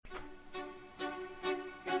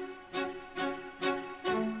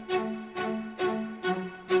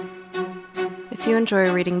If you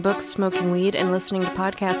enjoy reading books, smoking weed, and listening to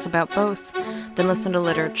podcasts about both, then listen to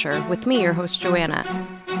Literature with me, your host, Joanna,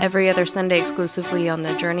 every other Sunday exclusively on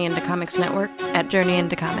the Journey into Comics Network at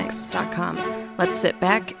journeyintocomics.com. Let's sit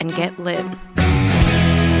back and get lit.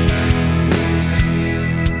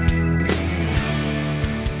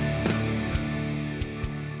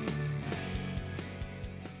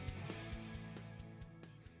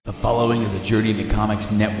 The following is a Journey into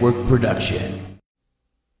Comics Network production.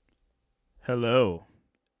 Hello,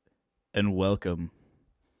 and welcome.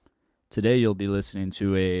 Today you'll be listening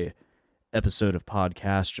to a episode of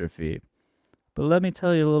Podcastrophe. But let me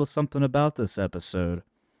tell you a little something about this episode.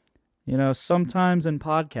 You know, sometimes in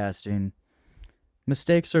podcasting,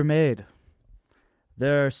 mistakes are made.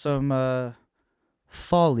 There are some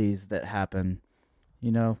follies that happen.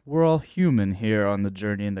 You know, we're all human here on the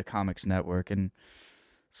Journey into Comics Network, and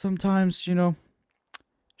sometimes, you know,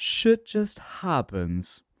 shit just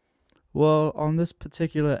happens. Well, on this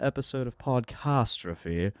particular episode of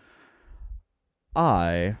Podcastrophe,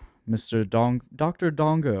 I, Dr.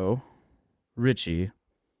 Dongo Richie,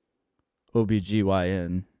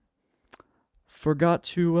 OBGYN, forgot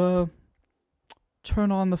to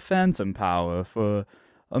turn on the phantom power for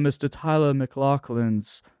Mr. Tyler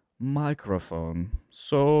McLaughlin's microphone.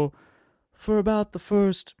 So, for about the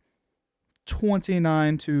first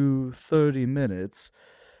 29 to 30 minutes,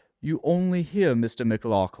 you only hear Mr.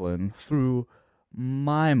 McLaughlin through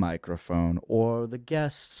my microphone or the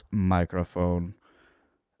guest's microphone,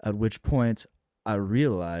 at which point I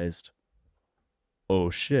realized,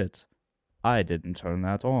 oh shit, I didn't turn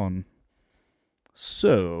that on.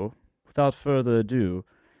 So, without further ado,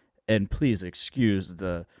 and please excuse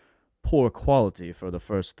the poor quality for the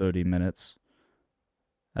first 30 minutes,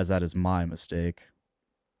 as that is my mistake.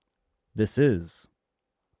 This is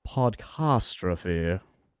Podcastrophe.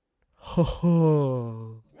 Ho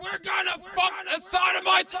ho. We're gonna fuck the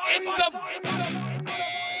sodomites in the...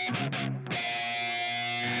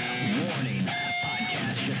 Warning,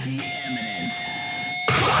 Podcastrophe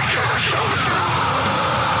imminent.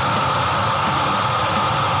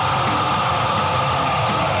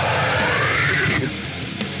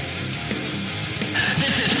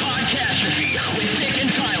 This is Podcastrophe with Dick and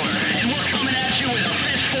Tyler, and we're coming at you with a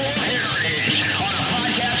fistful of heritage on a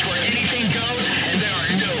podcast where anything goes and there are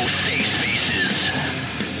no safe spaces.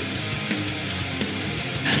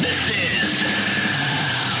 This is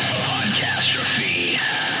Podcastrophe.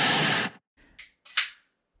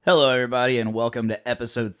 Hello, everybody, and welcome to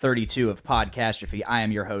episode 32 of Podcastrophe. I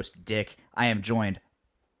am your host, Dick. I am joined,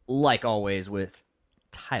 like always, with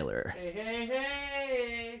Tyler. Hey, hey,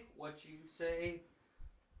 hey! What you say?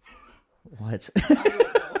 What? I don't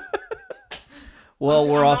know. Well,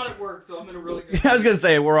 we're I'm off. not at work, so I'm in a really good I was gonna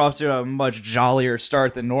say we're off to a much jollier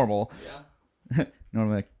start than normal. Yeah.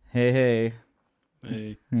 Normally, like, hey, hey,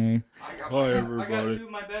 Hey. hey. I got, Hi, I got everybody. two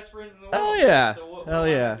of my best friends in the world. Hell yeah. So what Hell do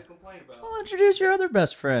I yeah. have to complain about? Well, introduce your other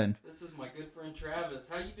best friend. This is my good friend Travis.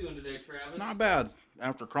 How you doing today, Travis? Not bad.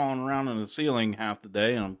 After crawling around in the ceiling half the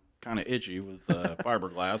day, and I'm kind of itchy with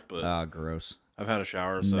fiberglass, but Ah, gross. I've had a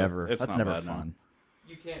shower, It's so never. it's That's not never bad now. fun.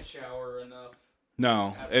 You can't shower enough.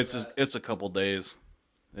 No, After it's that. it's a couple days.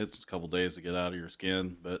 It's a couple days to get out of your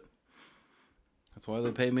skin, but that's why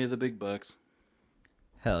they pay me the big bucks.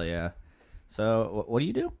 Hell yeah. So, what do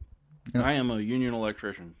you do? Yeah. I am a union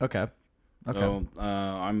electrician. Okay. Okay. So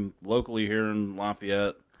I'm locally here in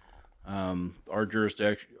Lafayette. Our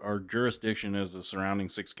jurisdiction is the surrounding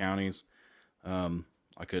 6 counties.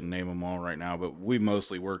 I couldn't name them all right now, but we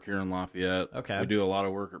mostly work here in Lafayette. Okay. We do a lot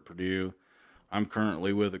of work at Purdue. I'm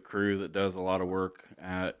currently with a crew that does a lot of work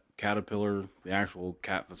at Caterpillar, the actual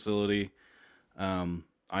cat facility.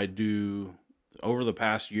 Over the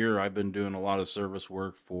past year, I've been doing a lot of service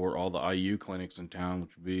work for all the IU clinics in town,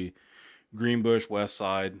 which would be Greenbush, West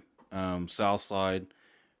Side, South Side,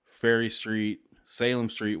 Ferry Street, Salem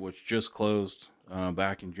Street, which just closed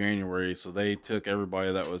back in January. So they took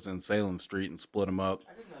everybody that was in Salem Street and split them up.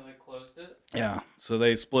 I didn't know they closed it. Yeah, so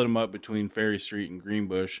they split them up between Ferry Street and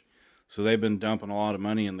Greenbush. So they've been dumping a lot of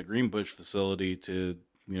money in the Greenbush facility to,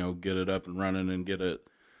 get it up and running and get it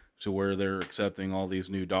to where they're accepting all these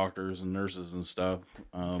new doctors and nurses and stuff.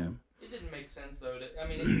 It didn't make sense, though.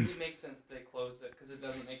 It makes sense that they closed it, because it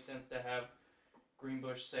doesn't make sense to have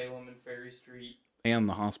Greenbush, Salem, and Ferry Street And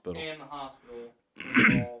the hospital. and the hospital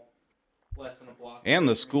they're all less than a block. And away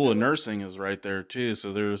the from School each of other. Nursing is right there, too.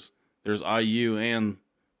 So there's IU and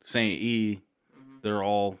St. E. They're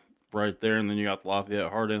all right there. And then you got the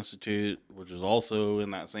Lafayette Heart Institute, which is also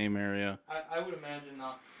in that same area. I would imagine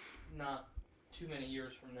not too many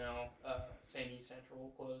years from now, St. E Central will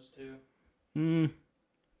close too.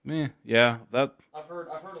 Yeah, that I've heard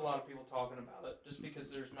a lot of people talking about it, just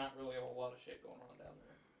because there's not really a whole lot of shit going on down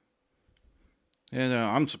there. Yeah, no,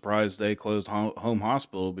 I'm surprised they closed Home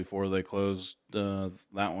Hospital before they closed that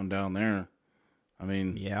one down there. I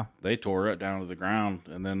mean, Yeah. they tore it down to the ground,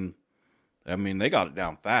 and then, I mean, they got it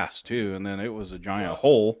down fast too, and then it was a giant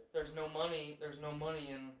hole. There's no money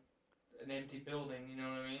in an empty building. You know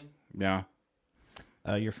what I mean? Yeah.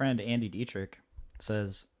 Your friend Andy Dietrich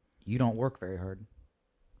says you don't work very hard.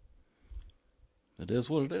 It is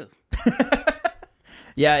what it is.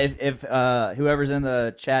 Yeah, if whoever's in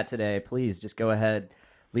the chat today, please just go ahead,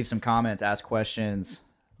 leave some comments, ask questions.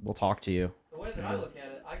 We'll talk to you. The way that I look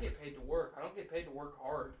at it, I get paid to work. I don't get paid to work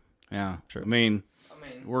hard. Yeah. True. I mean,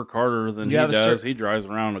 work harder than he You have a does. He drives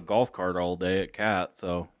around a golf cart all day at CAT,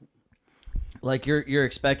 so. Like you're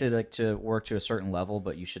expected to work to a certain level,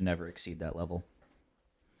 but you should never exceed that level.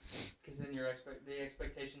 Because then the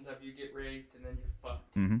expectations of you get raised, and then you're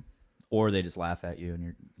fucked. Mm-hmm. Or they just laugh at you,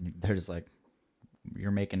 and they're just like,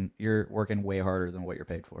 you're working way harder than what you're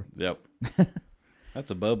paid for. Yep.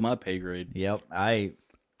 That's above my pay grade. Yep.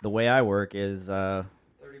 The way I work is 30%.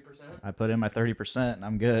 I put in my 30% and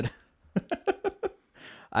I'm good.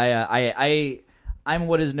 I'm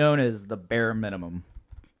what is known as the bare minimum.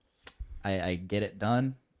 I get it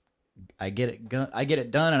done. I get it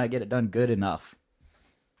done, and I get it done good enough.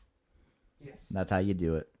 Yes. That's how you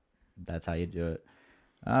do it.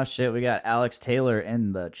 Oh shit, we got Alex Taylor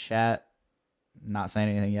in the chat. Not saying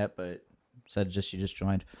anything yet, but said she just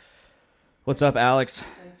joined. What's up, Alex?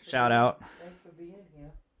 Shout out. Thanks for being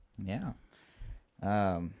here. Yeah.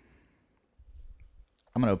 I'm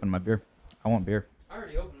gonna open my beer. I want beer. I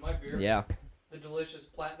already opened my beer. Yeah. The delicious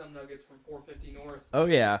platinum nuggets from 450 North. Oh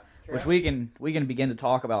yeah. Travis, Which we can begin to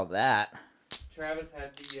talk about that. Travis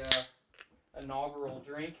had the inaugural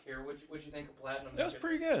drink here. What'd you think of platinum That was nuggets?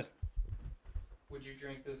 pretty good. Would you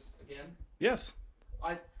drink this again? Yes.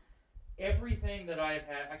 Everything that I've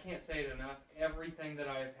had, I can't say it enough. Everything that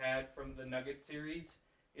I've had from the Nugget series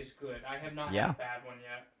is good. I have not had a bad one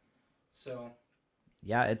yet. So.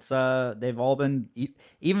 Yeah, it's they've all been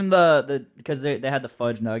even the because they had the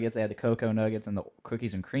fudge nuggets, they had the cocoa nuggets, and the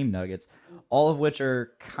cookies and cream nuggets, all of which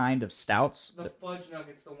are kind of stouts. The fudge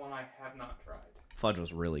nugget's the one I have not tried. Fudge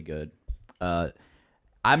was really good.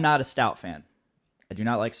 I'm not a stout fan. I do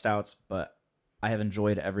not like stouts, but I have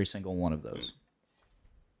enjoyed every single one of those.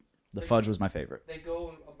 The fudge was my favorite. They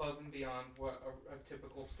go above and beyond what a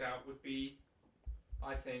typical stout would be,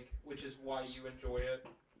 I think, which is why you enjoy it.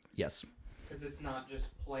 Yes. Because it's not just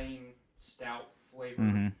plain stout flavor.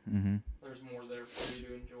 Mm-hmm. There's more there for you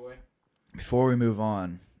to enjoy. Before we move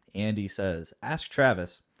on, Andy says, ask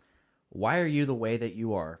Travis, why are you the way that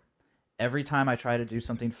you are? Every time I try to do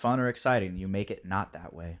something fun or exciting, you make it not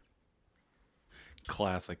that way.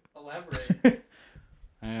 Classic. Elaborate.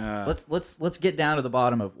 Yeah. Let's get down to the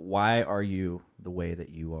bottom of why are you the way that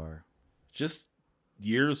you are? Just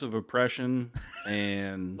years of oppression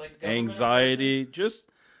and Like government anxiety, just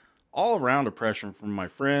all around oppression from my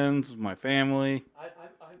friends, my family,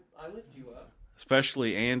 I lift you up.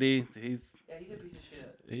 especially Andy. He's Yeah, he's a piece of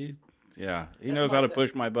shit. he That's knows how to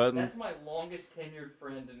push my buttons. That's my longest tenured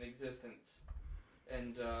friend in existence.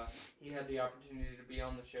 And he had the opportunity to be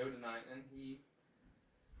on the show tonight, and he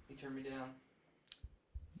turned me down.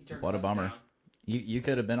 He turned What a us bummer. down. You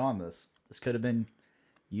could have been on this. This could have been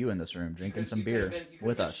you in this room drinking some beer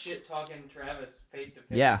with us. Shit talking Travis face to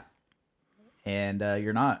face. Yeah. And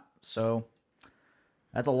you're not. So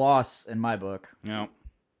that's a loss in my book. No.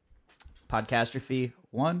 Podcastrophe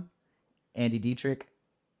 1, Andy Dietrich,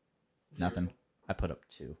 nothing. I put up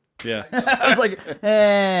 2. Yeah. I was like,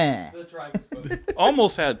 eh. The Travis book.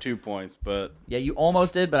 Almost had 2 points, but Yeah, you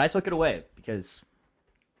almost did, but I took it away because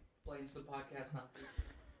Blames the podcast not to.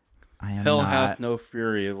 I am hell not. hath no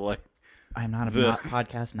fury like I'm not a the-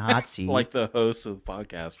 podcast Nazi. like the host of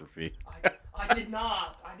Podcastrophe. I did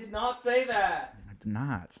not. I did not say that. I did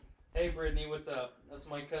not. Hey, Brittany, what's up? That's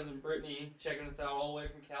my cousin Brittany checking us out all the way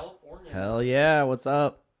from California. Hell yeah, what's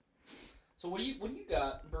up? So what do you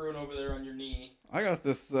got brewing over there on your knee? I got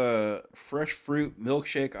this fresh fruit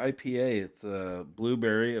milkshake IPA. It's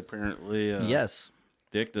blueberry. Apparently, Yes.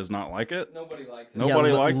 Dick does not like it. Nobody likes it. Nobody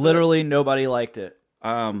Yeah, likes it? literally nobody liked it.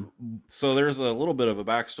 So there's a little bit of a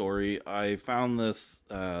backstory. I found this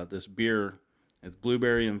this beer. It's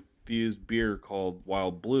blueberry infused beer called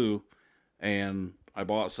Wild Blue, and I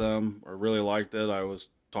bought some. I really liked it. I was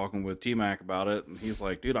talking with T-Mac about it, and he's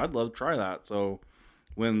like, "Dude, I'd love to try that." So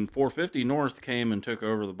when 450 North came and took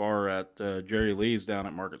over the bar at Jerry Lee's down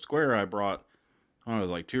at Market Square, I brought, I don't know, it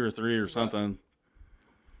was like 2 or 3 or something.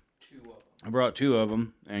 2 of them. I brought 2 of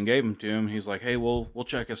them and gave them to him. He's like, "Hey, we'll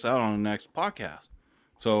check us out on the next podcast."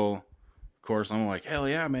 So, of course, I'm like, hell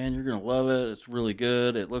yeah, man, you're gonna love it. It's really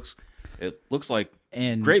good. It looks like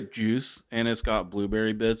And grape juice, and it's got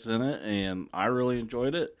blueberry bits in it, and I really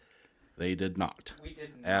enjoyed it. They did not. We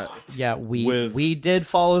did At- not. yeah, we with- we did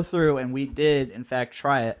follow through, and we did in fact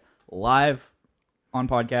try it live on We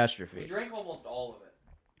Podcastrophe. drank almost all of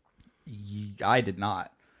it. I did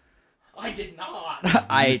not. I did not.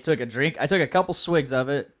 I took a drink. I took a couple swigs of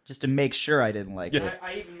it just to make sure I didn't like it.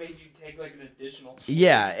 I even made you take like an additional. swig.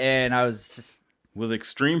 Yeah, and I was just With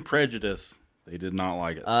extreme prejudice, they did not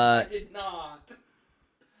like it. I did not.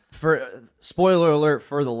 for spoiler alert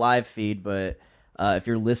for the live feed, but if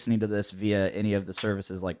you're listening to this via any of the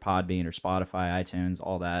services like Podbean or Spotify, iTunes,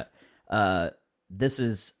 all that, this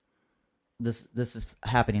is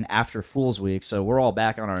happening after Fool's Week, so we're all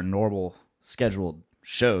back on our normal scheduled The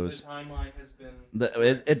shows. timeline has been.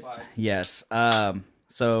 It's rectified. yes.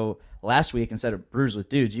 So last week instead of Brews with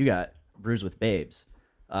Dudes, you got Brews with Babes,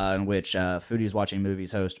 in which Foodies Watching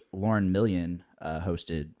Movies host Lauren Million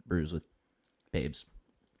hosted Brews with Babes,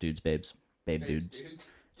 Dudes, Babes, Babe Babes, Dudes,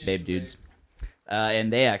 Babe and Dudes. babes.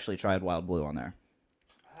 And they actually tried Wild Blue on there.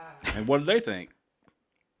 And what did they think?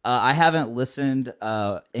 I haven't listened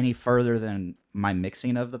any further than my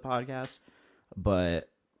mixing of the podcast, but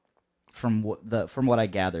from what I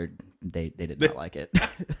gathered, they did not like it.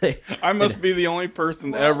 I must be the only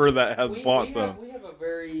person Well, ever that has bought we some. Have, we have a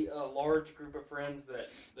very large group of friends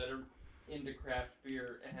that are into craft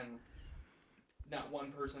beer, and not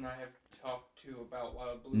one person I have talked to about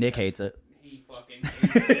Wild Blue. Nick hates it. He fucking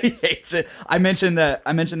hates He it. hates it. I mentioned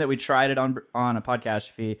that we tried it on a podcast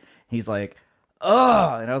feed. He's like,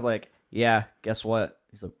 "Oh," and I was like, "Yeah, guess what?"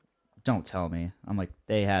 He's like, "Don't tell me." I'm like,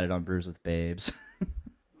 "They had it on Brews with Babes."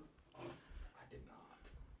 I did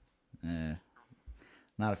not.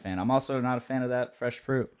 Not a fan. I'm also not a fan of that fresh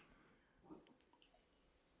fruit.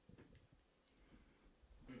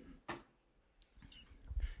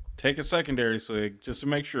 Take a secondary swig just to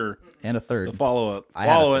make sure. And a third. The follow up. I had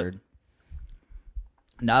a Follow it. third.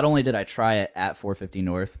 Not only did I try it at 450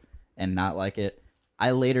 North and not like it,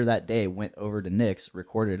 I later that day went over to Nick's,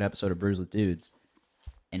 recorded an episode of Brews with Dudes,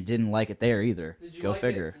 and didn't like it there either. Did you Go like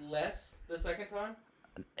figure. it less the second time?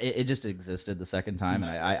 It just existed the second time,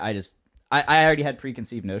 and I already had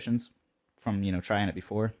preconceived notions from trying it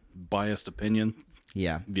before. Biased opinion.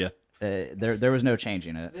 Yeah, Yeah. there was no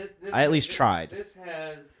changing it. This I at least this- tried. This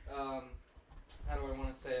has how do I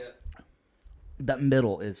want to say it? That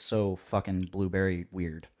middle is so fucking blueberry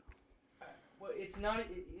weird. Well, it's not.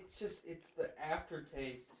 It's just it's the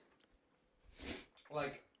aftertaste.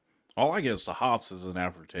 Like, All I get is the hops as an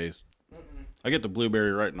aftertaste. mm-mm. I get the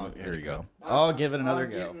blueberry right now. Here you go. I'll give it another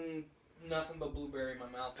I'm go. getting nothing but blueberry in my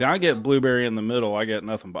mouth. See, I get blueberry in the middle. I get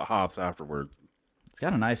nothing but hops afterward. It's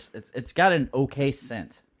got a nice. It's got an okay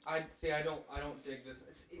scent. I see. I don't dig this.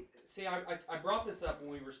 See, I brought this up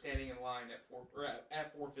when we were standing in line at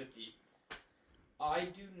 450. I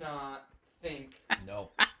do not think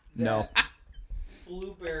No. that No.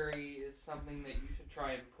 blueberry is something that you should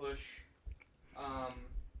try and push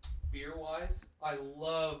beer wise. I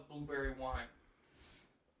love blueberry wine.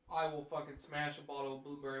 I will fucking smash a bottle of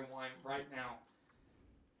blueberry wine right now.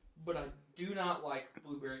 But I do not like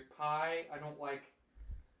blueberry pie. I don't like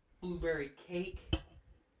blueberry cake.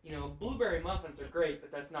 Blueberry muffins are great,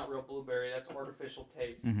 but that's not real blueberry. That's artificial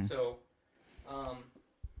taste. Mhm. So,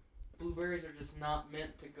 blueberries are just not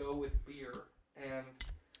meant to go with beer. And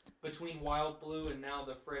between Wild Blue and now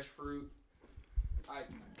the fresh fruit,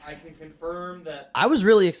 I can confirm that. I was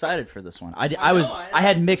really excited for this one. I had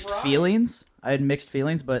was mixed surprised. feelings. I had mixed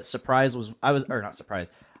feelings, but not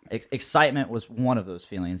surprised. Excitement was one of those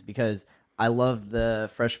feelings because I loved the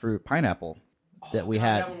fresh fruit pineapple that we God,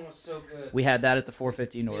 had. That one was so good. We had that at the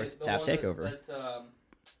 450 North The Tap one Takeover.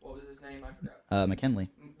 What was his name? I forgot. McKinley.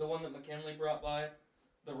 The one that McKinley brought by,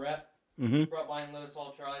 the rep Mm-hmm. brought by and let us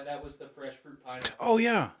all try. That was the fresh fruit pineapple. Oh,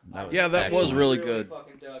 yeah. That was Yeah, that was excellent. really good.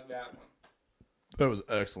 Fucking dug that one. That was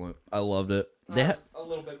excellent. I loved it. I They was a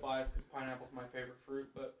little bit biased because pineapple's my favorite fruit,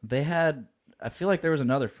 but had. I feel like there was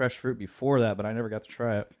another fresh fruit before that, but I never got to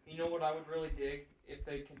try it. you know what I would really dig if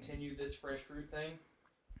they continue this fresh fruit thing?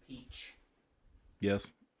 Peach.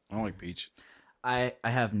 Yes. I don't like peach. I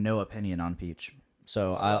have no opinion on peach,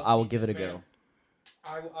 so love I will peaches, give it a man. go.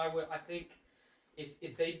 I think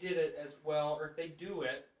if they did it as well, or if they do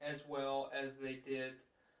it as well as they did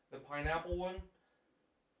the pineapple one,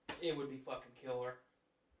 it would be fucking killer.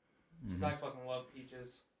 Because I fucking love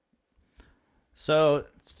peaches. So,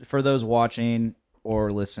 for those watching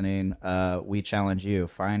or listening, we challenge you: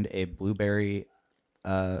 find a blueberry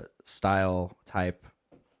style type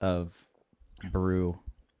of brew,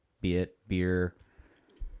 be it beer,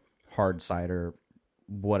 hard cider,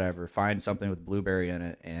 whatever. Find something with blueberry in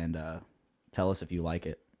it and tell us if you like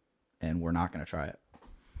it. And we're not going to try it.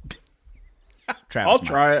 Travis I'll might.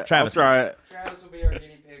 try it. Travis I'll try it. Travis will be our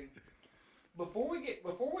guinea pig. Before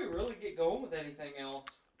we really get going with anything else,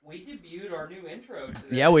 we debuted our new intro today.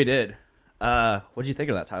 Yeah, we did. What'd you think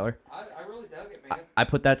of that, Tyler? I really dug it, man. I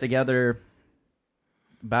put that together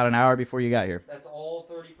about an hour before you got here. That's all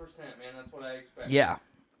 30%, man. That's what I expected. Yeah.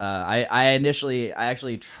 I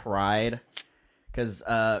actually tried because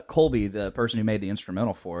Colby, the person who made the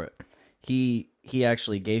instrumental for it, he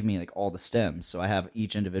actually gave me like all the stems. So I have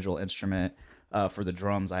each individual instrument. For the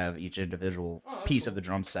drums, I have each individual piece of the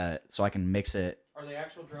drum set, so I can mix it. Are they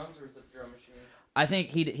actual drums or is it a drum machine? I think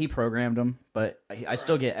he programmed them, but I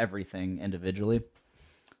still get everything individually.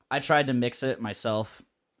 I tried to mix it myself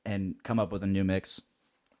and come up with a new mix.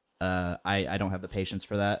 I don't have the patience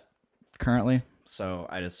for that currently, so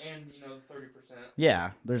I just... And, 30%.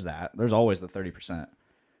 Yeah, there's that. There's always the 30%.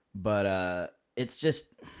 But it's just...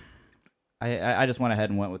 I just went ahead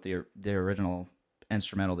and went with the original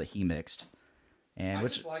instrumental that he mixed. And I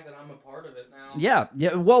which, just like that I'm a part of it now.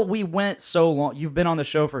 Yeah. Well, we went so long. You've been on the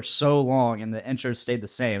show for so long, and the intro stayed the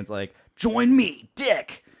same. It's like, join me,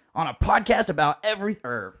 Dick, on a podcast about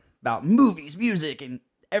about movies, music, and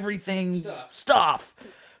everything stuff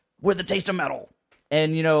with a taste of metal.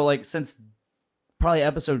 And since probably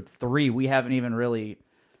episode 3, we haven't even really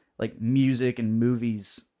music and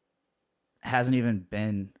movies hasn't even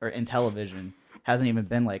been, or in television hasn't even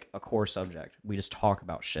been like a core subject. We just talk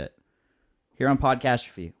about shit. Here on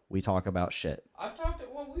Podcastrophe, we talk about shit. We've talked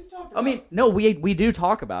about I mean, no, we do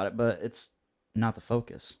talk about it, but it's not the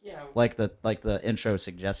focus. Yeah. Like the intro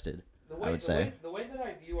suggested, I would say. The way that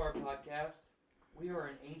I view our podcast, we are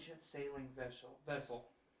an ancient sailing vessel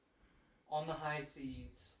on the high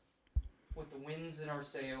seas with the winds in our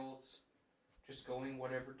sails, just going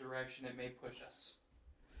whatever direction it may push us.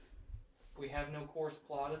 We have no course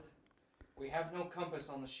plotted. We have no compass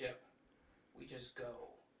on the ship. We just go.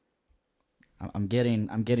 I'm getting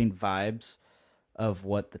vibes of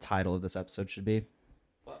what the title of this episode should be.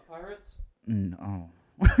 What, pirates? No.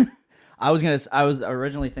 I was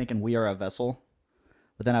originally thinking We Are a Vessel,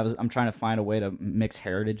 but then I'm trying to find a way to mix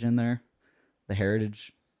heritage in there. The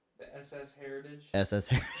heritage. The SS Heritage. SS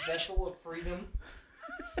Heritage. Vessel of Freedom.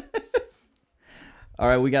 All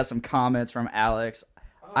right, we got some comments from Alex.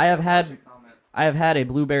 Oh, I have had a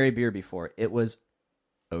blueberry beer before. It was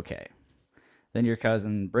okay. Then your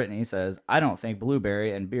cousin Brittany says, I don't think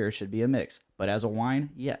blueberry and beer should be a mix, but as a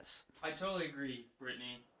wine, yes. I totally agree,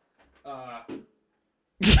 Brittany.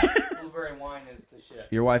 Blueberry wine is the shit.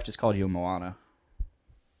 Your wife just called you a Moana.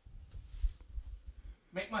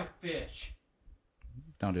 Make my fish.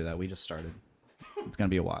 Don't do that. We just started. It's going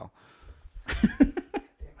to be a while.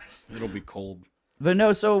 It'll be cold. But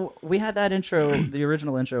no, so we had that intro, the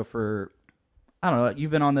original intro for, I don't know,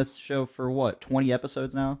 you've been on this show for what, 20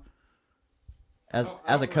 episodes now? As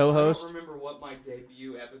a co-host? I don't remember what my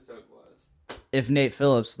debut episode was. If Nate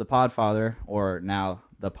Phillips, the Podfather, or now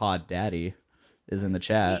the Pod Daddy, is in the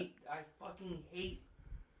chat. I fucking hate...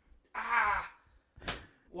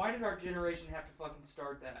 Why did our generation have to fucking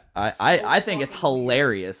start that? I think it's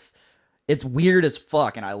hilarious. Weird. It's weird as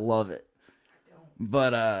fuck, and I love it. I don't.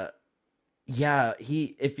 But, yeah,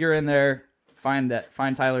 if you're in there, find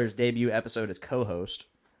Tyler's debut episode as co-host.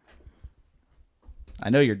 I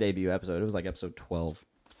know your debut episode. It was like episode 12.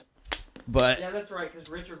 But yeah, that's right, because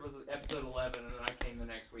Richard was episode 11, and then I came the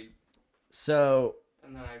next week. So...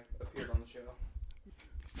 And then I appeared on the show.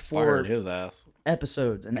 Fired his ass.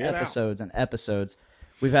 Episodes and episodes.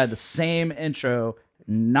 We've had the same intro,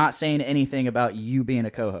 not saying anything about you being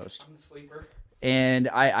a co-host. I'm the sleeper. And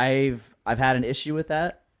I've had an issue with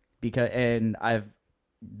that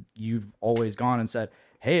you've always gone and said,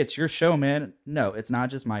 hey, it's your show, man. No, it's not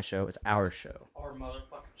just my show. It's our show. Our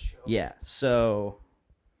motherfucking show. Yeah. So,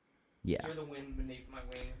 yeah. You're the wind beneath my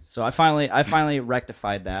wings. So I finally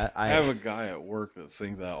rectified that. I have a guy at work that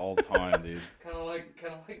sings that all the time, dude. Kind of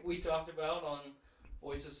like we talked about on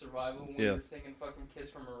Voice of Survival when we were singing fucking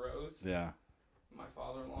Kiss from a Rose. Yeah. My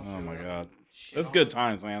father-in-law. Oh my god. It was good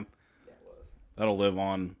times, man. Yeah, it was. That'll live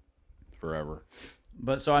on forever.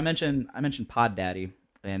 But so I mentioned Pod Daddy,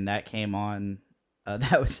 and that came on.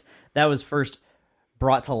 That was first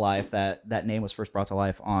brought to life. That name was first brought to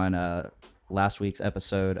life on last week's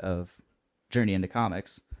episode of Journey into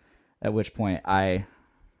Comics, at which point I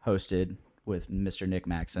hosted with Mr. Nick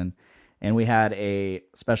Maxon, and we had a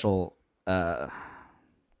special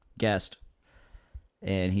guest,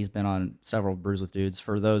 and he's been on several Brews with Dudes.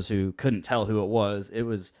 For those who couldn't tell who it was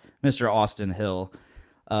Mr. Austin Hill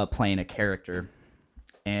playing a character.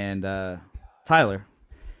 And Tyler,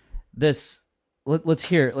 this let's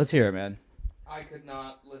hear it, man. I could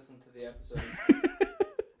not listen to the episode.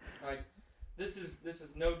 Like, this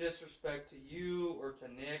is no disrespect to you or to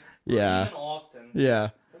Nick, or Yeah. even Austin. Yeah.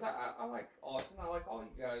 Because I like Austin. I like all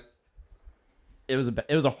you guys. It was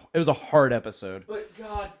a hard episode. But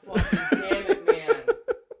God fucking damn it, man.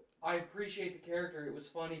 I appreciate the character. It was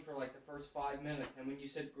funny for like the first 5 minutes, and when you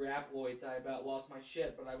said grapploids, I about lost my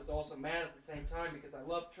shit. But I was also mad at the same time because I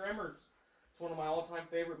love Tremors. It's one of my all-time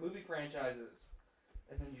favorite movie franchises.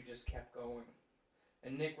 And then you just kept going,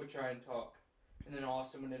 and Nick would try and talk, and then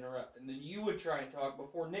Austin would interrupt, and then you would try and talk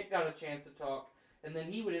before Nick got a chance to talk, and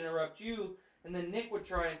then he would interrupt you, and then Nick would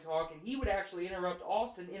try and talk, and he would actually interrupt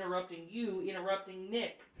Austin, interrupting you, interrupting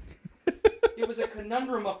Nick. It was a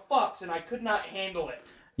conundrum of fucks, and I could not handle it.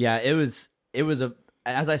 Yeah, it was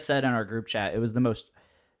as I said in our group chat, it was the most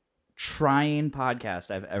trying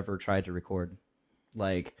podcast I've ever tried to record.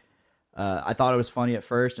 Like, I thought it was funny at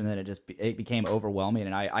first, and then it became overwhelming,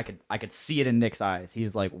 and I could see it in Nick's eyes. He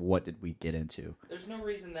was like, "What did we get into?" There's no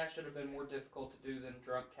reason that should have been more difficult to do than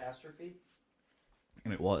Drunk Catastrophe.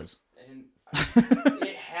 And it was. And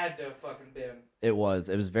it had to have fucking been. It was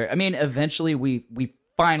very. I mean, eventually we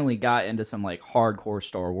finally got into some like hardcore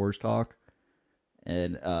Star Wars talk,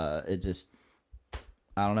 and it just,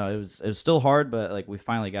 I don't know. It was still hard, but like we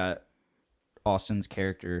finally got Austin's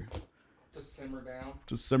character to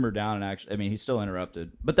simmer down, and actually, I mean, he's still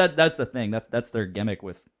interrupted, but that's the thing. That's their gimmick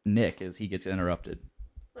with Nick, is he gets interrupted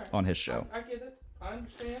on his show. I get it. I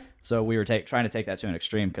understand. So we were trying to take that to an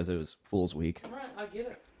extreme because it was Fool's Week. Right, I get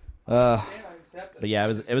it. I accept it. But yeah,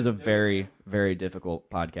 it was a very, very difficult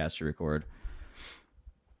podcast to record.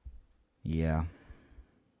 Yeah.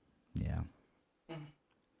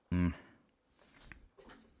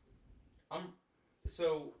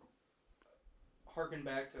 So, harken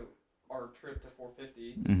back to our trip to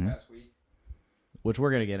 450 this past week. Which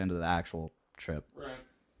we're gonna get into the actual trip. Right.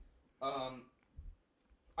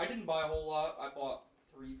 I didn't buy a whole lot. I bought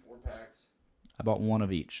 3-4 packs. I bought one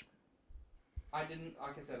of each. I didn't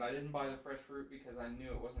buy the fresh fruit because I knew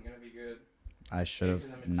it wasn't gonna be good. I should have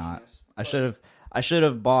Because I'm a not. genius, I should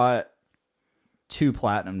have bought 2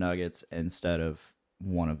 platinum nuggets instead of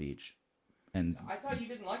one of each. And I thought you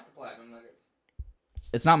didn't like the platinum nuggets.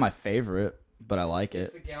 it's not my favorite, but I like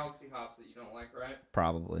It's it. the Galaxy hops that you don't like, right?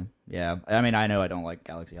 Probably. Yeah. I mean, I know I don't like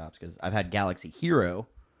Galaxy hops because I've had Galaxy Hero,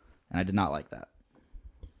 and I did not like that.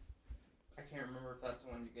 I can't remember if that's the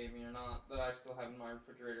one you gave me or not, that I still have in my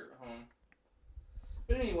refrigerator at home.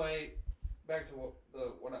 But anyway, back to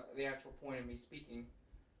the actual point of me speaking.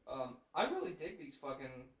 I really dig these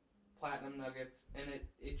fucking platinum nuggets, and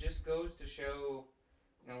it just goes to show,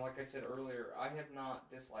 you know, like I said earlier, I have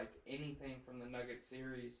not disliked anything from the Nugget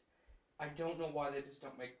series. I don't know why they just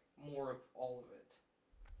don't make more of all of it.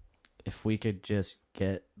 If we could just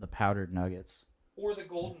get the powdered nuggets. Or the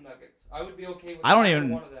golden nuggets. I would be okay with I don't either even.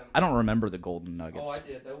 one of them. I don't remember the golden nuggets. Oh, I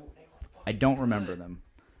did. They were I don't good. remember them.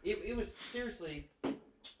 It was seriously,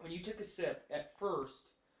 when you took a sip at first,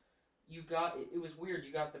 you got it was weird.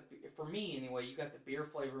 You got for me anyway, you got the beer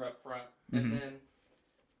flavor up front, and then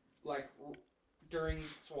like during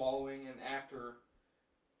swallowing and after,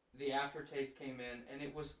 the aftertaste came in, and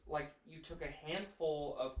it was like you took a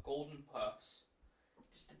handful of Golden Puffs,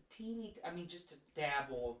 just a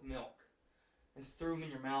dabble of milk, and threw them in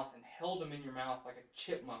your mouth and held them in your mouth like a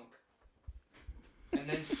chipmunk, and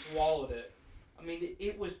then swallowed it. I mean,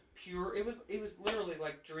 it was pure. It was literally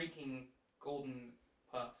like drinking Golden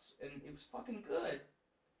Puffs, and it was fucking good.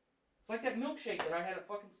 It's like that milkshake that I had at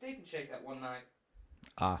fucking Steak and Shake that one night.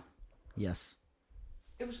 Ah, yes.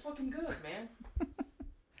 It was fucking good, man.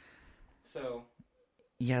 So.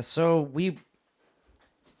 Yeah, so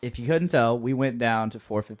if you couldn't tell, we went down to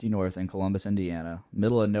 450 North in Columbus, Indiana,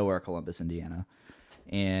 middle of nowhere, Columbus, Indiana,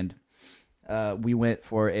 and we went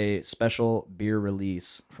for a special beer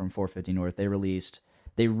release from 450 North.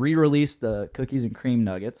 They re-released the cookies and cream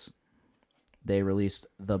nuggets. They released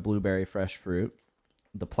the blueberry fresh fruit,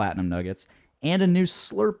 the platinum nuggets, and a new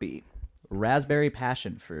Slurpee, raspberry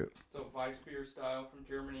passion fruit. So Weiss beer style from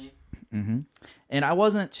Germany. And I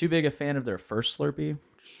wasn't too big a fan of their first Slurpee,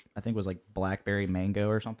 which I think was like blackberry mango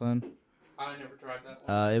or something. I never tried that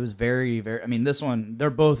one. It was very, very. I mean, this one, they're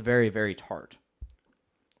both very, very tart,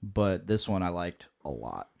 but this one I liked a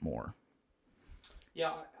lot more.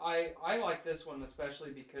 Yeah, I like this one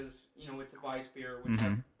especially because, you know, it's a Weiss beer, which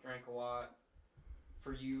I've drank a lot.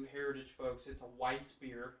 For you heritage folks, it's a Weiss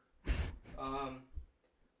beer.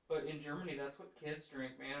 But in Germany, that's what kids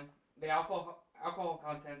drink, man. The alcohol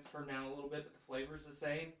content's turned down a little bit, but the flavor's the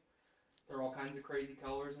same. They're all kinds of crazy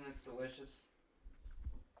colors, and it's delicious.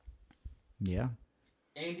 Yeah.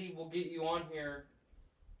 Andy, we'll get you on here.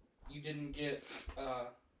 you didn't get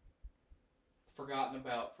forgotten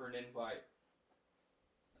about for an invite.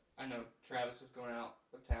 I know Travis is going out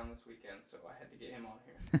of town this weekend, so I had to get him on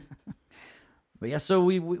here. But yeah, so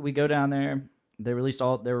we go down there. They were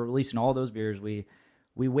releasing all those beers. We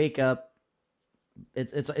wake up.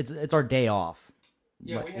 It's our day off.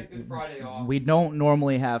 Yeah, we had Good Friday off. We don't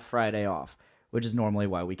normally have Friday off, which is normally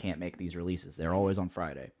why we can't make these releases. They're always on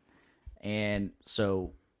Friday. And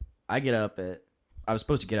so I was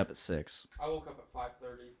supposed to get up at 6. I woke up at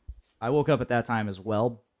 5:30. I woke up at that time as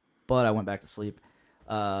well, but I went back to sleep.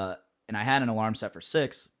 And I had an alarm set for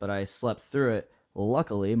 6, but I slept through it.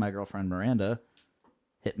 Luckily, my girlfriend Miranda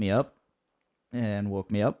hit me up and woke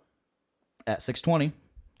me up at 6:20.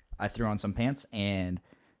 I threw on some pants and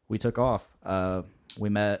we took off. We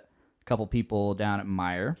met a couple people down at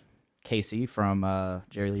Meyer. Casey from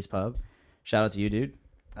Jerry Lee's Pub. Shout out to you, dude.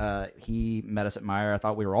 He met us at Meyer. I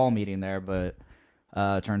thought we were all meeting there, but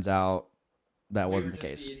turns out that wasn't the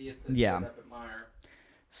case. The idiots that Yeah. showed up at Meyer.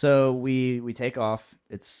 So we take off.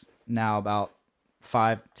 It's now about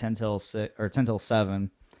 10 till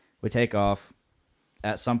 7. We take off.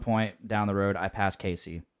 At some point down the road, I pass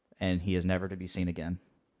Casey, and he is never to be seen again.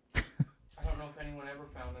 I don't know if anyone ever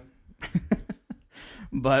found him.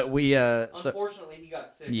 But we Unfortunately, he got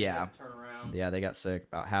sick. Yeah. He had to turn around. yeah, they got sick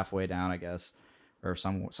about halfway down, I guess, or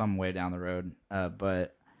some way down the road.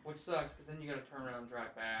 But Which sucks, because then you got to turn around and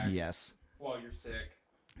drive back yes, while you're sick.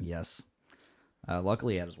 yes.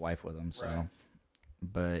 Luckily, he had his wife with him. So, Right.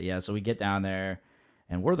 but yeah, so we get down there,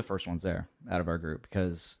 and we're the first ones there out of our group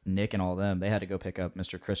because Nick and all them, they had to go pick up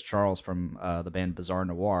Mr. Chris Charles from the band Bizarre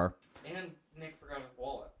Noir, And Nick forgot his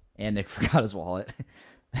wallet. and Nick forgot his wallet.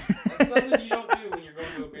 That's something you don't do when you're going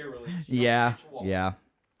to a beer release. You don't Yeah, forget your wallet. yeah.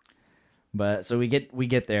 But so we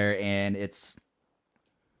get there, and it's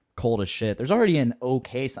cold as shit. There's already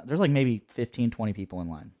there's like maybe 15, 20 people in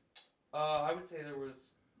line. I would say there was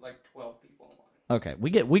like 12 people in line. Okay,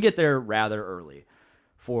 we get there rather early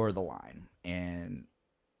for the line, and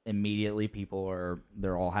immediately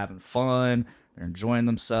they're all having fun, they're enjoying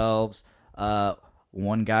themselves.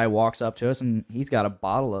 One guy walks up to us, and he's got a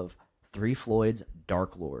bottle of Three Floyd's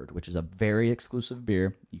Dark Lord, which is a very exclusive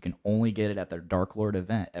beer. You can only get it at their Dark Lord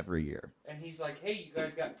event every year. And he's like, hey, you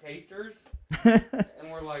guys got tasters? And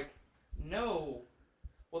we're like, no.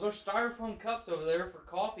 Well, there's styrofoam cups over there for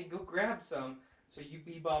coffee. Go grab some. So you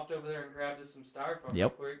bebopped over there and grabbed us some styrofoam real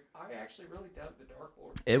Yep. quick. I actually really dug the Dark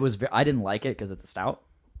Lord. It was I didn't like it because it's a stout,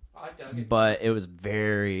 I dug it. but it was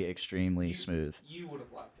extremely smooth. You would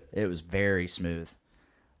have liked it. It was very smooth.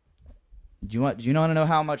 Do you want to know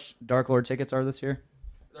how much Dark Lord tickets are this year?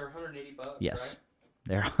 They're $180. Yes. Right?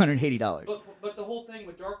 They're $180. But the whole thing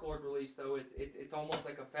with Dark Lord release though is it's almost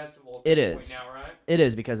like a festival. It At this is. point now, right? It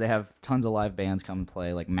is because they have tons of live bands come and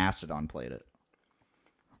play. Like Mastodon played it.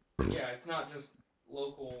 Yeah, it's not just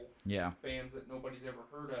local Yeah. bands that nobody's ever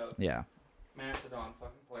heard of. Yeah. Macedon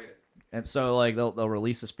fucking played it. And so like they'll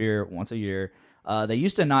release this beer once a year. They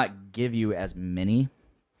used to not give you as many.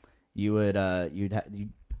 You would you'd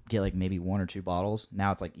get like maybe 1 or 2 bottles.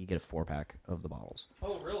 Now it's like you get a 4-pack of the bottles.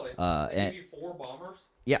 Oh, really? They and- give you 4 bombers?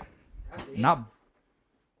 Yeah. God damn. Not.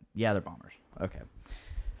 Yeah, they're bombers. Okay.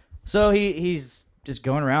 So he's just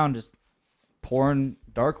going around just pouring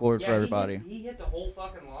Dark Lord for everybody. He hit the whole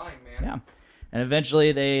fucking line, man. Yeah. And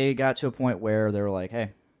eventually they got to a point where they were like,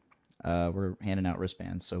 hey, we're handing out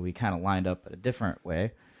wristbands. So we kind of lined up a different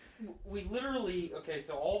way. We literally, okay,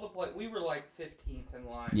 so all the we were like 15th in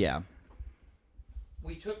line. Yeah.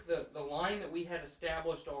 We took the line that we had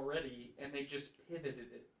established already, and they just pivoted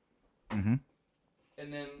it. Mm-hmm.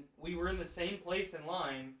 And then we were in the same place in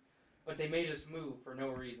line, but they made us move for no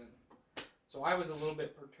reason. So I was a little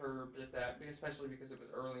bit perturbed at that, especially because it was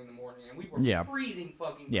early in the morning, and we were freezing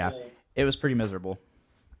fucking cold. It was pretty miserable.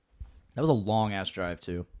 That was a long-ass drive,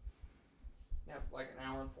 too. Yeah, like an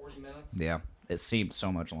hour and 40 minutes. Yeah. It seemed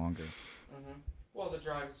so much longer. Mm-hmm. Well, the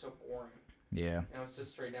drive is so boring. Yeah. You know, it's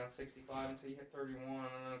just straight down 65 until you hit 31, and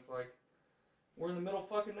then it's like, we're in the middle of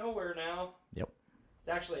fucking nowhere now. Yep. It's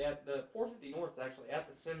actually at the 450 North. It's actually at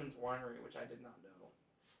the Simmons Winery, which I did not know.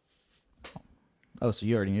 Oh, so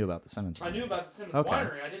you already knew about the Simmons. I knew about the Simmons Okay.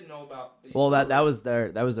 Winery. I didn't know about the. Well, that was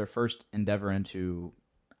their first endeavor into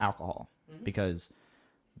alcohol because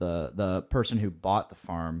the person who bought the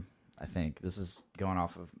farm, I think this is going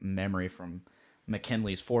off of memory from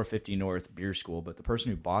McKinley's 450 North Beer School, but the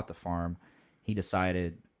person who bought the farm, he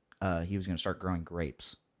decided he was going to start growing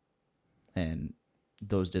grapes, and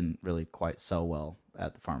those didn't really quite sell well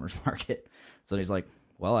at the farmer's market. So he's like,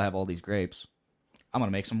 well, I have all these grapes. I'm going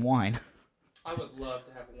to make some wine. I would love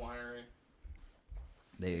to have a winery.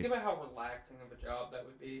 Think about how relaxing of a job that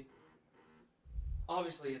would be.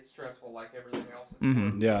 obviously it's stressful like everything else.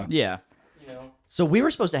 Mhm. Yeah. Yeah. You know. So we were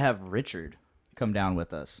supposed to have Richard come down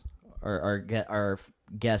with us, our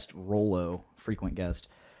guest Rolo, frequent guest.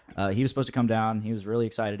 He was supposed to come down. He was really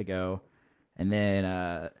excited to go, and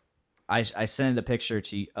then I sent a picture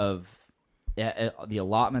of the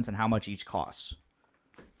allotments and how much each costs,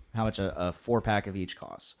 how much a 4-pack of each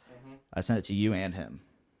costs. Mm-hmm. I sent it to you and him.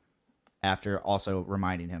 After also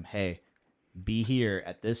reminding him, hey, be here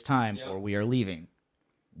at this time or we are leaving.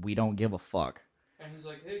 We don't give a fuck. And he's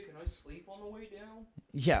like, hey, can I sleep on the way down?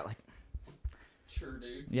 Yeah, like, sure,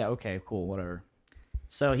 dude. yeah, okay, cool, whatever.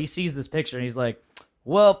 So he sees this picture and he's like,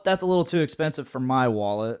 well, that's a little too expensive for my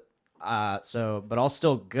wallet. But I'll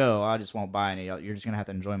still go. I just won't buy any. You're just gonna have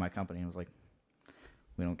to enjoy my company. I was like,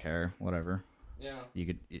 we don't care, whatever. Yeah. You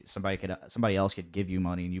could somebody else could give you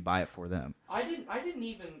money and you buy it for them. I didn't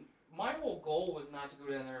even. My whole goal was not to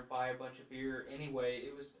go down there and buy a bunch of beer anyway.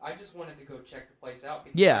 I just wanted to go check the place out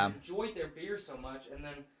because I enjoyed their beer so much, and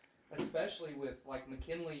then especially with like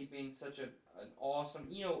McKinley being such an awesome.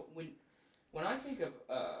 You know, when I think of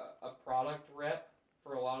a product rep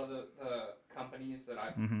for a lot of the companies that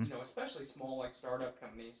I've, you know, especially small like startup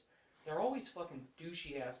companies, they're always fucking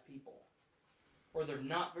douchey ass people, or they're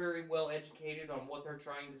not very well educated on what they're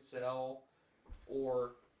trying to sell,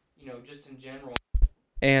 or you know, just in general.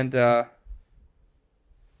 And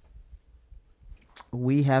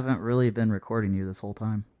we haven't really been recording you this whole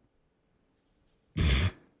time.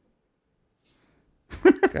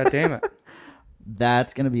 God damn it!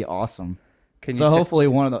 That's gonna be awesome. Can so you hopefully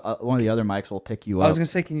one of the other mics will pick you up. I was gonna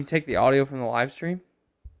say, can you take the audio from the live stream?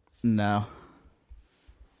 No.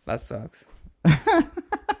 That sucks.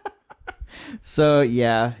 So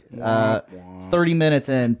yeah, 30 minutes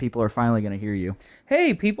in, people are finally gonna hear you.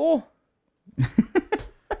 Hey, people.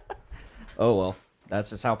 Oh well, that's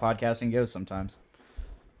just how podcasting goes sometimes.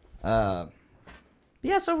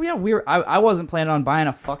 Yeah, so yeah, I wasn't planning on buying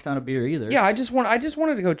a fuck ton of beer either. Yeah, I just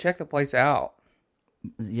wanted to go check the place out.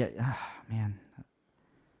 Yeah, man.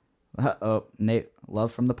 Oh, Nate,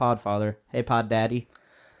 love from the Podfather. Hey, Pod Daddy.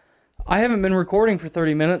 I haven't been recording for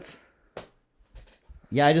 30 minutes.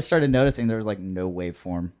 Yeah, I just started noticing there was like no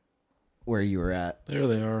waveform where you were at. There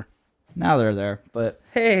they are. Now they're there, but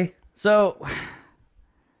hey. So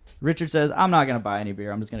Richard says, I'm not going to buy any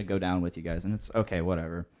beer. I'm just going to go down with you guys. And it's okay,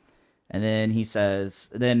 whatever. And then he says,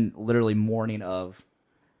 then literally morning of,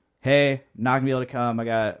 hey, not going to be able to come. I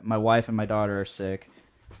got my wife and my daughter are sick.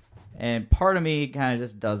 And part of me kind of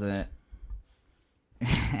just doesn't.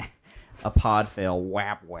 A pod fail.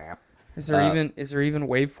 Whap, whap. Is there even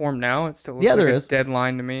waveform now? It still looks yeah, like there a is. dead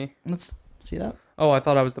line to me. Let's see that. Oh, I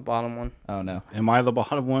thought I was the bottom one. Oh, no. Am I the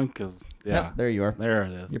bottom one? Because, yeah. Yep, there you are. There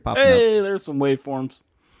it is. You're popping hey, up. There's some waveforms.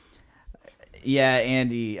 Yeah,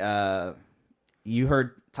 Andy, you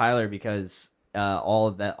heard Tyler because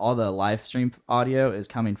all the live stream audio is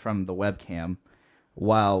coming from the webcam,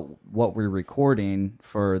 while what we're recording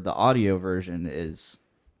for the audio version is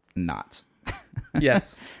not.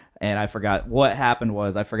 Yes. And I forgot what happened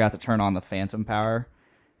was I forgot to turn on the phantom power,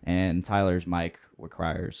 and Tyler's mic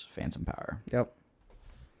requires phantom power. Yep.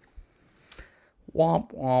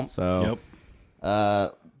 Womp womp. So,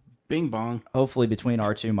 yep. Bing bong. Hopefully between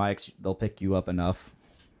our two mics, they'll pick you up enough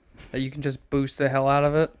that you can just boost the hell out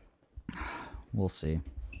of it. We'll see.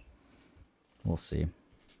 We'll see.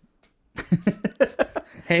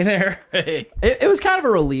 Hey there. Hey. It was kind of a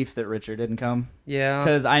relief that Richard didn't come. Yeah.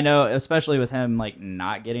 Because I know, especially with him like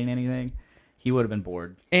not getting anything, he would have been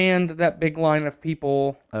bored. And that big line of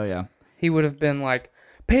people. Oh, yeah. He would have been like,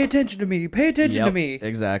 pay attention to me. Pay attention to me.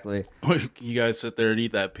 Exactly. You guys sit there and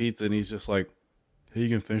eat that pizza, and he's just like, hey, you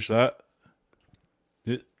can finish that?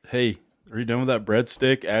 Hey, are you done with that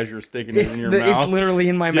breadstick as you're sticking it in your mouth? It's literally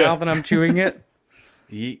in my mouth and I'm chewing it.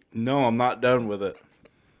 No, I'm not done with it.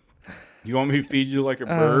 You want me to feed you like a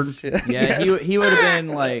bird? Shit. Yeah, yes. he would have been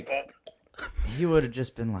like, he would have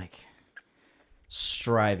just been like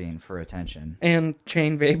striving for attention. And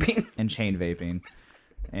chain vaping.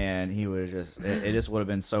 And he would have just, it just would have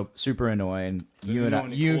been so super annoying. Does he know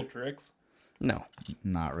any cool tricks? No.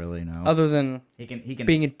 Not really, no. Other than he can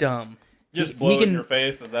being dumb. Just blow it in your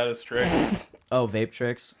face, is that his trick? Oh, vape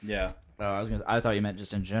tricks? Yeah. Oh, I thought you meant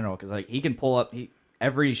just in general, because like he can pull up,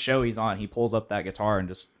 every show he's on, he pulls up that guitar and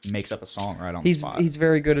just makes up a song right on the spot. He's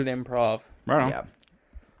very good at improv. Right on. Yeah.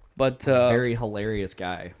 But very hilarious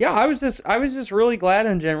guy. Yeah, I was just really glad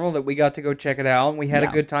in general that we got to go check it out and we had a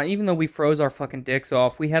good time. Even though we froze our fucking dicks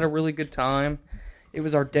off, we had a really good time. It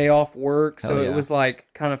was our day off work, so it was like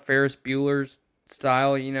kind of Ferris Bueller's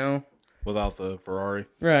style, you know. Without the Ferrari.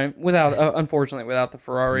 Right. Unfortunately, without the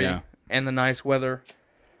Ferrari and the nice weather.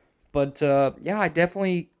 But, yeah, I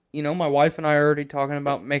definitely my wife and I are already talking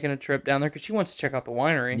about making a trip down there because she wants to check out the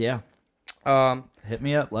winery. Yeah. Hit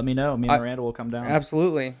me up. Let me know. Me and Miranda will come down.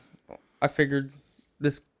 Absolutely. I figured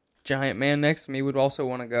this giant man next to me would also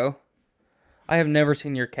want to go. I have never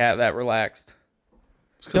seen your cat that relaxed.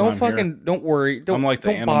 Don't worry. I'm like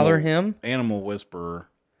don't bother him. Animal whisperer.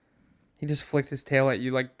 He just flicked his tail at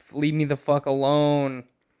you like, leave me the fuck alone.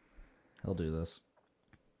 He'll do this.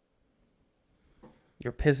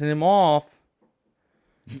 You're pissing him off.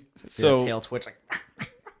 So tail twitch like.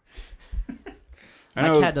 I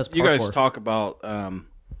know My cat does you guys parkour. talk about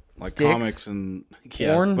like Dicks? comics and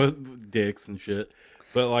Porn? but dicks and shit.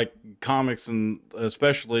 But like comics and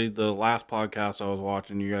especially the last podcast I was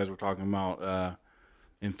watching, you guys were talking about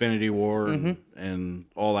Infinity War and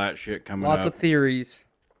all that shit coming Lots up. of theories.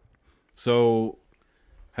 So,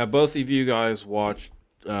 have both of you guys watched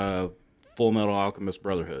Full Metal Alchemist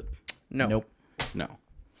Brotherhood? No. Nope. No.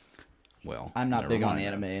 Well, I'm not never big on mind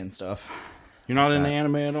anime then. and stuff. You're not into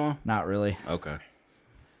anime at all? Not really. Okay.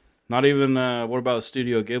 Not even, what about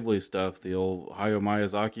Studio Ghibli stuff? The old Hayao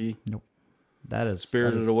Miyazaki? Nope. That is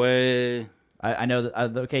Spirited Away? I know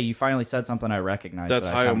that. Okay, you finally said something I recognize. That's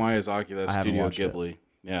but I Hayao haven't- Miyazaki. That's I haven't Studio watched it. Ghibli.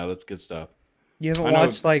 Yeah, that's good stuff. You I haven't know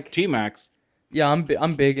watched like T-Max, yeah, I'm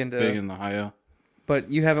big into big in the Hayao. but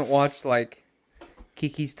you haven't watched like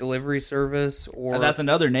Kiki's Delivery Service or That's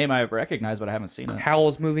another name I recognize, but I haven't seen it.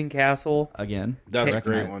 Howl's Moving Castle, Again, That's I a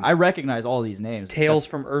great recognize- one. I recognize all these names. Tales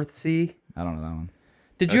from Earthsea. I don't know that one.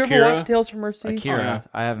 Did you Akira? ever watch Tales from Earthsea? Akira. Oh, yeah.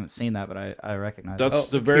 I haven't seen that, but I recognize That's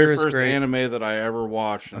it. the very Akira's first great. anime that I ever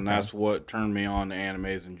watched, and Okay. that's what turned me on to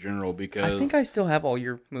animes in general. Because I think I still have all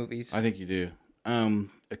your movies. I think you do.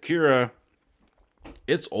 Akira,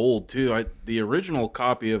 it's old too. The original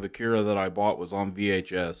copy of Akira that I bought was on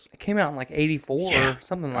VHS. It came out in like 84 or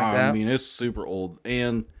something like that. I mean, it's super old.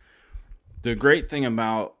 And the great thing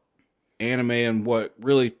about anime and what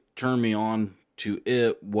really turned me on to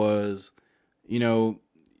it was,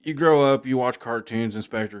 you grow up, you watch cartoons,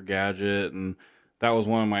 Inspector Gadget, and that was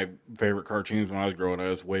one of my favorite cartoons when I was growing up. It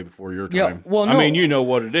was way before your time. Yeah, well, I no. mean, you know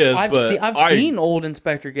what it is, I've but seen old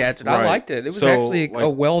Inspector Gadget. I Right. liked it. It was So, actually a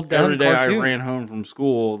like, well done every day cartoon. I ran home from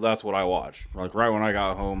school, that's what I watched. Like right when I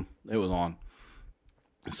got home, it was on.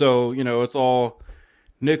 So, it's all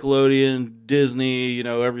Nickelodeon, Disney,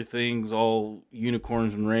 everything's all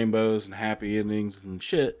unicorns and rainbows and happy endings and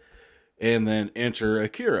shit. And then enter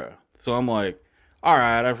Akira. So I'm like, all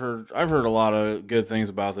right, I've heard a lot of good things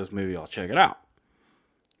about this movie. I'll check it out.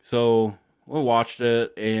 So we watched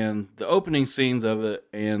it, and the opening scenes of it,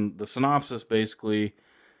 and the synopsis basically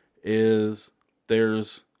is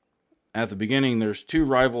at the beginning there's two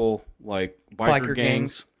rival like biker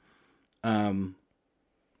gangs.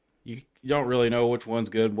 You don't really know which one's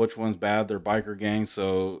good, which one's bad. They're biker gangs,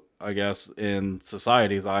 so I guess in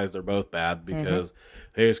society's eyes they're both bad because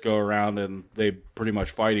they just go around and they pretty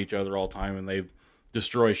much fight each other all the time, and they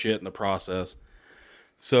destroy shit in the process.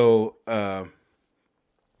 So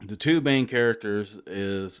the two main characters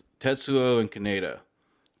is Tetsuo and Kaneda.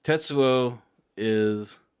 Tetsuo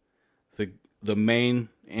is the main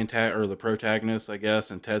the protagonist, I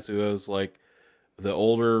guess, and Tetsuo's like the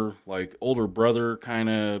older brother kind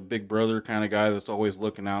of, big brother kind of guy that's always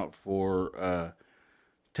looking out for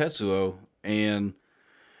Tetsuo, and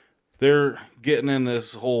they're getting in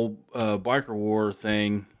this whole biker war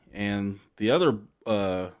thing, and the other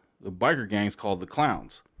the biker gang's called the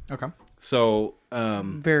Clowns. Okay. So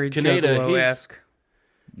Very Kaneda, Juggalo-esque.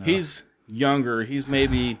 he's younger. He's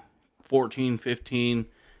maybe 14, 15,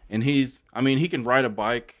 and he can ride a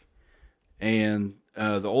bike, and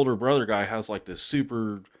the older brother guy has like this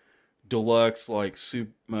super deluxe, like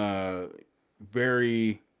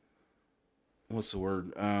very, what's the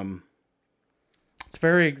word? It's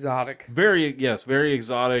very exotic. Very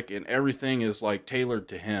exotic, and everything is like tailored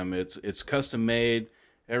to him. It's custom made.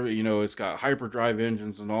 It's got hyperdrive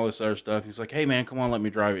engines and all this other stuff. He's like, hey man, come on, let me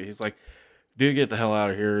drive it. He's like, dude, get the hell out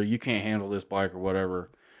of here. You can't handle this bike or whatever.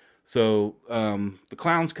 So the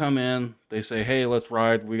Clowns come in. They say, hey, let's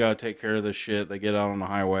ride. We got to take care of this shit. They get out on the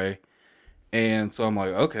highway. And so I'm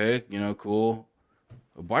like, okay, cool.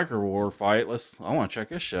 A biker war fight. I want to check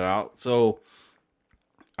this shit out. So,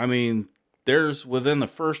 there's within the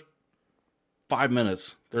first 5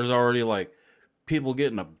 minutes, there's already like people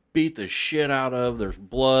getting beat the shit out of. There's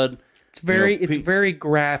blood. It's very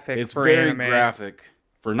graphic. It's for very anime. graphic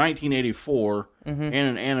for 1984, and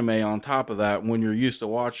an anime on top of that. When you're used to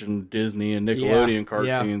watching Disney and Nickelodeon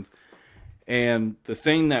cartoons, and the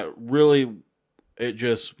thing that really, it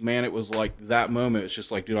was like that moment. It's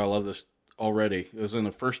just like, dude, I love this already. It was in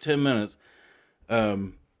the first 10 minutes.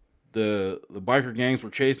 The biker gangs were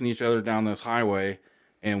chasing each other down this highway,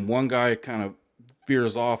 and one guy kind of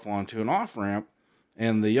veers off onto an off ramp,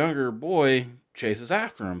 and the younger boy chases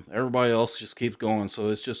after him. Everybody else just keeps going, so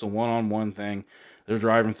it's just a one-on-one thing. They're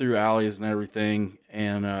driving through alleys and everything,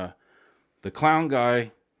 and the clown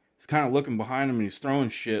guy is kind of looking behind him, and he's throwing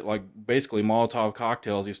shit, like basically Molotov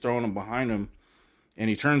cocktails. He's throwing them behind him, and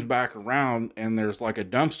he turns back around, and there's like a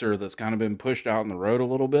dumpster that's kind of been pushed out in the road a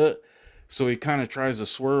little bit. So he kind of tries to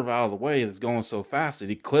swerve out of the way. It's going so fast that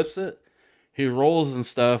he clips it. He rolls and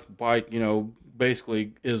stuff, bike,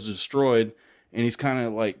 basically is destroyed. And he's kind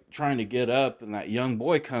of like trying to get up, and that young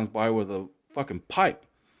boy comes by with a fucking pipe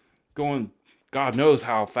going, God knows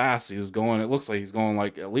how fast he was going. It looks like he's going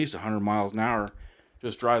like at least 100 miles an hour.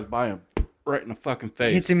 Just drives by him right in the fucking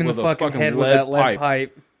face. Hits him in the with a fucking head with that lead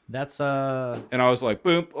pipe. That's And I was like,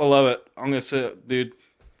 boom, I love it. I'm going to sit, dude.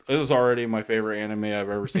 This is already my favorite anime I've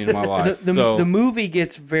ever seen in my life. The movie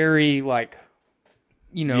gets very like,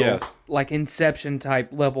 Yes. like Inception type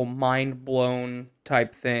level, mind blown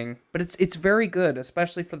type thing. But it's very good,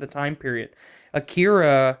 especially for the time period.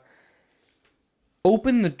 Akira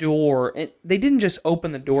opened the door, and they didn't just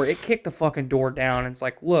open the door; it kicked the fucking door down. And it's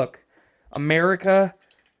like, look, America,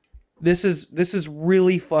 this is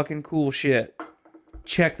really fucking cool shit.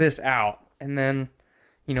 Check this out. And then,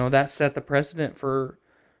 that set the precedent for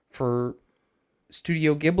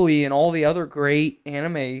Studio Ghibli and all the other great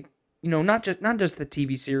anime. Not just the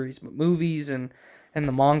TV series, but movies and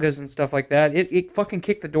the mangas and stuff like that. It fucking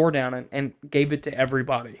kicked the door down and gave it to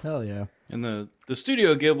everybody. hell yeah. And the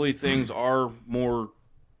Studio Ghibli things are more,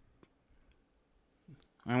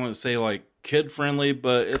 I wouldn't say like kid friendly,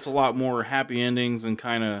 but it's a lot more happy endings and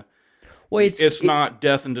kind of, Well, it's not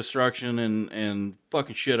death and destruction and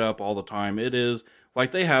fucking shit up all the time. It is like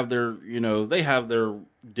they have their, they have their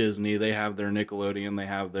Disney, they have their Nickelodeon, they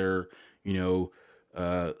have their,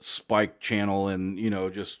 Spike channel and,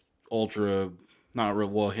 just ultra, not real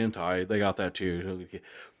well hentai. They got that too.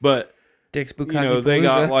 But, Dick's Bukaki they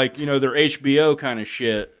got Palooza. like, their HBO kind of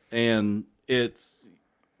shit, and it's,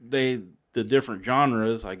 the different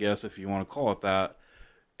genres, I guess, if you want to call it that.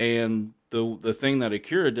 And the thing that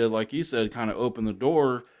Akira did, like you said, kind of opened the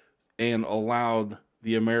door and allowed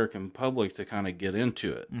the American public to kind of get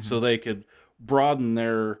into it, so they could broaden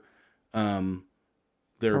their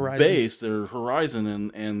Horizons. base, their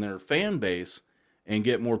horizon, and their fan base, and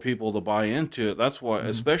get more people to buy into it. That's why,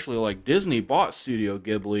 especially like Disney bought Studio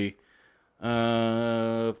Ghibli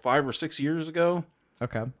 5 or 6 years ago,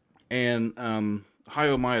 Okay. and Hayao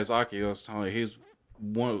Miyazaki, I was telling you, he's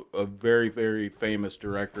a very, very famous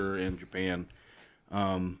director in Japan.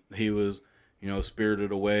 He was,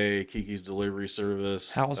 Spirited Away, Kiki's Delivery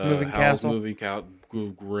Service, Howl's Moving Castle.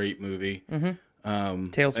 Great movie.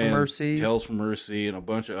 Tales from Mercy. And a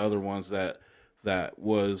bunch of other ones that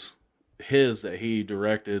was his, that he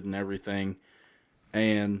directed and everything.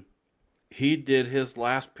 And he did his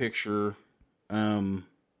last picture,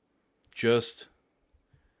 just,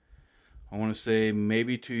 I want to say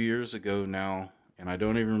maybe 2 years ago now, and I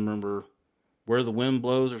don't even remember, Where the Wind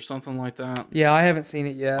Blows or something like that. Yeah, I haven't seen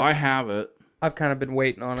it yet. I have it. I've kind of been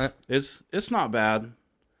waiting on it. It's not bad,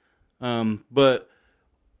 but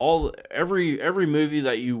every movie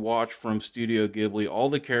that you watch from Studio Ghibli, all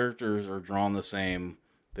the characters are drawn the same.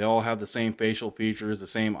 They all have the same facial features, the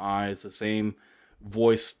same eyes, the same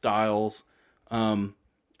voice styles. One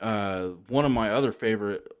of my other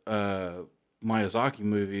favorite Miyazaki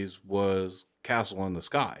movies was Castle in the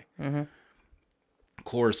Sky.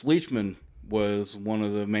 Cloris Leachman was one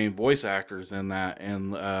of the main voice actors in that,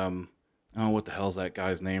 and what the hell's that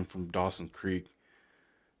guy's name from Dawson's Creek?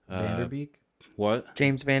 Vanderbeek? What?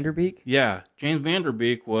 James Vanderbeek? Yeah, James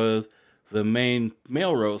Vanderbeek was the main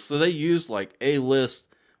male role. So they used like A-list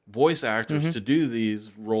voice actors to do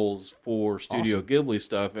these roles for Studio Ghibli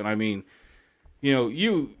stuff. And I mean,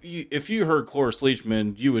 you if you heard Cloris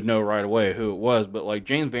Leachman, you would know right away who it was. But like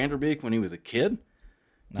James Vanderbeek when he was a kid,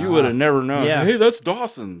 you would have never known. Yeah. Hey, that's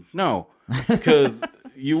Dawson. No, because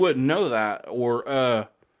you wouldn't know that. Or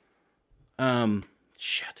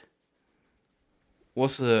shit.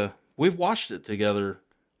 What's the? We've watched it together.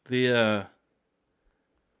 God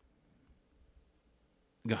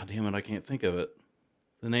damn it, I can't think of it.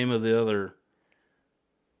 The name of the other.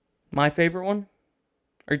 My favorite one?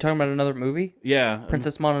 Are you talking about another movie? Yeah.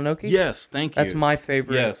 Princess Mononoke? Yes, thank you. That's my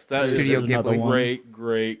favorite. Yes, that Studio is another Ghibli. one.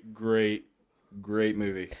 Great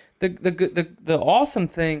movie. The awesome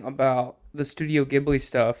thing about the Studio Ghibli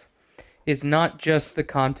stuff is not just the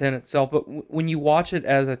content itself, but when you watch it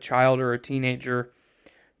as a child or a teenager,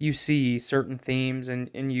 you see certain themes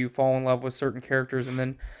and you fall in love with certain characters. And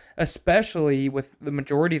then especially with the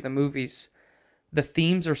majority of the movies, the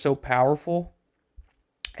themes are so powerful,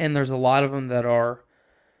 and there's a lot of them that are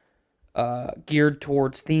geared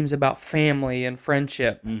towards themes about family and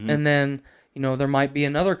friendship. And then, you know, there might be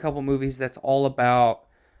another couple movies that's all about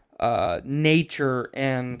nature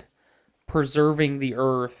and preserving the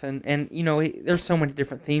earth. And you know, there's so many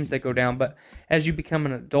different themes that go down. But as you become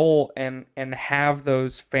an adult and have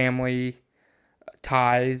those family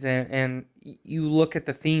ties and you look at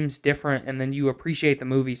the themes different, and then you appreciate the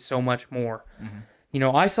movie so much more. You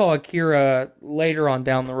know, I saw Akira later on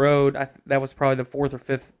down the road. That was probably the 4th or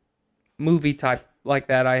 5th movie type like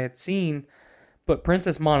that I had seen. But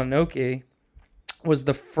Princess Mononoke was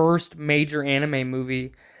the first major anime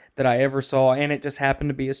movie that I ever saw, and it just happened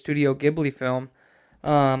to be a Studio Ghibli film.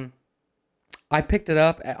 I picked it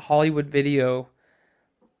up at Hollywood Video,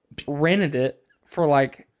 rented it for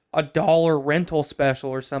like $1 rental special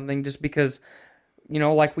or something, just because, you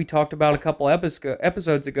know, like we talked about a couple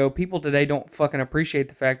episodes ago, people today don't fucking appreciate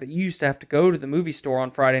the fact that you used to have to go to the movie store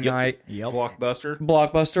on Friday night.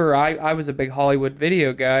 Blockbuster. I was a big Hollywood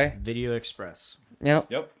Video guy. Video Express.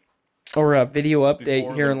 Yep. Or a Video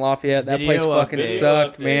Update here in Lafayette. That place fucking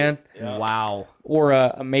sucked, man. Yeah. Wow. Or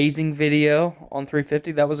Amazing Video on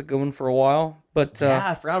 350. That was a good one for a while. But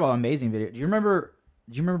yeah, I forgot about Amazing Video. Do you remember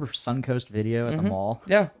Suncoast Video at the mall?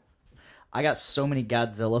 Yeah. I got so many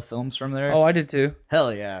Godzilla films from there. Oh, I did too.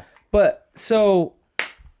 Hell yeah. But so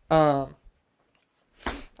I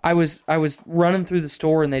was running through the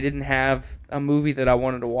store and they didn't have a movie that I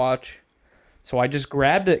wanted to watch. So I just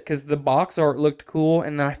grabbed it because the box art looked cool,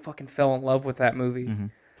 and then I fucking fell in love with that movie.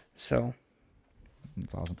 So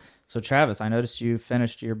that's awesome. So Travis, I noticed you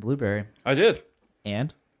finished your blueberry. I did.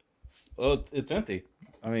 And? Well, it's empty.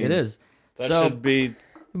 I mean, it is. That should be.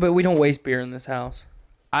 But we don't waste beer in this house.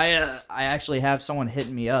 I actually have someone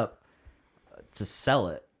hitting me up to sell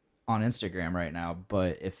it on Instagram right now,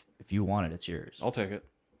 but if you want it, it's yours. I'll take it.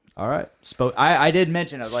 All right. I did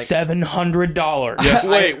mention it, like $700. Yes.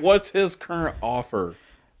 Wait, what's his current offer?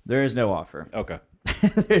 There is no offer. Okay.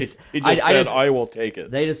 He just said, I will take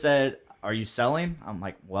it. They just said, are you selling? I'm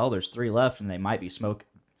like, well, there's 3 left, and they might be spoken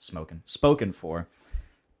for.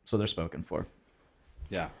 So they're spoken for.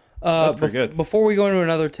 Yeah. That's pretty good. Before we go into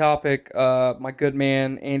another topic, my good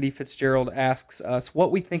man Andy Fitzgerald asks us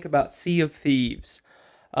what we think about Sea of Thieves.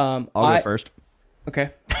 I'll go first.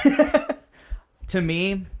 Okay. To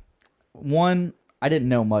me, one, I didn't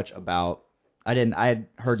know much about. I had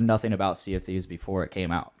heard nothing about Sea of Thieves before it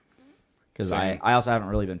came out, because I also haven't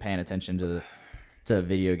really been paying attention to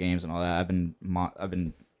video games and all that. I've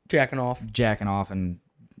been jacking off and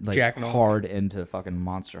like hard into fucking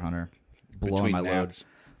Monster Hunter, blowing my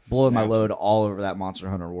load all over that Monster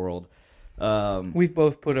Hunter world. We've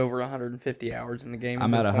both put over 150 hours in the game.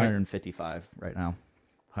 I'm at 155 right now.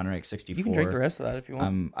 164. You can drink the rest of that if you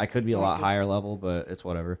want. I could be a lot higher level, but it's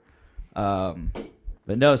whatever.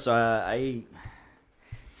 But no, so I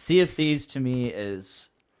Sea of Thieves to me is,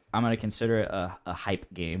 I'm going to consider it a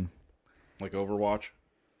hype game. Like Overwatch?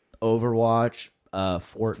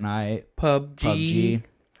 Fortnite, PUBG.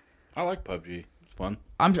 I like PUBG. It's fun.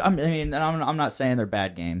 I'm not saying they're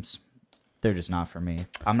bad games. They're just not for me.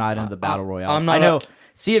 I'm not into the battle royale. I know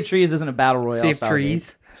Sea of Trees isn't a battle royale. Sea of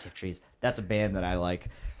Trees. Sea of Trees. That's a band that I like.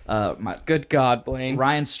 Good God, Blaine.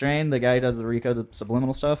 Ryan Strain, the guy who does the Rico, the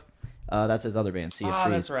subliminal stuff. That's his other band, Sea of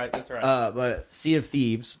Trees. That's right. But Sea of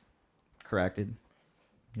Thieves, corrected.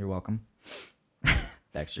 You're welcome.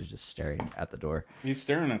 Dexter's just staring at the door. He's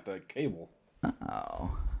staring at the cable.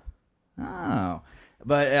 Oh.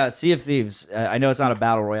 But Sea of Thieves, I know it's not a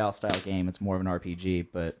battle royale style game. It's more of an RPG,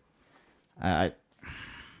 but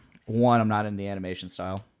one, I'm not in the animation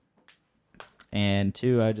style. And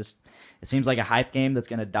two, it seems like a hype game that's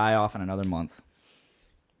going to die off in another month.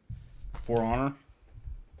 For Honor?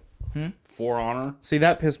 For Honor? See,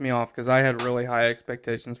 that pissed me off because I had really high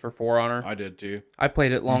expectations for For Honor. I did too. I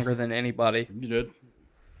played it longer than anybody. You did.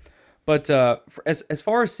 But as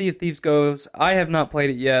far as Sea of Thieves goes, I have not played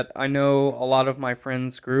it yet. I know a lot of my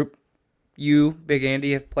friends' group, you, Big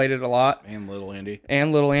Andy, have played it a lot. And Little Andy.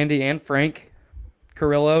 And Frank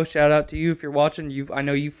Carrillo, shout out to you if you're watching. I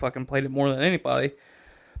know you fucking played it more than anybody.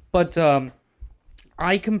 But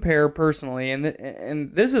I compare personally,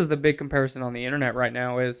 and this is the big comparison on the internet right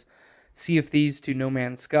now, is Sea of Thieves to No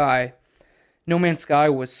Man's Sky. No Man's Sky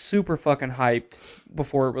was super fucking hyped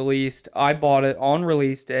before it released. I bought it on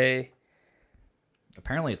release day.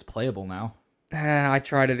 Apparently it's playable now. I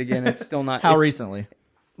tried it again. It's still not. How recently?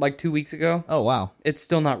 Like 2 weeks ago. Oh, wow. It's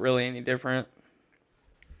still not really any different.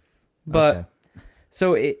 But, okay.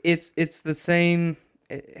 So it's the same,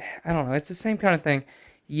 I don't know, it's the same kind of thing.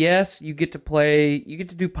 Yes, you get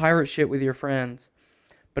to do pirate shit with your friends.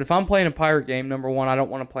 But if I'm playing a pirate game, number one, I don't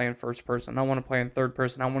want to play in first person. I want to play in third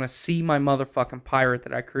person. I want to see my motherfucking pirate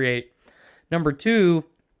that I create. Number 2,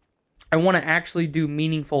 I want to actually do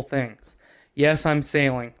meaningful things. Yes, I'm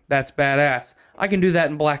sailing. That's badass. I can do that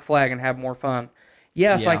in Black Flag and have more fun.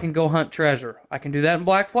 Yes, I can go hunt treasure. I can do that in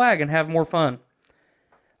Black Flag and have more fun.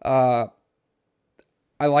 I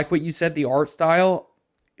like what you said, the art style.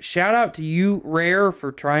 Shout out to you, Rare,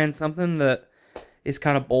 for trying something that is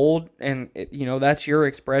kind of bold, and that's your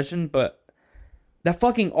expression, but that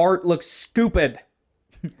fucking art looks stupid.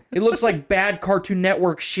 It looks like bad Cartoon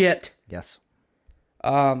Network shit. Yes.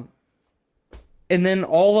 And then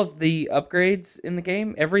all of the upgrades in the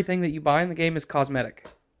game, everything that you buy in the game is cosmetic.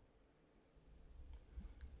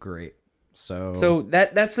 Great. So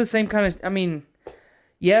that's the same kind of, I mean,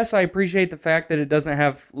 yes, I appreciate the fact that it doesn't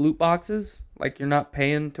have loot boxes, like you're not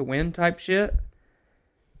paying to win type shit.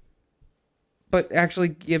 But actually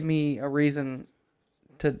give me a reason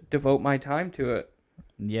to devote my time to it.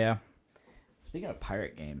 Yeah. Speaking of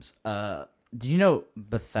pirate games, do you know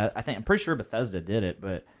Bethesda? I'm pretty sure Bethesda did it,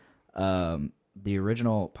 but the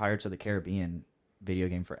original Pirates of the Caribbean video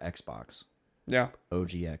game for Xbox. Yeah.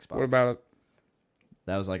 OG Xbox. What about it?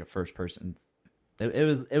 That was like a first person.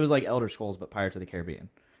 It was like Elder Scrolls, but Pirates of the Caribbean.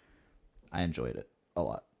 I enjoyed it a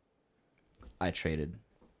lot. I traded.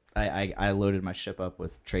 I loaded my ship up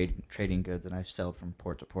with trading goods, and I sailed from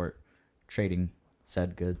port to port, trading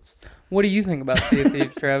said goods. What do you think about Sea of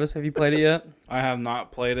Thieves, Travis? Have you played it yet? I have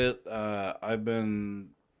not played it. I've been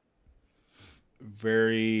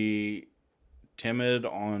very timid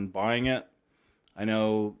on buying it. I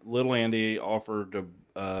know Little Andy offered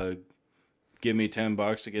to give me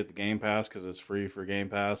 $10 to get the Game Pass because it's free for Game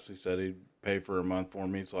Pass. He said he'd pay for a month for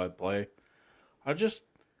me so I'd play. I'm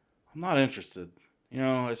not interested.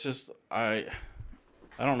 It's just I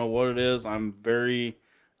don't know what it is. I'm very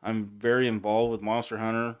involved with Monster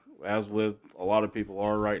Hunter, as with a lot of people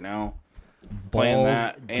are right now. Playing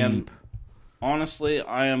that, and honestly,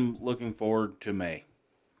 I am looking forward to May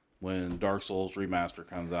when Dark Souls Remaster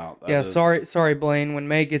comes out. Sorry, Blaine. When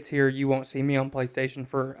May gets here, you won't see me on PlayStation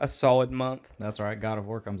for a solid month. That's all right. God of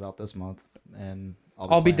War comes out this month, and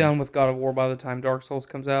I'll be done with God of War by the time Dark Souls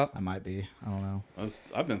comes out. I might be. I don't know.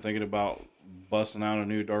 I've been thinking about busting out a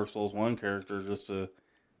new Dark Souls 1 character just to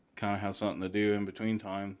kind of have something to do in between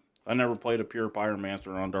time. I never played a pure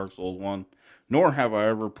Pyromancer on Dark Souls 1, nor have I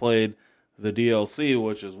ever played the DLC,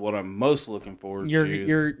 which is what I'm most looking forward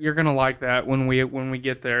to. You're gonna like that when we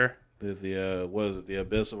get there. The what is it? The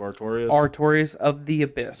Abyss of Artorias? Artorias of the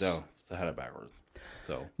Abyss. No, I had it backwards.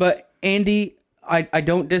 But Andy, I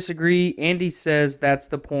don't disagree. Andy says that's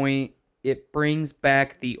the point. It brings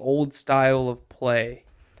back the old style of play.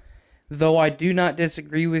 Though I do not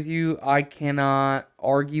disagree with you, I cannot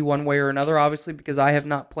argue one way or another, obviously, because I have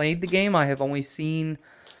not played the game. I have only seen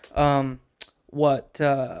what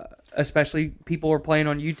especially people are playing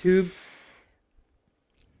on YouTube.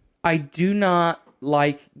 I do not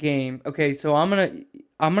like game. Okay, so I'm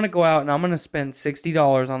gonna go out and I'm gonna spend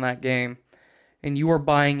 $60 on that game, and you are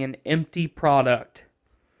buying an empty product.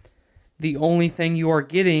 The only thing you are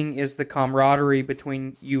getting is the camaraderie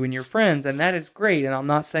between you and your friends, and that is great, and I'm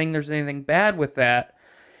not saying there's anything bad with that,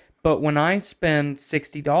 but when I spend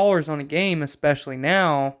 $60 on a game, especially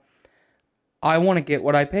now, I want to get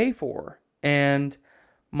what I pay for. And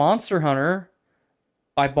Monster Hunter,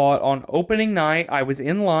 I bought on opening night. I was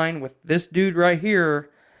in line with this dude right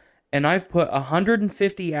here, and I've put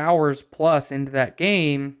 150 hours plus into that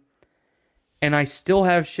game, and I still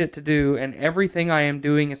have shit to do, and everything I am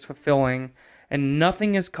doing is fulfilling, and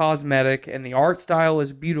nothing is cosmetic, and the art style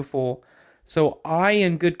is beautiful. So I,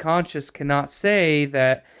 in good conscience, cannot say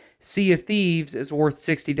that Sea of Thieves is worth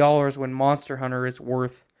 $60 when Monster Hunter is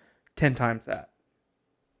worth 10 times that.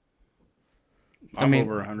 I'm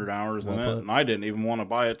over 100 hours in it, and I didn't even want to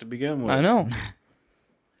buy it to begin with. I know.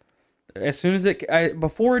 As soon as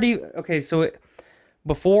before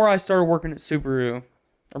I started working at Subaru,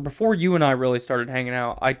 or before you and I really started hanging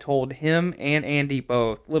out, I told him and Andy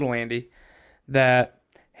both, little Andy, that,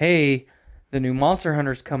 hey, the new Monster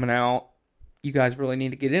Hunter's coming out. You guys really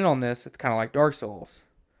need to get in on this. It's kind of like Dark Souls.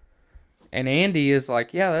 And Andy is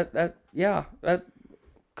like, yeah, that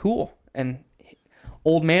cool. And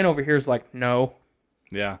old man over here is like, no.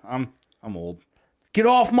 Yeah, I'm old. Get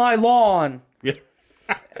off my lawn. Yeah.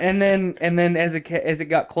 And then as it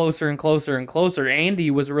got closer and closer and closer,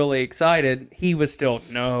 Andy was really excited. He was still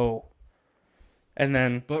no. And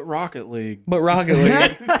then But Rocket League.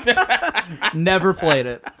 Never played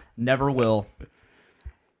it. Never will.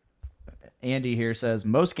 Andy here says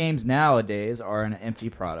most games nowadays are an empty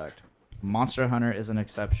product. Monster Hunter is an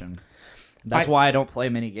exception. That's why I don't play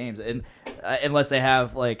many games, and unless they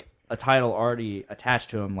have like a title already attached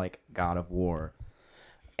to them, like God of War.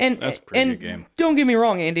 And That's a pretty and good game. don't get me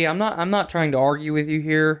wrong, Andy. I'm not trying to argue with you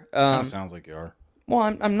here. Kind of sounds like you are.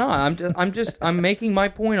 Well, I'm not. I'm making my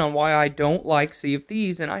point on why I don't like Sea of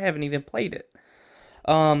Thieves, and I haven't even played it.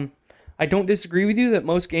 I don't disagree with you that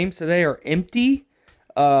most games today are empty,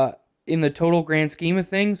 in the total grand scheme of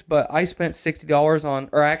things. But I spent $60 on,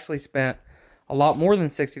 or actually spent a lot more than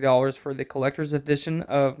 $60 for the collector's edition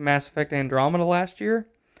of Mass Effect Andromeda last year.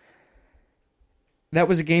 That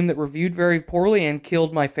was a game that reviewed very poorly and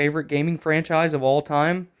killed my favorite gaming franchise of all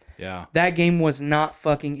time. Yeah. That game was not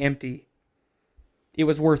fucking empty. It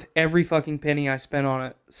was worth every fucking penny I spent on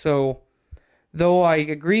it. So, though I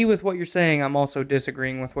agree with what you're saying, I'm also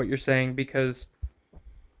disagreeing with what you're saying because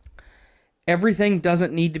everything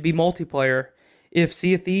doesn't need to be multiplayer. If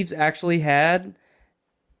Sea of Thieves actually had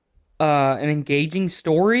an engaging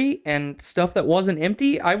story and stuff that wasn't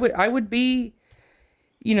empty, I would be,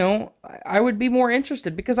 I would be more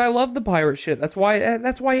interested because I love the pirate shit. That's why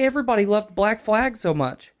everybody loved Black Flag so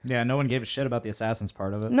much. Yeah, no one gave a shit about the Assassins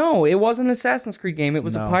part of it. No, it wasn't an Assassin's Creed game. It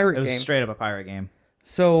was a pirate game. It was straight up a pirate game.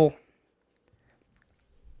 So,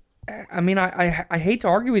 I mean, I hate to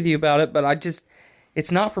argue with you about it, but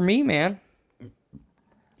it's not for me, man.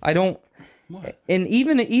 I don't. What? And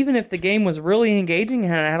even if the game was really engaging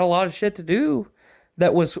and had a lot of shit to do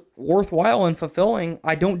that was worthwhile and fulfilling,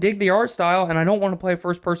 I don't dig the art style, and I don't want to play a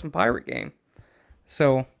first-person pirate game.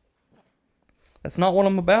 So, that's not what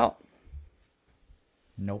I'm about.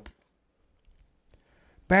 Nope.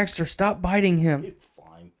 Baxter, stop biting him. It's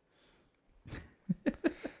fine.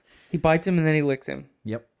 He bites him and then he licks him.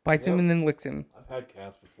 Yep. Bites him and then licks him. I've had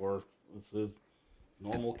cats before. This is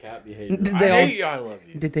normal cat behavior. Did I they all- hate you. I love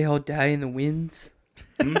you. Did they all die in the winds?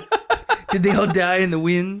 Did they all die in the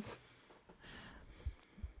winds?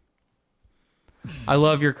 I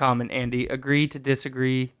love your comment, Andy. Agree to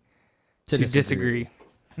disagree to disagree.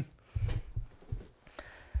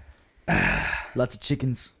 Lots of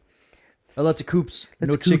chickens. Oh, lots of coops. Lots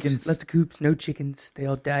No of coops, chickens. Lots of coops, no chickens. They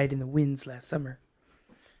all died in the winds last summer.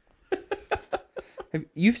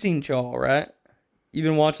 You've seen Chaw, right? You've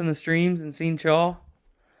been watching the streams and seen Chaw?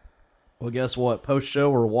 Well, guess what? Post show,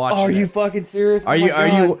 we're watching. Are you it. fucking serious? Are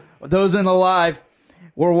you? Those in the live?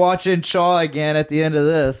 We're watching Shaw again at the end of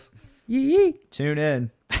this. Yee. Tune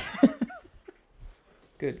in.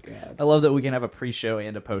 Good God. I love that we can have a pre-show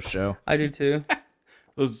and a post-show. I do too.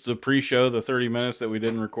 Was the pre-show the 30 minutes that we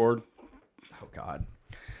didn't record? Oh God.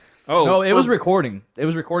 Oh, No, it was recording. It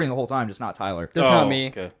was recording the whole time, just not Tyler. Just not me.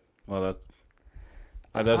 Okay. Well,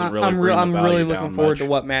 that doesn't really. I'm bring the really value looking down forward much. to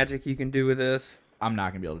what magic you can do with this. I'm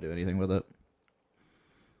not gonna be able to do anything with it.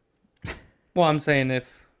 Well, I'm saying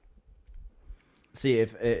if See,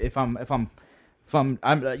 if I'm not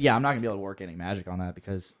gonna be able to work any magic on that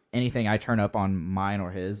because anything I turn up on mine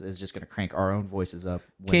or his is just gonna crank our own voices up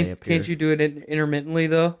when they appear. can't you do it intermittently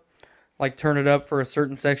though? Like turn it up for a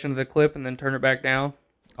certain section of the clip and then turn it back down.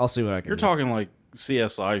 I'll see what I can. You're do. talking like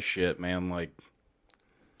CSI shit, man. Like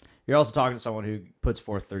You're also talking to someone who puts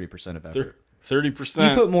forth 30% of effort. 30%.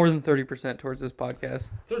 You put more than 30% towards this podcast.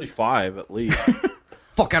 35 at least.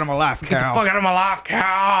 Fuck out of my life, Get the fuck out of my life,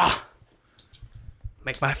 cow!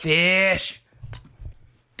 Make my fish.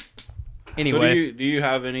 Anyway, So do you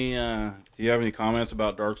have any comments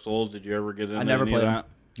about Dark Souls? Did you ever get into never any of played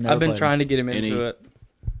that? I've been trying to get him into Any- it.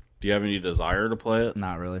 Do you have any desire to play it?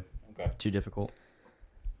 Not really. Okay. Too difficult.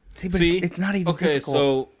 See, but it's not even okay, difficult.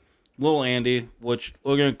 so little Andy, which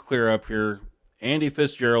we're gonna clear up here. Andy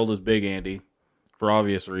Fitzgerald is Big Andy, for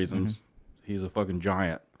obvious reasons. He's a fucking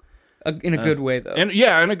giant. In a good way, though. And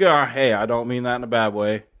yeah, and a guy. Hey, I don't mean that in a bad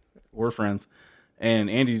way. We're friends.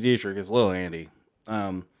 And Andy Dietrich is little Andy.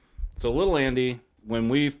 So little Andy,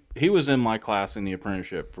 when he was in my class in the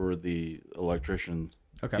apprenticeship for the electrician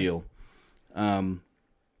deal.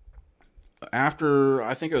 After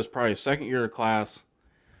I think it was probably second year of class,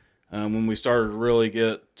 when we started to really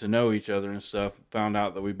get to know each other and stuff, found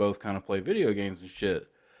out that we both kind of play video games and shit.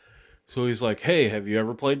 So he's like, "Hey, have you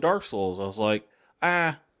ever played Dark Souls?" I was like,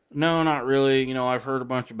 no, not really. You know, I've heard a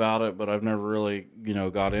bunch about it, but I've never really,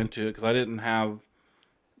 got into it because I didn't have,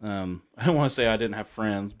 I don't want to say I didn't have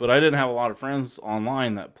friends, but I didn't have a lot of friends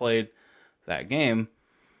online that played that game.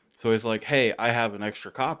 So he's like, "Hey, I have an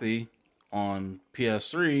extra copy on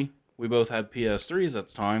PS3. We both had PS3s at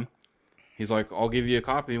the time." He's like, "I'll give you a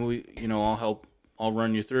copy and I'll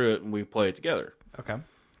run you through it and we play it together." Okay.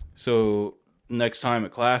 So next time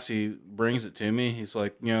at class, he brings it to me. He's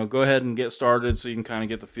like, "Go ahead and get started so you can kind of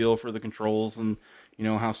get the feel for the controls and,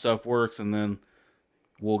 how stuff works. And then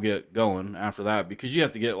we'll get going after that because you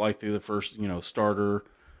have to get like through the first, starter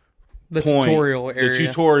the point, tutorial area. the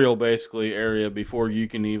tutorial basically area before you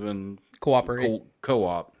can even Cooperate.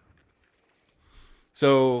 co-op."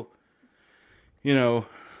 So, you know,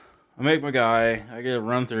 I make my guy. I get a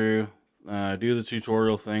run through, do the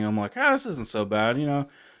tutorial thing. I'm like, this isn't so bad. You know,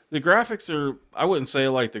 the graphics are, I wouldn't say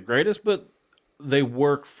like the greatest, but they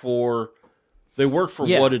work for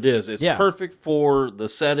what it is. It's perfect for the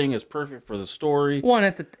setting. It's perfect for the story. One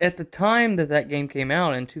at the time that game came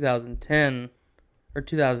out in 2010 or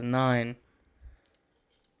 2009.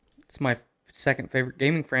 It's my second favorite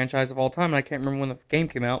gaming franchise of all time, and I can't remember when the game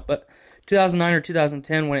came out, but 2009 or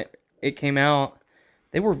 2010 when it came out,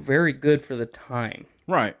 they were very good for the time.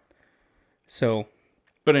 Right. So,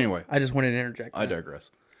 but anyway, I just wanted to interject. I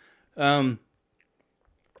digress. So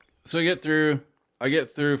I get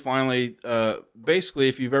through finally. Basically,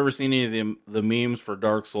 if you've ever seen any of the memes for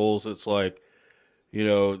Dark Souls, it's like, you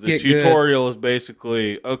know, the tutorial is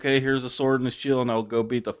basically, okay, here's a sword and a shield, and I'll go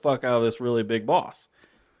beat the fuck out of this really big boss.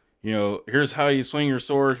 You know, here's how you swing your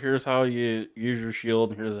sword, here's how you use your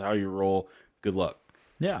shield, and here's how you roll. Good luck.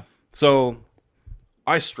 Yeah. So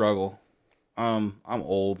I struggle. I'm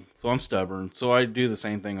old, so I'm stubborn. So I do the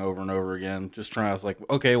same thing over and over again. Just trying. I was like,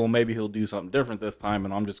 okay, well maybe he'll do something different this time,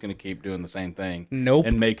 and I'm just going to keep doing the same thing. Nope.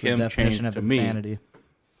 And make him change of to me. insanity.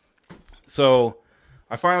 So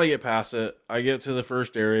I finally get past it. I get to the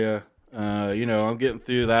first area. You know, I'm getting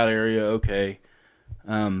through that area okay.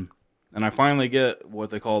 And I finally get what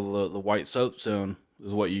they call the white soap zone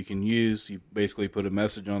is what you can use. You basically put a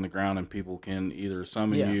message on the ground, and people can either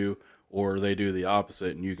summon you, or they do the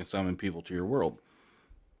opposite, and you can summon people to your world.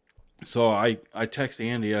 So I text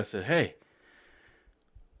Andy. I said, hey,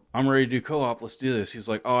 I'm ready to do co-op. Let's do this. He's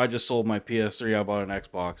like, oh, I just sold my PS3. I bought an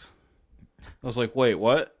Xbox. I was like, wait,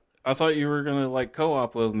 what? I thought you were going to like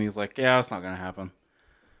co-op with me. He's like, yeah, that's not going to happen.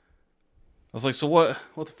 I was like, so what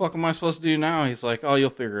the fuck am I supposed to do now? He's like, oh, you'll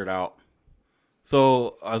figure it out.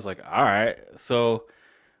 So I was like, all right. So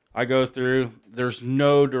I go through. There's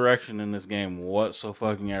no direction in this game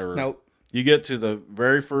whatsoever. Nope. You get to the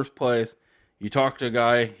very first place. You talk to a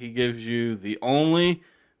guy. He gives you the only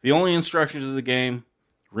instructions of the game.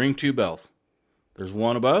 Ring 2 bells. There's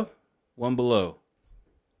one above, one below.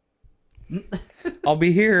 I'll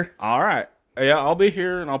be here. All right. Yeah, I'll be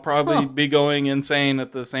here, and I'll probably be going insane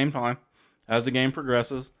at the same time as the game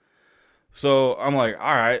progresses. So I'm like,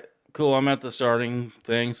 all right, cool. I'm at the starting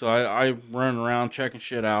thing. So I run around checking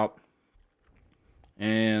shit out,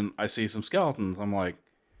 and I see some skeletons. I'm like,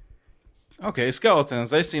 okay, skeletons.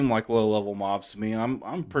 They seem like low-level mobs to me.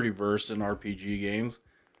 I'm pretty versed in RPG games.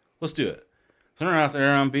 Let's do it. So they're out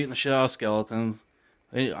there. I'm beating the shit out of skeletons.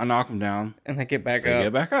 I knock them down. And they get back up. They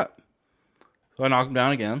get back up. So I knock them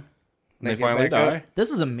down again. They finally die. Up. This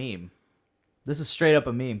is a meme. This is straight up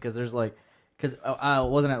a meme because I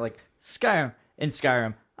wasn't at like Skyrim. In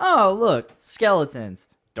Skyrim, oh look, skeletons.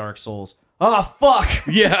 Dark Souls. Oh fuck.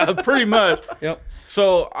 Yeah, pretty much. Yep.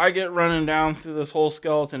 So I get running down through this whole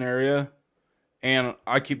skeleton area, and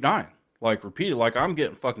I keep dying, like repeated, like I'm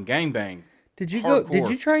getting fucking gangbanged. Did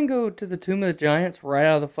you try and go to the Tomb of the Giants right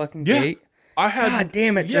out of the fucking gate? I had. God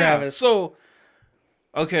damn it, Travis. So,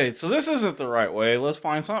 okay, so this isn't the right way. Let's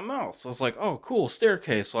find something else. So it's like, oh, cool,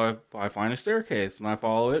 staircase. So I find a staircase, and I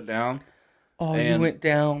follow it down. Oh, you went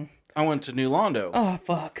down. I went to New Londo. Oh,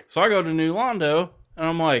 fuck. So I go to New Londo, and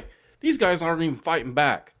I'm like, these guys aren't even fighting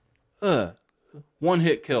back. One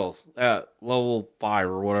hit kills at level 5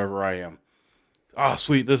 or whatever I am. Oh,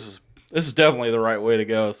 sweet. This is definitely the right way to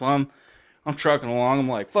go. So I'm trucking along. I'm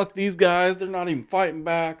like, fuck these guys. They're not even fighting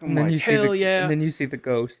back. I'm like, hell yeah. And then you see the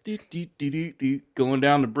ghosts. Going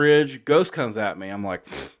down the bridge. Ghost comes at me. I'm like,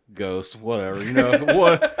 ghost, whatever. You know,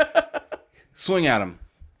 what? Swing at him.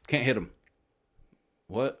 Can't hit him.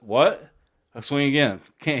 What? I swing again.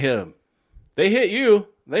 Can't hit him. They hit you.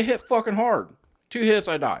 They hit fucking hard. 2 hits,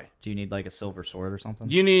 I die. Do you need like a silver sword or something?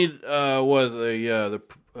 You need, not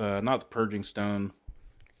the purging stone.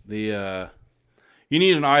 You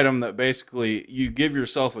need an item that basically you give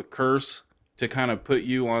yourself a curse to kind of put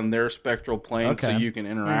you on their spectral plane so you can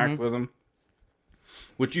interact with them.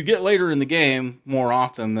 Which you get later in the game more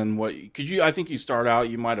often than I think you start out,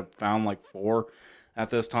 you might have found like 4 at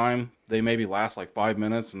this time. They maybe last like 5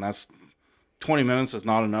 minutes, and that's 20 minutes is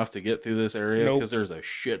not enough to get through this area because there's a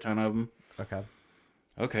shit ton of them.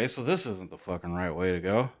 Okay, so this isn't the fucking right way to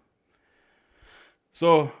go.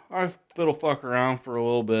 So I fiddle fuck around for a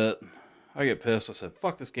little bit. I get pissed. I said,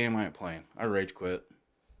 fuck this game, I ain't playing. I rage quit.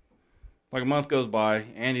 Like a month goes by,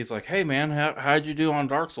 Andy's like, hey man, how'd you do on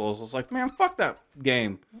Dark Souls? I was like, man, fuck that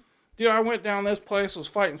game. Dude, I went down this place, was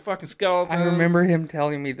fighting fucking skeletons. I remember him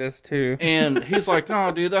telling me this too. And he's like,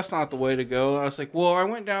 no, dude, that's not the way to go. I was like, well, I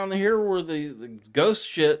went down here where the ghost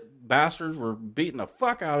shit bastards were beating the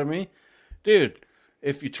fuck out of me. Dude,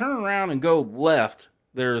 if you turn around and go left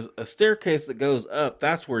there's a staircase that goes up.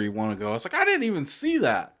 That's where you want to go. I was like, I didn't even see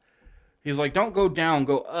that. He's like, don't go down,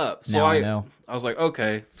 go up. So Now I know. I was like,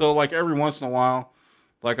 okay. So like every once in a while,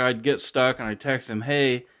 like I'd get stuck and I'd text him,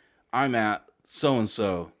 hey, I'm at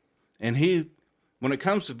so-and-so. And he, when it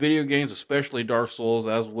comes to video games, especially Dark Souls,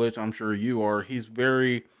 as which I'm sure you are, he's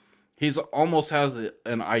almost has an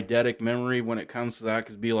eidetic memory when it comes to that.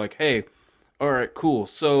 Cause be like, hey, all right, cool.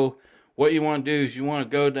 So what you want to do is you want to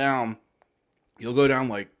go down, you'll go down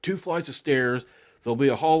like 2 flights of stairs. There'll be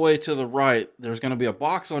a hallway to the right. There's going to be a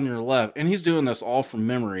box on your left. And he's doing this all from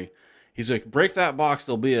memory. He's like, break that box.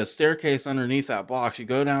 There'll be a staircase underneath that box. You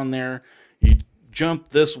go down there, you jump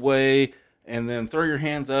this way, and then throw your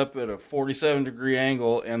hands up at a 47-degree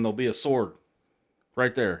angle, and there'll be a sword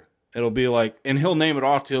right there. It'll be like, and he'll name it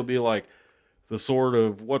off. He'll be like, the sword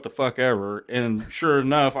of what the fuck ever. And sure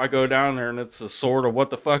enough, I go down there, and it's the sword of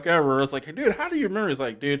what the fuck ever. I was like, dude, how do you remember? He's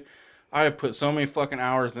like, dude, I have put so many fucking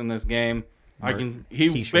hours in this game. He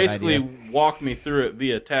T-shirt basically idea. walked me through it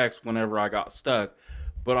via text whenever I got stuck.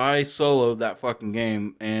 But I soloed that fucking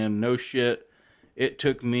game, and no shit, it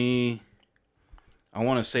took me, I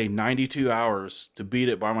want to say 92 hours to beat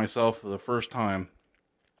it by myself for the first time.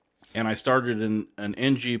 And I started in an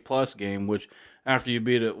NG Plus game, which after you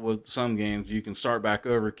beat it with some games, you can start back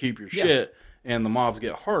over, keep your shit, and the mobs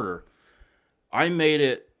get harder. I made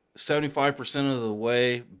it 75% of the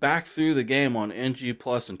way back through the game on NG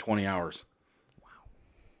Plus in 20 hours.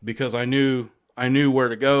 Because I knew where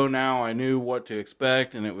to go now. I knew what to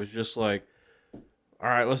expect, and it was just like, all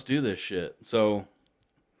right, let's do this shit. So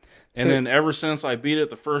then ever since I beat it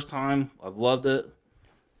the first time, I've loved it.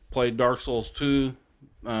 Played Dark Souls 2.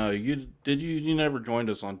 You never joined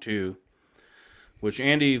us on 2, which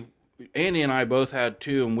Andy and I both had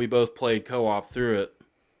 2, and we both played co-op through it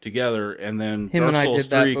together, and then Dark Souls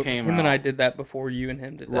 3 came out. Him and I did that before you and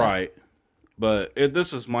him did that. Right. But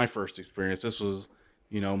this is my first experience. This was,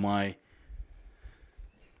 my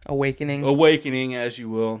awakening, as you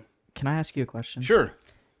will. Can I ask you a question? Sure.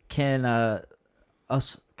 Can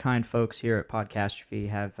us kind folks here at Podcastrophe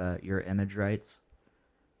have your image rights?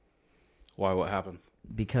 Why? What happened?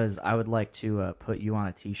 Because I would like to put you on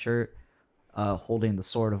a T-shirt holding the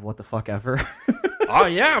sword of what the fuck ever. Oh,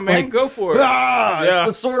 yeah, man. Go for it. Yeah.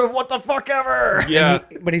 It's the sword of what the fuck ever. Yeah.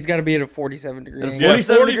 But he's got to be at a 47-degree angle.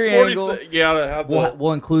 47 degree angle. Yeah.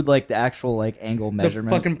 We'll include like the actual like angle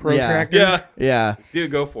measurements. The fucking protractor. Yeah. Dude,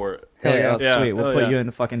 go for it. Hell yeah. Oh, sweet. We'll put yeah. you in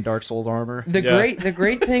fucking Dark Souls armor. The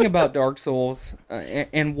great thing about Dark Souls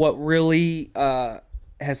and what really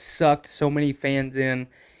has sucked so many fans in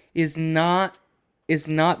is not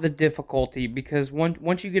the difficulty, because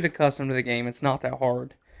once you get accustomed to the game, it's not that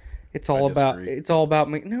hard. It's all about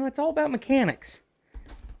mechanics.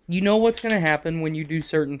 You know what's going to happen when you do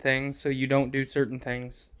certain things, so you don't do certain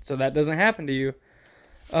things, so that doesn't happen to you.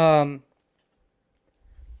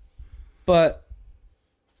 But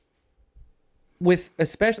with,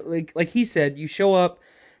 especially like he said, you show up.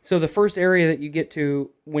 So the first area that you get to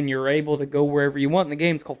when you're able to go wherever you want in the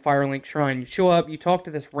game is called Firelink Shrine. You show up, you talk to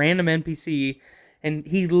this random NPC, and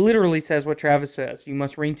he literally says what Travis says. You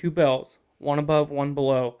must ring 2 bells, one above, one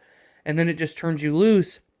below. And then it just turns you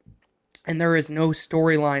loose, and there is no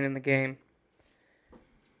storyline in the game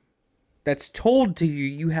that's told to you.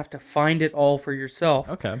 You have to find it all for yourself.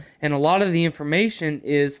 Okay. And a lot of the information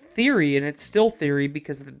is theory, and it's still theory,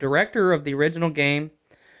 because the director of the original game,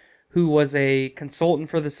 who was a consultant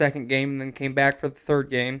for the second game and then came back for the third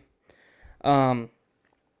game,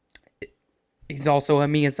 he's also a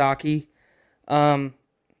Miyazaki.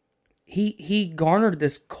 He garnered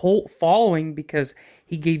this cult following because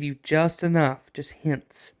he gave you just enough, just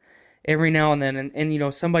hints, every now and then.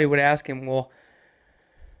 And somebody would ask him, well,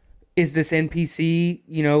 is this NPC,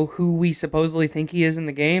 who we supposedly think he is in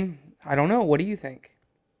the game? I don't know. What do you think?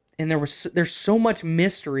 And there's so much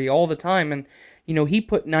mystery all the time. And, he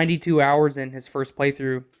put 92 hours in his first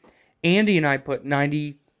playthrough. Andy and I put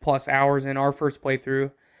 90 plus hours in our first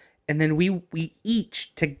playthrough. And then we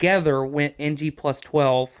each together went NG plus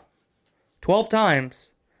 12 times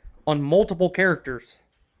on multiple characters.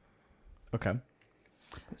 Okay.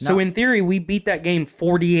 So in theory, we beat that game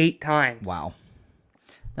 48 times. Wow.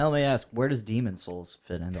 Now let me ask, where does Demon Souls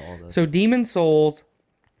fit into all this? So Demon Souls,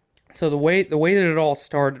 the way that it all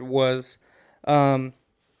started was, I'm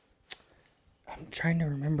trying to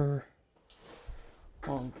remember.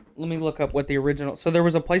 Well, let me look up what the original. So there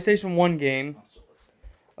was a PlayStation 1 game.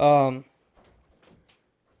 There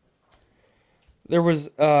was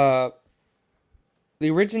the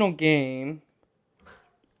original game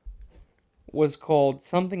was called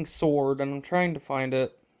something Sword, and I'm trying to find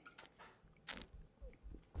it.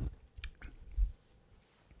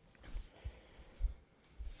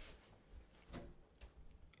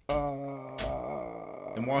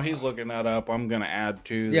 while he's looking that up, I'm going to add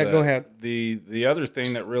to Yeah, that go ahead. The other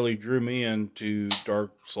thing that really drew me into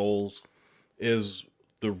Dark Souls is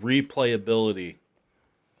the replayability.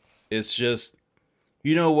 It's just,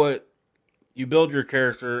 you know what, you build your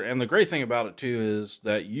character, and the great thing about it too is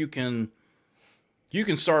that you can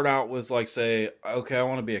start out with, like, say, okay, I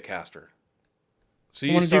want to be a caster. So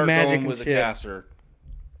you start going with a caster,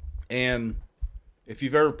 and if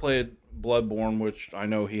you've ever played Bloodborne, which I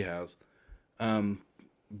know he has,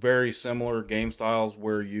 very similar game styles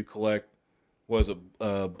where you collect,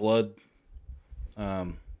 blood,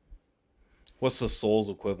 what's the soul's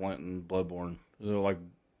equivalent in Bloodborne? They're like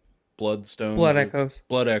bloodstones. Blood echoes.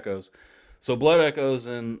 Blood echoes. So blood echoes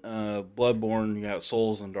in Bloodborne, you got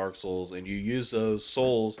souls and Dark Souls, and you use those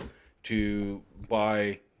souls to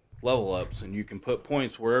buy level ups, and you can put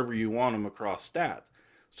points wherever you want them across stats.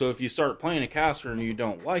 So if you start playing a caster and you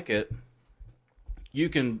don't like it, you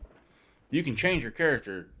can change your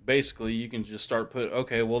character. Basically, you can just start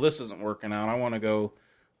okay, well, this isn't working out. I want to go,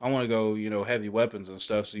 heavy weapons and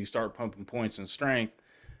stuff. So you start pumping points in strength,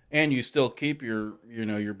 and you still keep your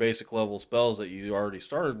basic level spells that you already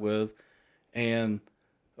started with. And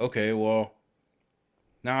okay, well,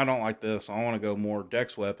 now I don't like this. I want to go more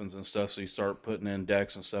dex weapons and stuff. So you start putting in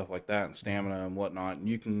dex and stuff like that, and stamina and whatnot. And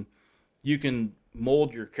you can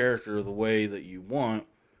mold your character the way that you want.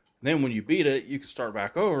 And then when you beat it, you can start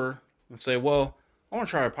back over and say, well, I want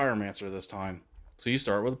to try a pyromancer this time. So you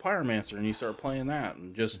start with a pyromancer and you start playing that,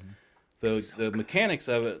 and just the mechanics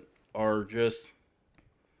of it are just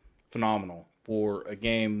phenomenal for a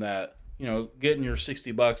game that, getting your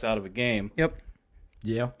 $60 out of a game. Yep.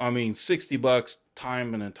 Yeah. I mean, $60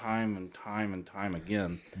 time and time and time and time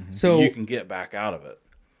again. So you can get back out of it.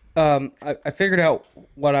 I figured out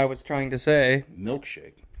what I was trying to say.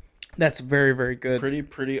 Milkshake. That's very, very good.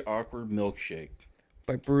 Pretty awkward milkshake.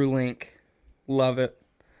 By Brewlink. Love it.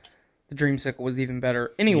 The Dreamsicle was even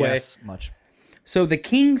better. Anyway. Yes, much. So the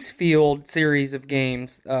Kingsfield series of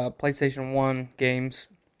games, PlayStation 1 games,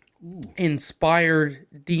 inspired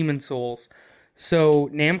Demon Souls. So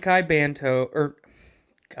Namco Bandai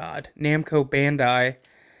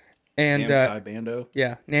and Namco Bando?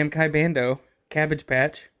 Yeah, Namco Bando, Cabbage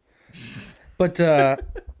Patch. But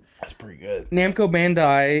that's pretty good. Namco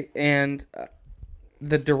Bandai and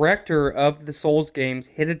the director of the Souls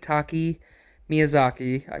games, Hidetaki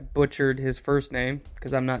Miyazaki. I butchered his first name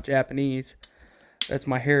because I'm not Japanese. That's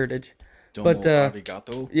my heritage. Domo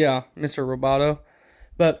arigato. Yeah, Mr. Roboto.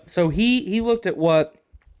 But so he looked at what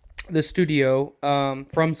the studio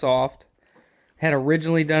FromSoft had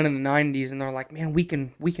originally done in the 90s, and they're like, man, we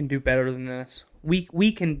can do better than this.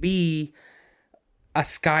 We can be a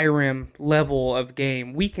Skyrim level of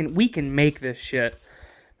game. We can make this shit.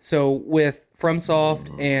 So with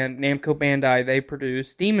FromSoft and Namco Bandai, they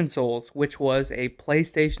produced Demon Souls, which was a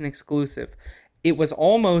PlayStation exclusive. It was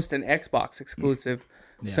almost an Xbox exclusive.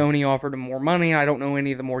 Yeah. Sony offered them more money. I don't know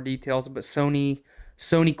any of the more details, but Sony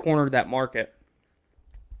cornered that market.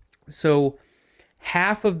 So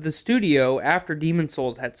half of the studio, after Demon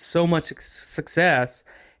Souls had so much success,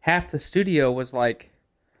 half the studio was like,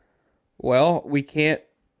 well, we can't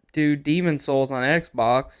do Demon Souls on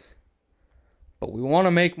Xbox, but we want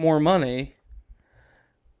to make more money.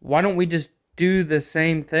 Why don't we just do the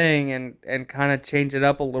same thing and kind of change it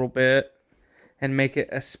up a little bit and make it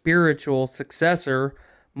a spiritual successor,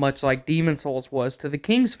 much like Demon Souls was to the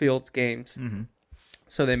Kingsfield games. Mm-hmm.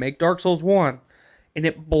 So they make Dark Souls 1, and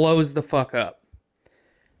it blows the fuck up.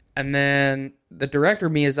 And then the director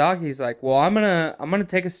Miyazaki's like, well, I'm gonna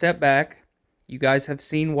take a step back. You guys have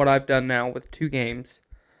seen what I've done now with 2 games.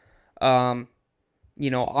 I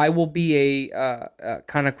will be a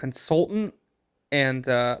kind of consultant and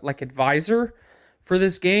like advisor for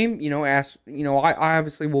this game. I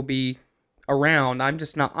obviously will be around.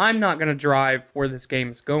 I'm not going to drive where this game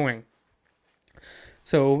is going.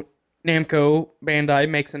 So Namco Bandai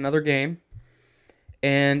makes another game,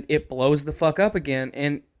 and it blows the fuck up again.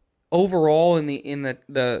 And overall, in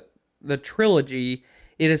the trilogy,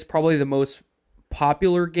 it is probably the most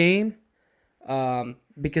popular game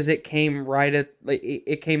because it came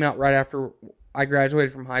out right after I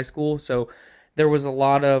graduated from high school. So there was a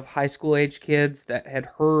lot of high school age kids that had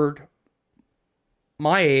heard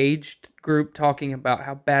my age group talking about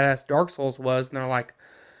how badass Dark Souls was, and they're like,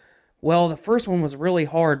 well, the first one was really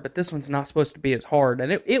hard, but this one's not supposed to be as hard.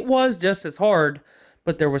 And it was just as hard,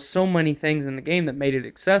 but there was so many things in the game that made it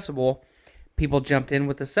accessible. People jumped in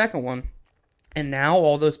with the second one. And now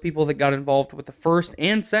all those people that got involved with the first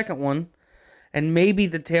and second one, and maybe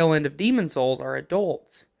the tail end of Demon Souls, are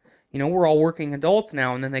adults. We're all working adults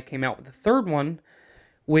now, and then they came out with the third one,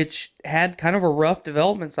 which had kind of a rough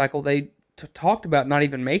development cycle. They talked about not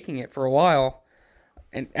even making it for a while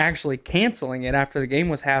and actually canceling it after the game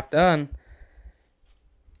was half done.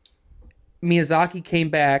 Miyazaki came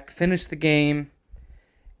back, finished the game.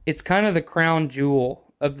 It's kind of the crown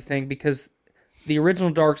jewel of the thing because the original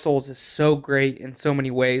Dark Souls is so great in so many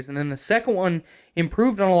ways. And then the second one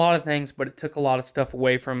improved on a lot of things, but it took a lot of stuff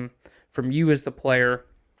away from you as the player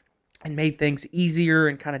and made things easier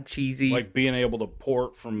and kind of cheesy. Like being able to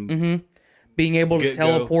port from... Being able to Get-go.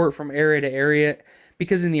 teleport from area to area.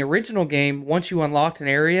 Because in the original game, once you unlocked an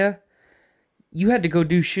area, you had to go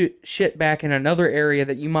do shit back in another area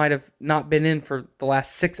that you might have not been in for the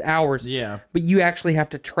last 6 hours. Yeah. But you actually have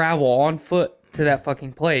to travel on foot to that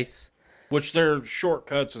fucking place. Which there are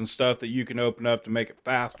shortcuts and stuff that you can open up to make it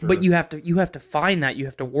faster. But you have to find that. You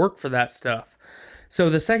have to work for that stuff. So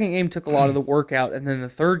the second game took a lot of the work out, and then the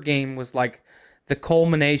third game was like the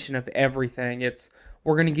culmination of everything.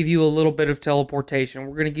 We're going to give you a little bit of teleportation.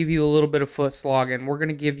 We're going to give you a little bit of foot slogging. We're going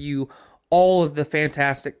to give you all of the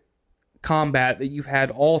fantastic combat that you've had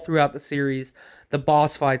all throughout the series. The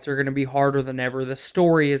boss fights are going to be harder than ever. The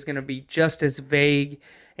story is going to be just as vague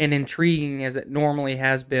and intriguing as it normally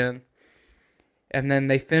has been. And then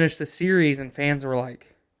they finished the series and fans were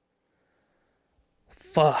like,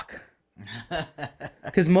 fuck.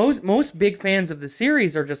 Because most big fans of the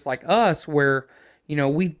series are just like us, where, you know,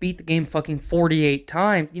 we've beat the game fucking 48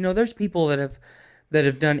 times. You know, there's people that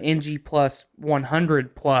have done NG plus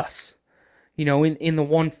 100 plus, you know, in the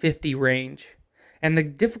 150 range. And the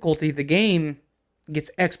difficulty of the game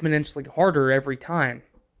gets exponentially harder every time.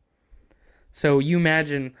 So you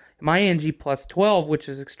imagine my NG plus 12, which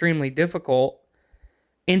is extremely difficult,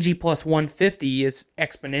 NG plus 150 is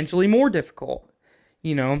exponentially more difficult,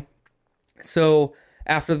 you know. So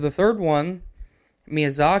after the third one,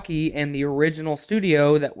 Miyazaki and the original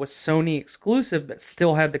studio that was Sony exclusive that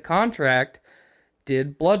still had the contract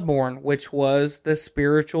did Bloodborne, which was the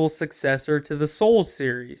spiritual successor to the Souls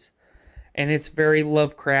series. And it's very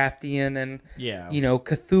Lovecraftian and, you know,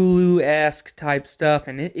 Cthulhu-esque type stuff.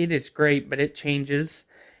 And it is great, but it changes.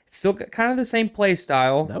 It's still got kind of the same play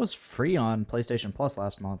style. That was free on PlayStation Plus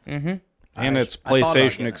last month. Mm-hmm. And it's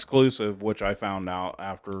PlayStation exclusive, which I found out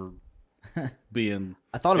after being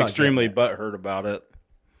extremely butthurt about it.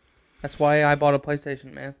 That's why I bought a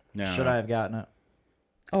PlayStation, man. Yeah. Should I have gotten it?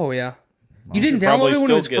 Oh, yeah. You didn't download it when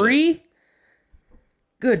it was free?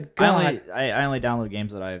 Good God. I only download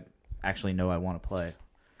games that I actually know I want to play.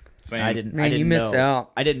 Same. I didn't you missed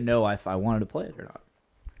out. I didn't know if I wanted to play it or not.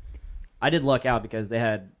 I did luck out because they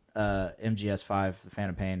had MGS5, The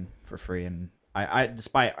Phantom Pain, for free, and I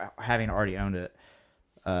despite having already owned it,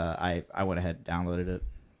 I went ahead and downloaded it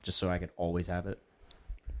just so I could always have it.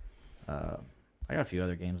 I got a few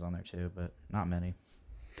other games on there too, but not many.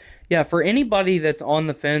 Yeah, for anybody that's on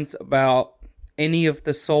the fence about any of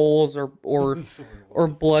the Souls or Bloodborne,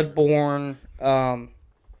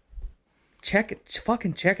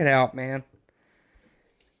 fucking check it out, man.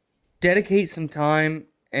 Dedicate some time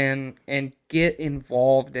and get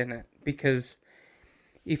involved in it, because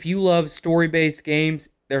if you love story-based games,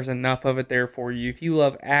 there's enough of it there for you. If you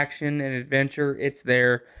love action and adventure, it's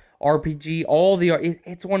there. RPG,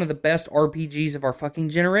 it's one of the best RPGs of our fucking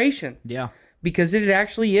generation. Yeah. Because it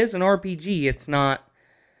actually is an RPG. It's not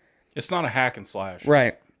a hack and slash.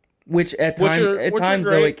 Right. Which at times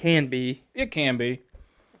though it can be. It can be.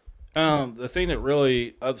 The thing that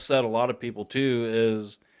really upset a lot of people too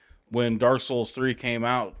is when Dark Souls 3 came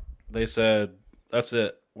out, they said, that's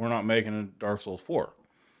it. We're not making a Dark Souls 4.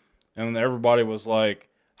 And everybody was like,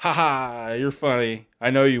 haha, you're funny.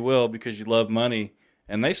 I know you will because you love money.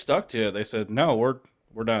 And they stuck to it. They said, no,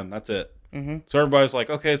 we're done. That's it. Mm-hmm. So everybody's like,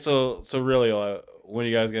 okay, so really, when are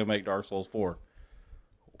you guys going to make Dark Souls 4?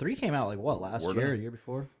 3 came out last year, or the year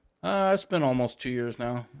before? It's been almost 2 years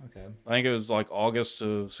now. Okay. I think it was like August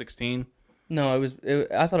of 16. No,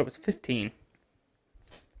 I thought it was 15.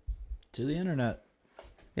 To the internet.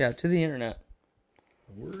 Yeah, to the internet.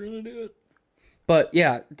 We're going to do it. But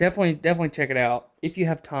yeah, definitely check it out if you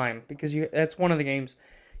have time, because that's one of the games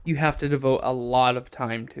you have to devote a lot of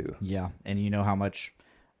time to. Yeah, and you know how much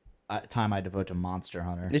time I devote to Monster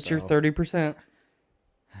Hunter. It's your 30%.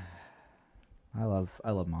 I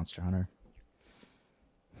love Monster Hunter.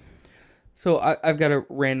 So I've got a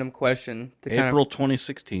random question to April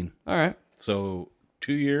 2016. All right. So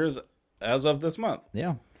 2 years as of this month.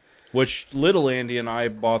 Yeah. Which Little Andy and I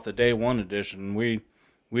bought the day one edition. We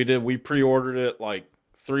pre-ordered it like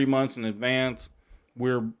 3 months in advance.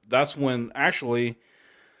 That's when actually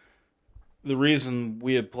the reason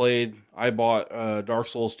we had played, I bought Dark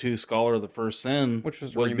Souls 2 Scholar of the First Sin, which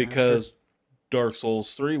was because Dark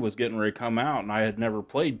Souls 3 was getting ready to come out, and I had never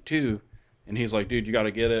played 2 And he's like, dude, you got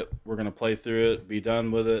to get it. We're going to play through it, be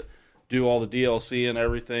done with it, do all the DLC and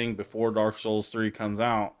everything before Dark Souls 3 comes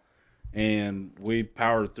out. And we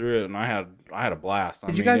powered through it, and I had a blast.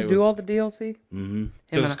 Did you guys do all the DLC? Mm-hmm.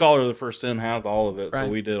 Because Scholar of the First Sin has all of it, Right. so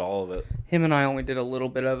we did all of it. Him and I only did a little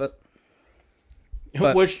bit of it.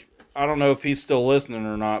 But- Which I don't know if he's still listening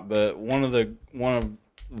or not, but one of the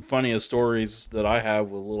funniest stories that I have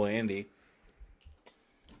with little Andy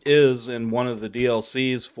is in one of the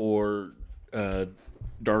DLCs for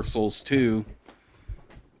Dark Souls 2.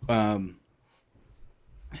 And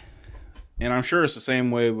I'm sure it's the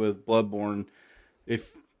same way with Bloodborne.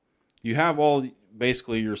 If you have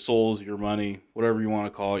basically your souls, your money, whatever you want to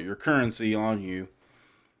call it, your currency on you,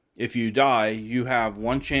 if you die, you have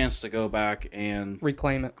one chance to go back and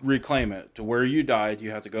Reclaim it. To where you died.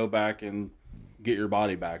 You have to go back and get your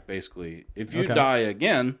body back, basically. If you Okay. die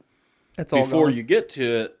again, It's all before gone. you get to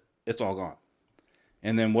it, it's all gone.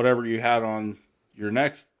 And then whatever you had on your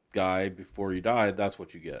next guy before you died, that's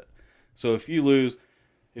what you get. So if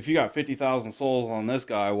you got 50,000 souls on this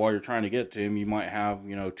guy while you're trying to get to him, you might have,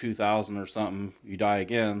 2,000 or something. You die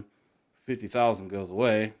again, 50,000 goes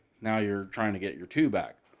away. Now you're trying to get your 2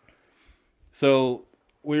 back. So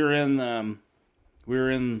we were in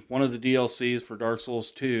one of the DLCs for Dark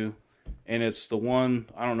Souls 2, and it's the one,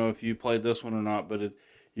 I don't know if you played this one or not, but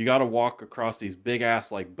you got to walk across these big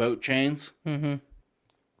ass like boat chains. Mm-hmm.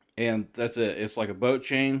 And that's it. It's like a boat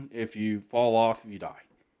chain. If you fall off, you die.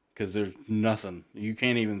 Because there's nothing. You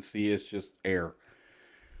can't even see. It's just air.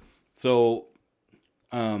 So,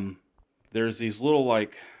 there's these little,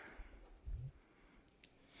 like,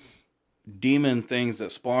 demon things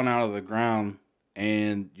that spawn out of the ground.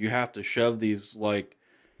 And you have to shove these, like,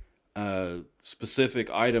 specific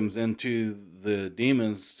items into the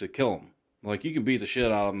demons to kill them. Like, you can beat the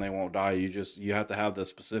shit out of them. They won't die. You have to have the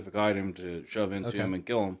specific item to shove into them and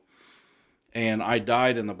kill them. And I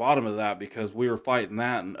died in the bottom of that because we were fighting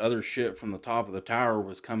that, and other shit from the top of the tower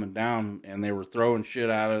was coming down, and they were throwing shit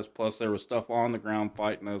at us. Plus, there was stuff on the ground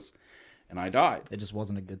fighting us, and I died. It just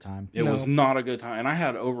wasn't a good time. It was not a good time, and I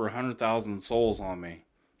had over 100,000 souls on me.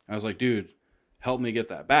 I was like, dude, help me get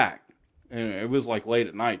that back. And it was like late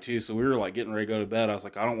at night too, so we were like getting ready to go to bed. I was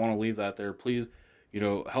like, I don't want to leave that there. Please,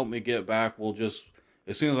 help me get back. We'll just,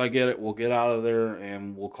 as soon as I get it, we'll get out of there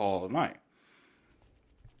and we'll call it a night.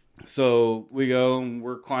 So we go and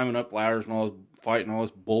we're climbing up ladders and all this, fighting all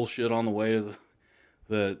this bullshit on the way to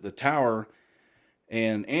the tower.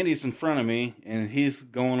 And Andy's in front of me, and he's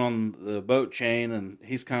going on the boat chain, and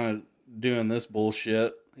he's kind of doing this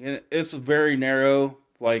bullshit. And it's very narrow.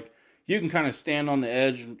 Like, you can kind of stand on the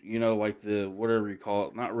edge, like the, whatever you call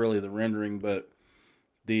it. Not really the rendering, but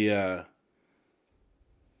the,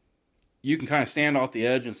 you can kind of stand off the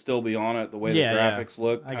edge and still be on it the way the graphics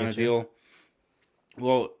look, kind of deal.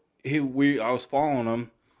 Well, I was following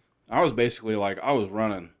him. I was basically like, I was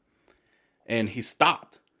running, and he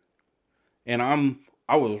stopped, and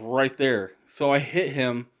I was right there. So I hit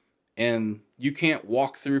him, and you can't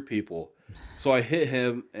walk through people. So I hit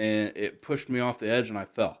him, and it pushed me off the edge, and I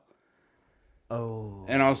fell. Oh.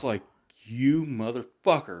 And I was like, you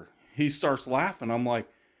motherfucker. He starts laughing. I'm like,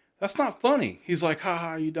 that's not funny. He's like,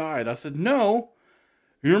 haha, you died. I said, no.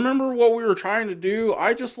 You remember what we were trying to do?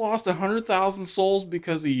 I just lost 100,000 souls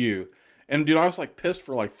because of you. And dude, I was like pissed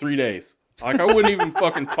for like 3 days. Like, I wouldn't even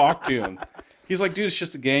fucking talk to him. He's like, dude, it's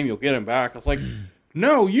just a game. You'll get him back. I was like,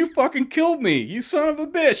 no, you fucking killed me. You son of a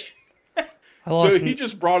bitch. So he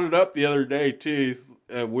just brought it up the other day too.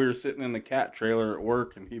 We were sitting in the cat trailer at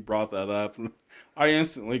work, and he brought that up, and I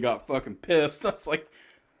instantly got fucking pissed. I was like,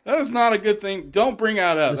 that is not a good thing. Don't bring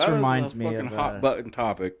that up. This that reminds is a me fucking of, hot button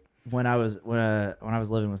topic. When I was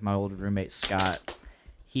living with my old roommate Scott,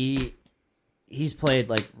 he's played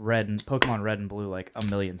like Pokemon Red and Blue like a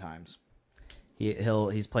million times.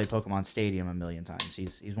 He's played Pokemon Stadium a million times.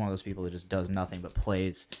 He's one of those people that just does nothing but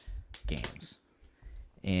plays games.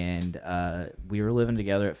 And we were living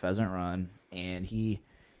together at Pheasant Run, and he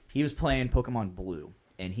was playing Pokemon Blue,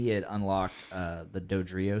 and he had unlocked the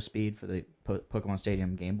Dodrio speed for the Pokemon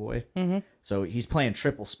Stadium Game Boy. Mm-hmm. So he's playing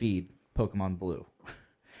triple speed Pokemon Blue.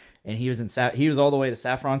 And he was all the way to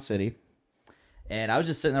Saffron City, and I was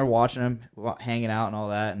just sitting there watching him, hanging out and all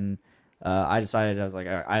that. And I decided, I was like,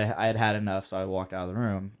 I had had enough, so I walked out of the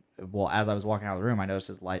room. Well, as I was walking out of the room, I noticed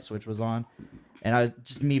his light switch was on, and I was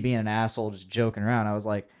just me being an asshole, just joking around. I was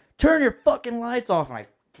like, "Turn your fucking lights off!" And I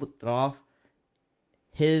flipped it off.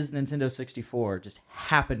 His Nintendo 64 just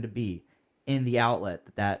happened to be in the outlet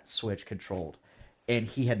that switch controlled, and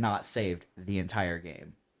he had not saved the entire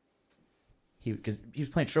game. Because he was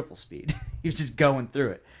playing triple speed. He was just going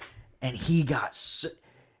through it. And he got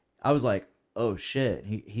I was like, oh shit.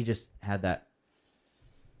 He just had that.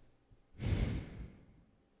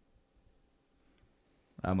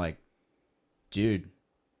 I'm like, dude,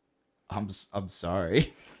 I'm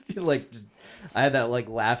sorry. Like, just, I had that like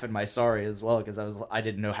laugh in my sorry as well because I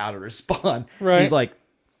didn't know how to respond. Right. He's like,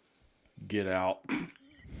 Get out.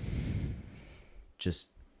 just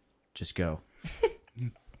go.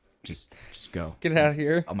 just go. Get out of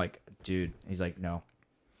here. I'm like, dude. He's like, no.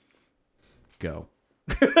 Go.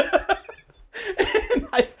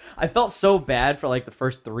 I felt so bad for like the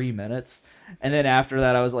first 3 minutes, and then after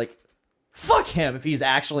that, I was like, fuck him if he's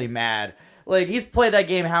actually mad. Like, he's played that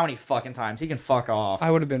game how many fucking times? He can fuck off. I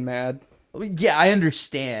would have been mad. I mean, yeah, I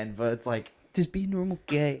understand, but it's like, Just be normal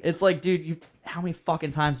gay. it's like, dude, how many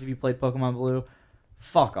fucking times have you played Pokemon Blue?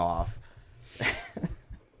 Fuck off.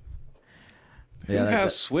 Who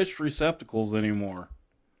has switched receptacles anymore?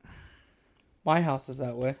 My house is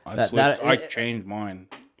that way. I changed mine.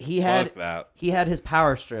 He Fuck that. He had his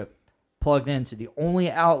power strip plugged into the only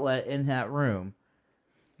outlet in that room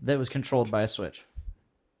that was controlled by a switch.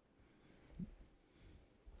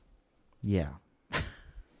 Yeah.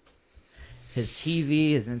 His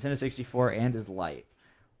TV, his Nintendo 64, and his light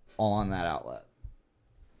all on that outlet.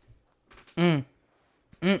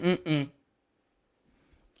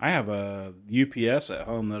 I have a UPS at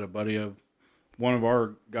home that a buddy of one of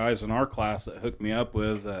our guys in our class that hooked me up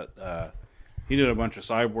with that he did a bunch of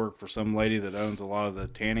side work for some lady that owns a lot of the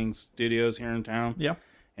tanning studios here in town. Yeah.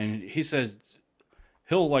 And he said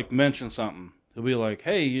he'll like mention something. He'll be like,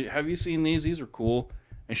 "Hey, have you seen these? These are cool."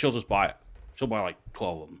 And she'll just buy it. She'll buy like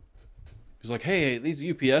 12 of them. He's like, "Hey, these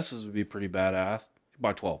UPSs would be pretty badass.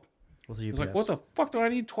 Buy 12." What's a UPS? He's like, "What the fuck do I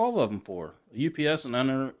need 12 of them for?" A UPS, an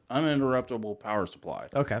uninterruptible power supply.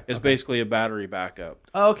 Okay. It's basically a battery backup.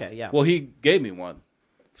 Oh, okay, yeah. Well, he gave me one.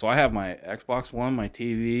 So I have my Xbox One, my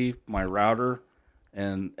TV, my router,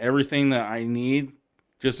 and everything that I need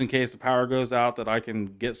just in case the power goes out that I can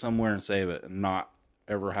get somewhere and save it and not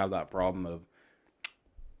ever have that problem of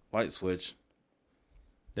light switch.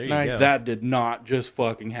 There you Nice. go. That did not just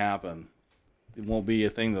fucking happen. It won't be a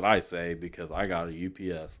thing that I say because I got a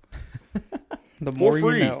UPS. The For more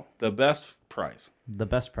free. you know. The best price. The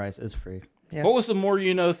best price is free. Yes. What was the more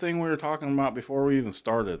you know thing we were talking about before we even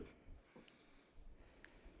started?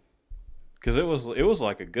 Because it was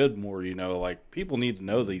like a good more you know. Like, people need to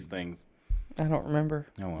know these things. I don't remember.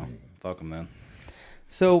 Oh, well. Fuck them then.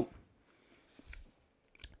 So,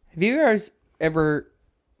 have you guys ever...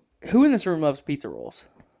 Who in this room loves pizza rolls?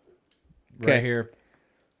 Right here.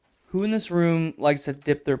 Who in this room likes to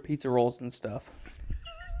dip their pizza rolls and stuff?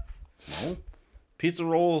 No. Pizza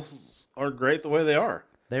rolls are great the way they are.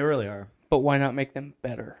 They really are. But why not make them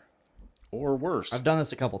better? Or worse. I've done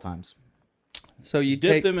this a couple times. So you Dip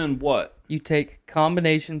take them in what? you take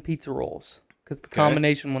combination pizza rolls because the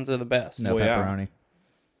combination ones are the best. No Well, yeah. pepperoni.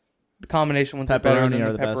 The combination ones are better Pepperoni than are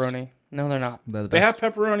the the best. pepperoni. No, they're not. They're the They best.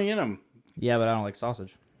 have pepperoni in them. Yeah, but I don't like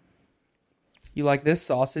sausage. You like this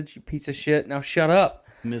sausage, you piece of shit. Now shut up.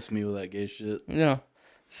 Miss me with that gay shit. Yeah.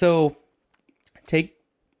 So take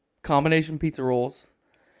combination pizza rolls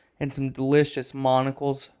and some delicious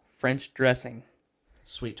Monocle's French dressing.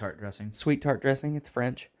 Sweet tart dressing. Sweet tart dressing, it's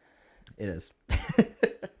French. It is.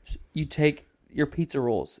 You take your pizza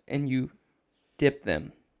rolls and you dip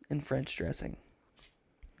them in French dressing.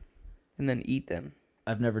 And then eat them.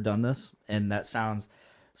 I've never done this, and that sounds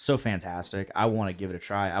so fantastic. I want to give it a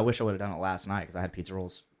try. I wish I would have done it last night because I had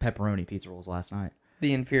pepperoni pizza rolls last night.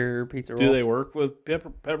 The inferior pizza roll. Do they work with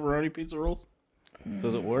pepperoni pizza rolls?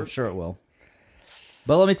 Does it I'm work? sure it will.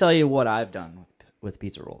 But let me tell you what I've done with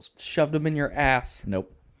pizza rolls. Shoved them in your ass.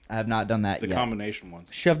 Nope. I have not done that The yet. combination ones.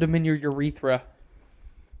 Shoved them in your urethra.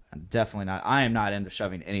 Definitely not. I am not into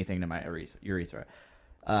shoving anything to my urethra.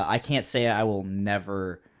 I can't say I will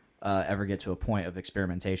never ever get to a point of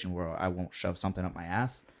experimentation where I won't shove something up my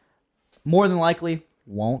ass. More than likely,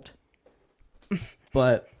 won't.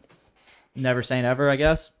 But never say never, I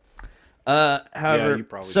guess. However, Yeah, you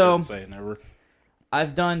probably so shouldn't say never.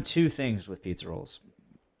 I've done two things with pizza rolls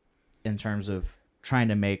in terms of trying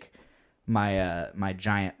to make my my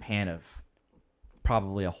giant pan of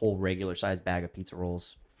probably a whole regular sized bag of pizza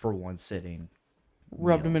rolls for one sitting.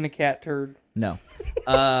 Rubbed them in a cat turd. No.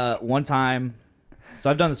 One time, so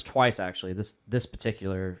I've done this twice actually. This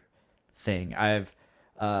particular thing, I've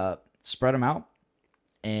spread them out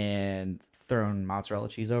and thrown mozzarella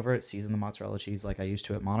cheese over it, seasoned the mozzarella cheese like I used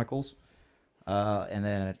to at Monocle's, and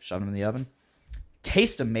then I shoved them in the oven.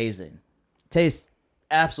 Tastes amazing. Tastes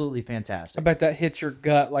absolutely I fantastic. bet that hits your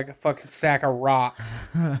gut like a fucking sack of rocks.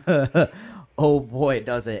 Oh boy, it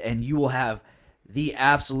does it. And you will have the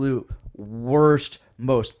absolute worst,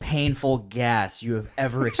 most painful gas you have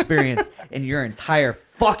ever experienced in your entire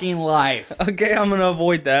fucking life. Okay, I'm gonna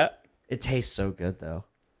avoid that. It tastes so good though.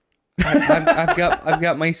 I've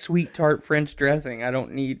got my sweet tart French dressing. I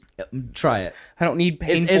don't need Try it.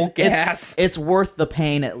 painful gas. It's worth the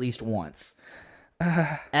pain at least once.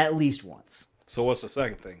 At least once. So what's the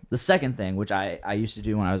second thing? The second thing, which I used to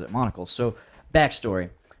do when I was at Monocles. So, backstory.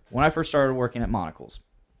 When I first started working at Monocles,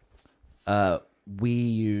 we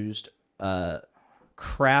used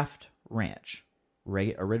Kraft Ranch,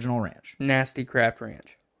 original ranch. Nasty Kraft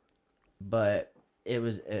Ranch. But it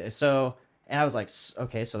was, and I was like,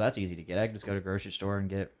 okay, so that's easy to get. I can just go to the grocery store and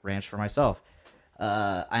get ranch for myself.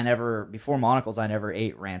 Before Monocles, I never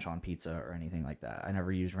ate ranch on pizza or anything like that. I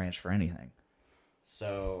never used ranch for anything.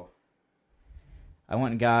 So I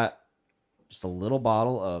went and got just a little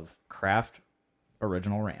bottle of Kraft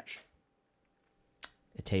Original Ranch.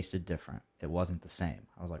 It tasted different. It wasn't the same.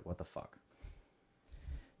 I was like, what the fuck?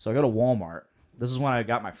 So I go to Walmart. This is when I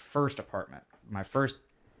got my first apartment. My first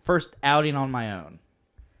outing on my own.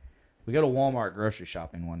 We go to Walmart grocery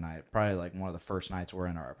shopping one night. Probably like one of the first nights we're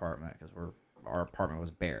in our apartment because our apartment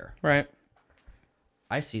was bare. Right.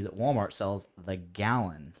 I see that Walmart sells the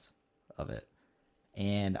gallons of it.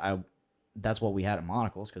 And that's what we had at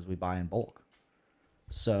Monocles because we buy in bulk.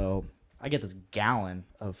 So I get this gallon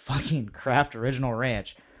of fucking Kraft Original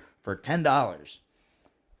Ranch for $10.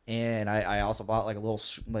 And I also bought like a little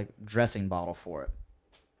like dressing bottle for it.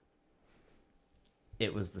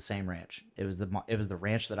 It was the same ranch. It was the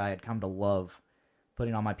ranch that I had come to love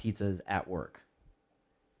putting on my pizzas at work.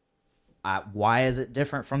 Why is it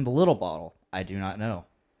different from the little bottle? I do not know.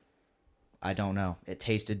 I don't know. It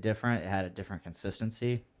tasted different. It had a different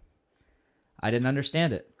consistency. I didn't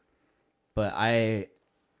understand it. But I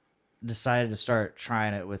decided to start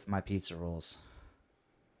trying it with my pizza rolls.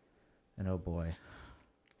 And oh boy.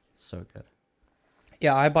 So good.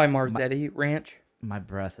 Yeah, I buy Marzetti Ranch. My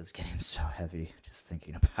breath is getting so heavy just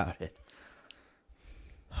thinking about it.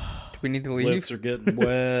 Do we need to leave? Lips are getting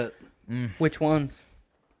wet. Which ones?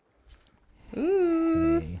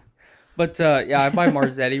 Hey. But yeah, I buy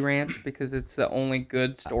Marzetti Ranch because it's the only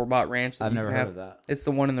good store-bought ranch that I've you never can heard have. of that. It's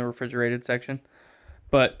the one in the refrigerated section.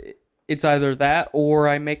 But it's either that or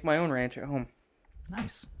I make my own ranch at home.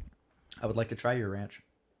 Nice. I would like to try your ranch.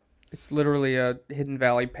 It's literally a Hidden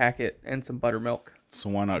Valley packet and some buttermilk. So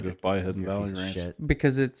why not just buy Hidden You're a Valley piece of Ranch? shit.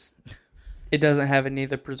 Because it doesn't have any of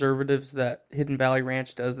the preservatives that Hidden Valley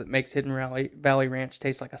Ranch does that makes Hidden Valley Ranch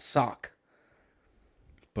taste like a sock.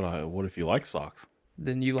 But what if you like socks?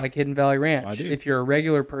 Then you like Hidden Valley Ranch. I do. If you're a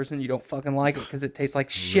regular person, you don't fucking like it because it tastes like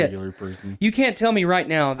shit. Regular person. You can't tell me right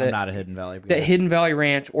now I'm that not a Hidden Valley. that Hidden Valley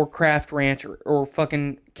Ranch or Kraft Ranch or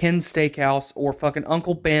fucking Ken's Steakhouse or fucking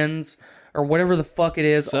Uncle Ben's or whatever the fuck it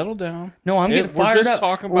is. Settle down. No, I'm getting fired We're just up.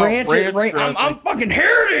 talking about ranch I'm dressing. fucking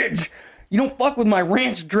heritage. You don't fuck with my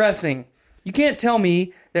ranch dressing. You can't tell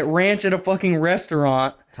me that ranch at a fucking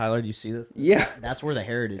restaurant. Tyler, do you see this? Yeah, That's where the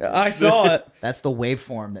heritage is. I saw it. That's the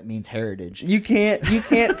waveform that means heritage. You can't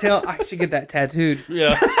tell. I should get that tattooed.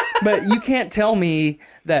 Yeah. But you can't tell me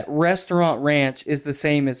that restaurant ranch is the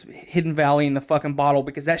same as Hidden Valley in the fucking bottle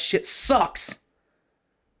because that shit sucks.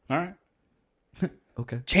 All right.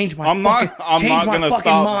 Okay. Change my I'm not gonna fucking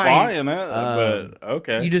stop mind. buying it, but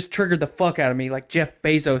okay. You just triggered the fuck out of me like Jeff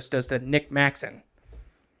Bezos does to Nick Maxon.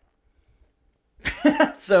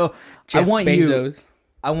 So Jeff Bezos.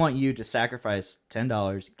 I want you to sacrifice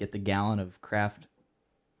 $10, get the gallon of Kraft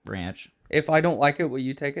Ranch. If I don't like it, will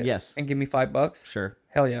you take it? Yes. And give me $5? Sure.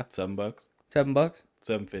 Hell yeah. $7. $7?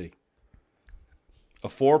 $7.50. A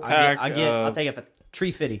 4-pack. I'll take it for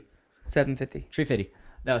 $3.50. $7.50. $3.50.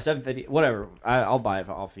 No, $7.50. Whatever. I'll buy it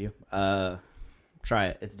off you. Try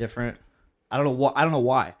it. It's different. I don't know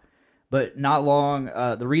why, but not long.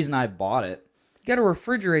 The reason I bought it. You got to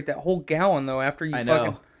refrigerate that whole gallon though after you I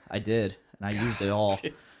fucking. know. I did, and I used it all.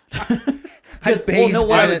 I bathed no,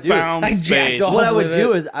 what I in would it. do- I jacked off What I would with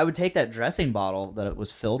do it. is I would take that dressing bottle that it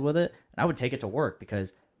was filled with it, and I would take it to work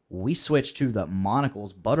because we switched to the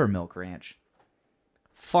Monocles Buttermilk Ranch.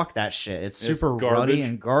 Fuck that shit. It's super garbage. ruddy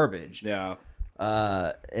and garbage. Yeah.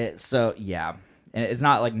 Yeah, and it's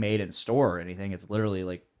not like made in store or anything. It's literally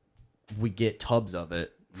like we get tubs of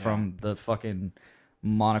it from the fucking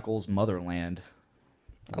Monocles motherland.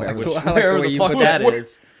 Wherever the way the you fuck put that that.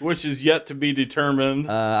 is. Which is yet to be determined.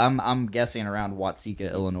 I'm guessing around Watseka,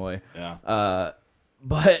 Illinois. Yeah.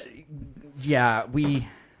 But yeah,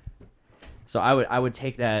 So I would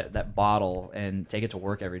take that bottle and take it to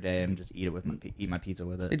work every day and just eat my pizza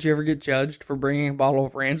with it. Did you ever get judged for bringing a bottle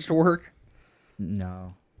of ranch to work?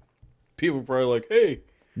 No. People are probably like, hey,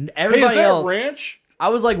 Everybody is that else. ranch? I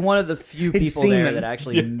was like one of the few It's people there semen. that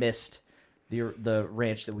actually missed the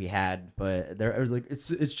ranch that we had, but they're like,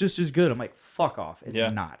 it's just as good. I'm like, fuck off. It's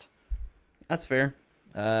not. That's fair.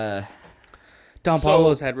 Uh, Don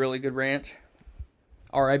Pablo's had really good ranch.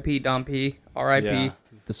 R.I.P. Don P. R.I.P. Yeah.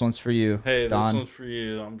 this one's for you, Hey, Don. this one's for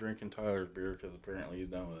you. I'm drinking Tyler's beer because apparently he's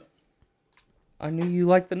done with it. I knew you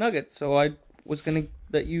liked the nuggets, so I was going to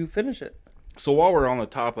let you finish it. So while we're on the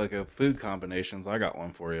topic of food combinations, I got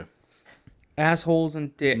one for you. Assholes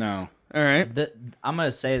and dicks. No. All right. I'm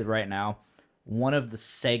gonna say that right now, one of the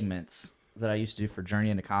segments that I used to do for Journey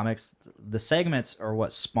into Comics, the segments are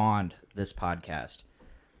what spawned this podcast.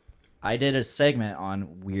 I did a segment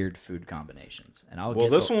on weird food combinations, and I'll Well,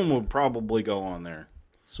 get this one would probably go on there.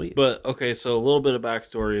 sweet. But, okay, so a little bit of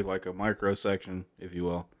backstory, like a micro section, if you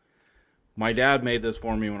will. My dad made this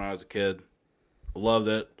for me when I was a kid. Loved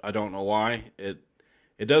it. I don't know why. It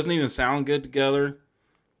doesn't even sound good together,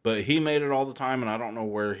 but he made it all the time, and I don't know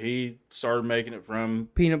where he started making it from.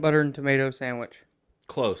 Peanut butter and tomato sandwich.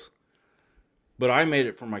 Close. But I made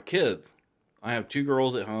it for my kids. I have 2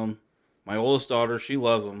 girls at home. My oldest daughter, she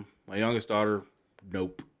loves them. My youngest daughter,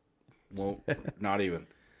 nope. Won't, not even.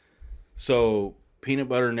 So, peanut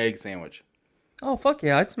butter and egg sandwich. Oh, fuck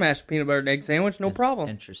yeah. I'd smash a peanut butter and egg sandwich. No problem.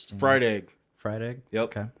 Interesting. Fried egg. Fried egg. Yep.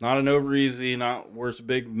 Okay. Not an over easy, not where it's a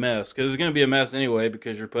big mess. Because it's going to be a mess anyway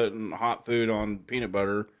because you're putting hot food on peanut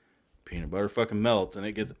butter. Peanut butter fucking melts and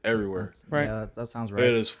it gets everywhere. Right. Yeah, that sounds right.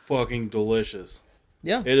 It is fucking delicious.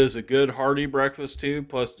 Yeah. It is a good hearty breakfast too.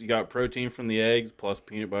 Plus you got protein from the eggs, plus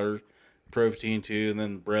peanut butter, protein too, and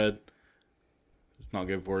then bread. It's not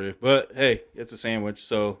good for you. But hey, it's a sandwich,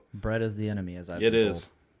 so Bread is the enemy, as I've it been is. told.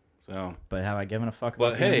 So But have I given a fuck But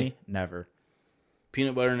about the hey. enemy? Never.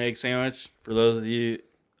 peanut butter and egg sandwich, for those of you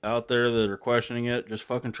out there that are questioning it, just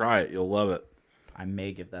fucking try it. You'll love it. I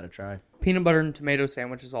may give that a try. Peanut butter and tomato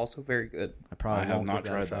sandwich is also very good. I probably I have won't not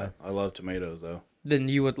give tried a try. that. I love tomatoes though. Then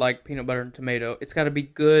you would like peanut butter and tomato. It's got to be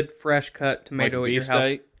good, fresh cut tomato Like at your house.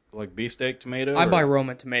 beefsteak, like beefsteak tomato. I or- buy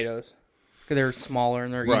Roma tomatoes because they're smaller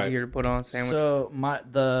and they're Right. easier to put on a sandwich. So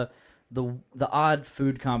the odd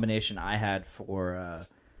food combination I had for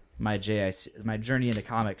my Journey into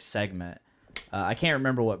Comics segment, I can't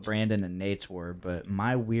remember what Brandon and Nate's were, but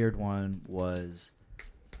my weird one was,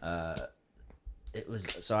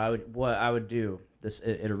 what I would do this.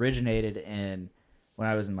 It originated in when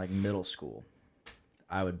I was in like middle school.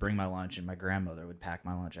 I would bring my lunch, and my grandmother would pack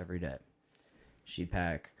my lunch every day. She'd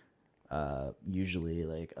pack usually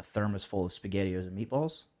like a thermos full of SpaghettiOs and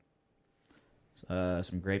meatballs.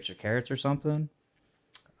 Some grapes or carrots or something,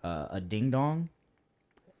 a ding dong,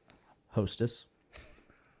 Hostess.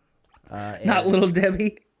 Not Little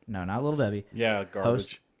Debbie. No, not Little Debbie. Yeah,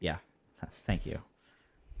 garbage. Yeah, thank you.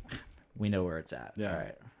 We know where it's at. Yeah. All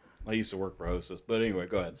right. I used to work for Hostess, but anyway,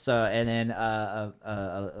 go ahead. So and then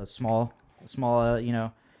a small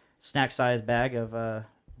snack size bag of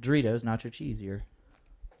Doritos nacho cheesier.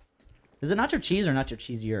 Is it nacho cheese or nacho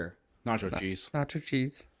cheesier? Nacho cheese, Nacho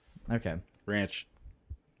cheese. Okay. ranch.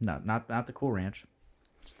 No, not the Cool Ranch.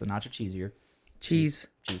 It's the nacho cheesier. Cheese.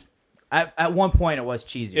 Cheese. At one point, it was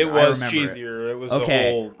cheesier. It I was remember cheesier. It was Okay,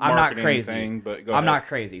 a whole I'm not marketing crazy. thing, but go I'm ahead. not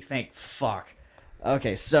crazy. Thank fuck.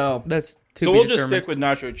 Okay, so That's to So be we'll just determined. stick with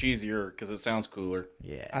nacho cheesier because it sounds cooler.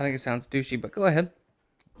 yeah. I think it sounds douchey, but go ahead.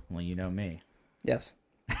 Well, you know me. Yes.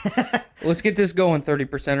 Let's get this going,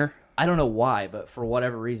 30%er. I don't know why, but for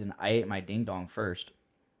whatever reason, I ate my ding dong first,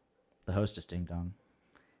 the Hostess ding dong,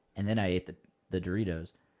 and then I ate the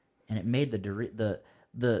Doritos, and it made the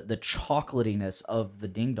chocolatiness of the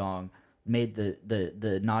ding dong made the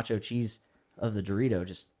nacho cheese of the Dorito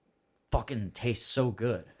just fucking taste so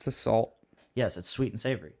good. It's a salt. Yes, it's sweet and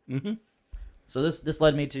savory. Mm-hmm. So this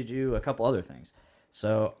led me to do a couple other things.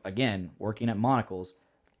 So again, working at Monocle's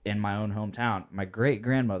in my own hometown, my great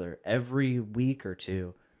grandmother every week or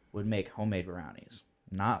two would make homemade brownies,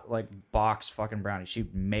 not like box fucking brownies.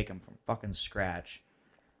 She'd make them from fucking scratch.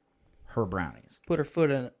 Her brownies. Put her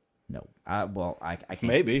foot in it. No, I can't.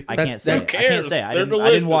 Maybe. I That- can't say. who I can't cares? say. I They're didn't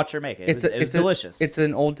delicious. watch her make it. It was delicious. It's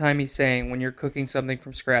an old timey saying when you're cooking something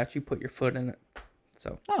from scratch, you put your foot in it.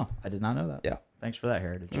 So Oh, I did not know that. Yeah. Thanks for that,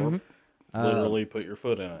 Heritage. Literally put your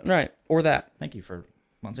foot in it. right, or that. Thank you for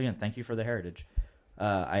the heritage.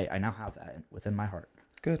 I now have that within my heart.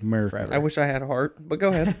 Good. Forever. I wish I had a heart, but go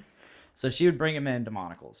ahead. So she would bring them into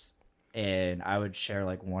Monocle's, and I would share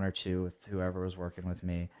like one or two with whoever was working with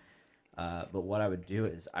me. But what I would do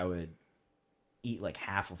is I would eat like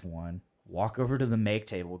half of one, walk over to the make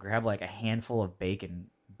table, grab like a handful of bacon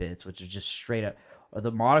bits, which is just straight up. Or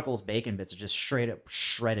the Monocle's bacon bits are just straight up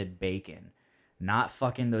shredded bacon. Not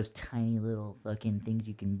fucking those tiny little fucking things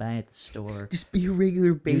you can buy at the store. Just be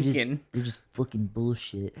regular They're bacon. They're just fucking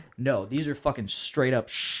bullshit. No, these are fucking straight up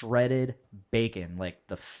shredded bacon. Like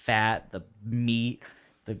the fat, the meat,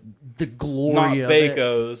 the glory Not of it.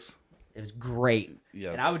 Bacos. It was great.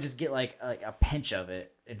 Yes. And I would just get like a pinch of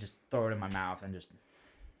it and just throw it in my mouth and just...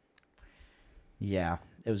 Yeah,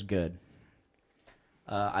 it was good.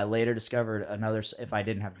 I later discovered another... If I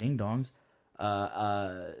didn't have ding dongs,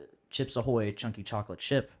 Chips Ahoy Chunky Chocolate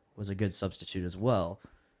Chip was a good substitute as well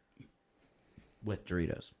with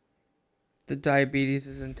Doritos. The diabetes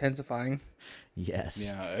is intensifying. Yes.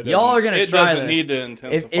 Yeah, it Y'all are doesn't- gonna it try doesn't this. need to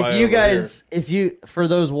intensify. If you over guys, if you, for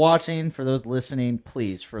those watching, for those listening,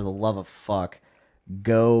 please, for the love of fuck,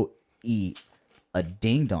 go eat a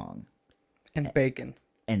ding dong And bacon.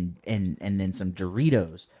 and then some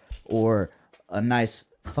Doritos or a nice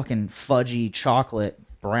fucking fudgy chocolate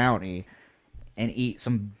brownie and eat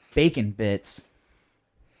some bacon bits.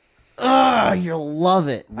 Ugh, you'll love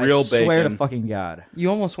it. Real I swear to bacon. fucking God. You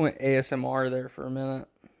almost went ASMR there for a minute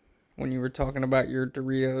when you were talking about your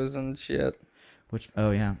Doritos and shit. Which,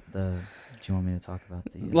 oh yeah, do you want me to talk about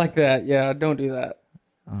the... Like that, yeah, don't do that.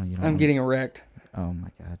 Oh, you don't I'm want- getting erect. Oh my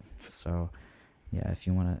God. So, yeah, if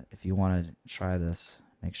you wanna try this,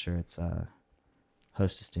 make sure it's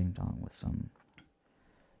Hostess Ding Dong with some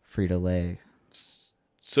Frito-Lay.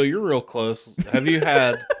 So you're real close. Have you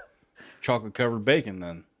had chocolate covered bacon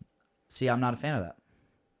then? See, I'm not a fan of that.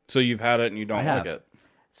 So you've had it and you I don't have. like it.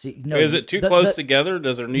 See, no, Is it too the- close the- together?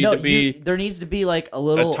 Does there need no, to be there needs to be like a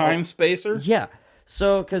little a time spacer? Yeah.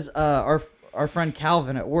 So, because our friend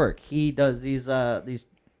Calvin at work, he does these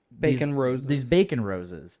Bacon roses. these bacon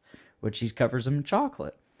roses, which he covers them in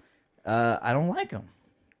chocolate. I don't like them.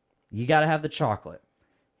 You got to have the chocolate.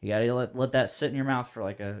 You got to let that sit in your mouth for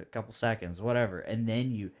like a couple seconds, whatever, and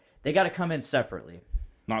then they got to come in separately,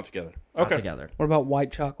 Not together. not Okay. together. What about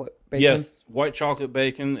white chocolate bacon? Yes, white chocolate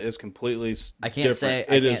bacon is completely I can't different. say-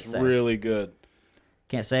 I It can't is say. really good.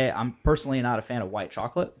 Can't say it. I'm personally not a fan of white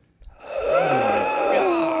chocolate.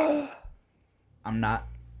 I'm not,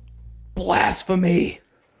 Blasphemy.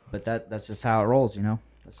 but that's just how it rolls, you know.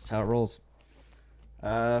 That's just how it rolls.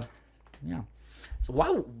 Yeah.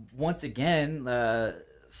 So once again,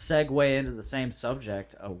 segue into the same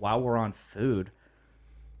subject while we're on food.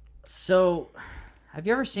 So, have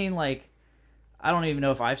you ever seen like, I don't even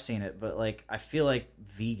know if I've seen it, but like I feel like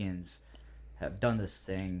vegans have done this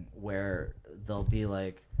thing where they'll be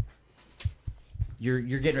like, you're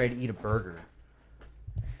getting ready to eat a burger,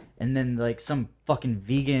 and then like some fucking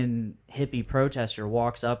vegan hippie protester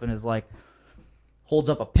walks up and is like, holds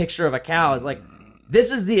up a picture of a cow, is like,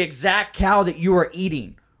 this is the exact cow that you are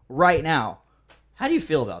eating right now. How do you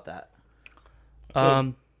feel about that?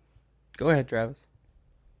 Go ahead, Travis.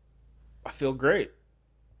 I feel great.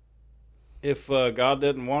 If God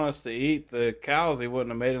didn't want us to eat the cows, he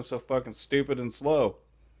wouldn't have made them so fucking stupid and slow.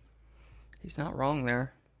 He's not wrong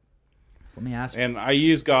there. So let me ask you. And I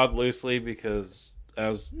use God loosely because,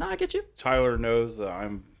 as No, I get you. Tyler knows, that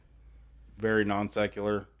I'm very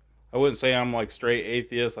non-secular. I wouldn't say I'm like straight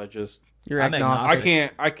atheist. I just You're I'm agnostic.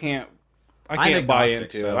 I can't I'm buy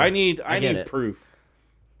agnostic, into it. so I need get it. proof.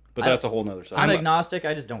 But that's a whole nother I'm subject. agnostic.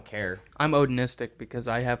 I just don't care I'm Odinistic because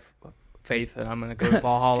I have faith that I'm going to go to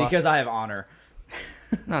Valhalla. because I have honor.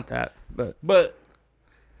 Not that, but But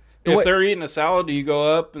The if way- they're eating a salad, do you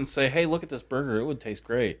go up and say, "Hey, look at this burger. It would taste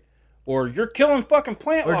great," or "You're killing fucking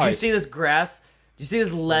plant Or do life"? you see this grass? Do you see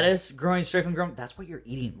this lettuce growing straight from the ground? That's what you're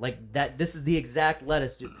eating. Like that. This is the exact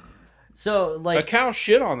lettuce, dude. So a like, cow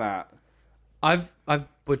shit on that. I've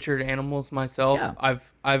butchered animals myself. Yeah.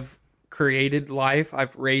 I've created life.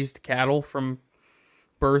 I've raised cattle from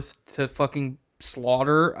birth to fucking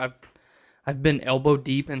slaughter. I've been elbow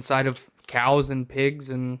deep inside of cows and pigs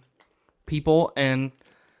and people, and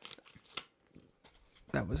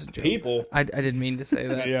that was a joke. People. I didn't mean to say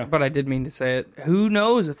that, Yeah. but I did mean to say it. Who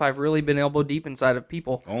knows if I've really been elbow deep inside of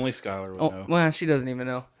people? Only Skylar would Oh, know. well, she doesn't even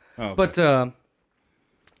know. Oh, okay. But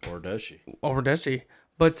Or does she? or does she?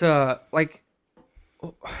 But like,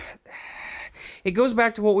 it goes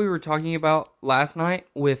back to what we were talking about last night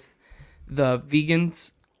with the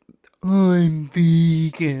vegans. I'm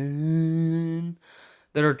vegan.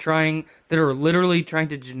 That are literally trying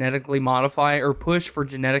to genetically modify or push for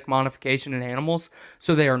genetic modification in animals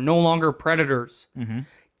so they are no longer predators.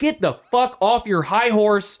 Get the fuck off your high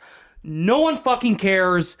horse. No one fucking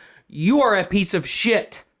cares. You are a piece of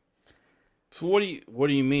shit. So what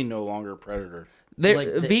do you mean no longer a predator?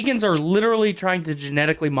 Vegans are literally trying to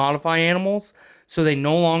genetically modify animals so they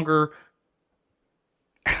no longer.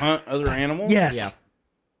 Hunt other animals? Yes. yeah.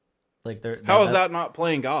 Like they're How is that not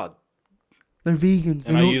playing God? They're vegans.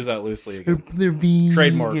 And I use that loosely again. They're vegans.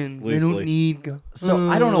 Trademark They loosely. don't need guns. So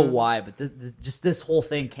I don't know why, but this whole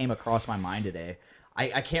thing came across my mind today.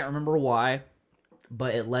 I can't remember why,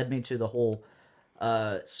 but it led me to the whole.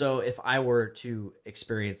 So if I were to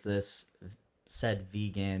experience this, said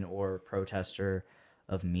vegan or protester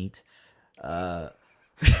of meat,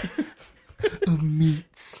 Of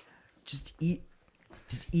meats. just eat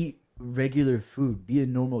regular food. Be a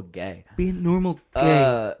normal guy. Be a normal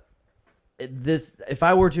gay. This, if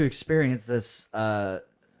I were to experience this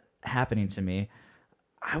happening to me,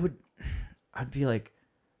 I'd be like,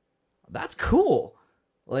 that's cool.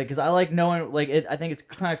 Like, cause I like knowing, like, I think it's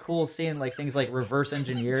kind of cool seeing like things like reverse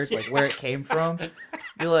engineered, like where it came from.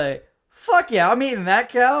 Be like, fuck yeah, I'm eating that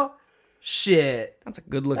cow. Shit, That's a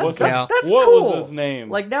good looking What's cow. that's what cool. was his name?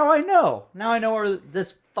 Like now I know where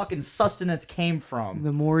this fucking sustenance came from.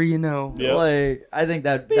 The more you know. Yep. Like, I think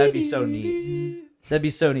that'd be so neat. That'd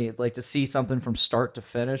be so neat, like to see something from start to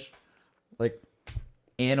finish, like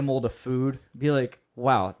animal to food. Be like,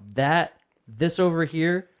 wow, this over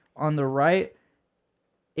here on the right,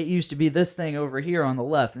 it used to be this thing over here on the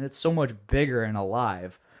left, and it's so much bigger and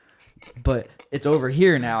alive. But it's over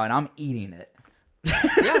here now, and I'm eating it.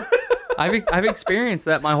 Yeah, I've experienced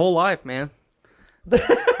that my whole life, man.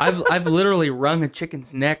 I've literally wrung a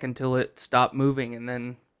chicken's neck until it stopped moving, and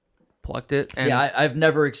then plucked it. And, See, I've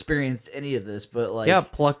never experienced any of this, but like, yeah,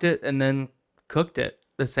 plucked it and then cooked it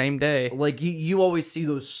the same day. like you always see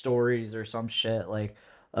those stories or some shit like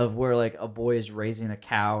of where like a boy is raising a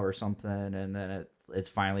cow or something, and then it's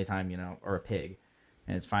finally time, or a pig,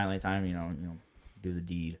 and it's finally time, do the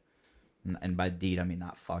deed. And by deed, I mean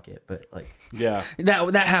not fuck it, but like, yeah,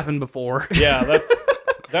 That happened before. yeah.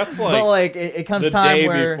 That's like, but like it comes the time day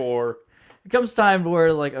where before. it comes time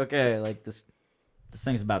where like, okay, like this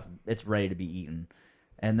thing's it's ready to be eaten,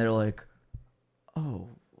 and they're like, oh,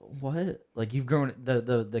 what? Like you've grown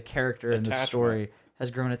the character in the Attachment. story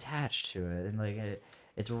has grown attached to it, and like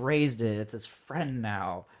it's raised it. It's its friend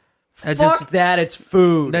now. That Fuck just- that! It's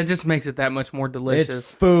food. That just makes it that much more delicious.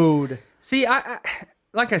 It's food. See, I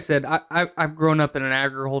like I said, I've grown up in an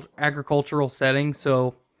agricultural setting,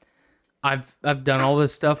 so I've done all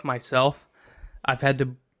this stuff myself. I've had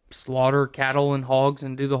to slaughter cattle and hogs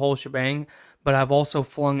and do the whole shebang, but I've also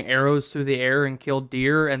flung arrows through the air and killed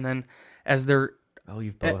deer, and then as they're Oh,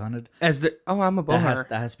 you've bow hunted? I'm a bow hunter.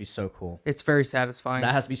 That has to be so cool. It's very satisfying.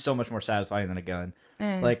 That has to be so much more satisfying than a gun.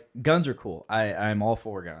 Eh. Like guns are cool. I'm all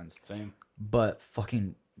for guns, Same. but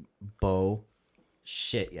fucking bow,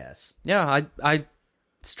 shit, yes. Yeah, I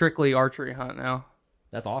strictly archery hunt now.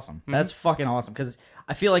 That's awesome. That's fucking awesome because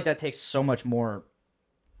I feel like that takes so much more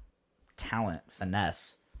talent,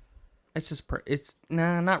 finesse. It's just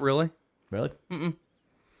not really. Really? Mm-mm.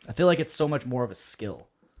 I feel like it's so much more of a skill.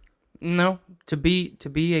 No, to be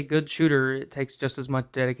a good shooter, it takes just as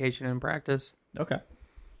much dedication and practice. Okay.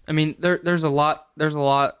 I mean, there's a lot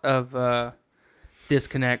of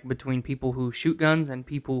disconnect between people who shoot guns and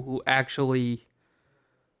people who actually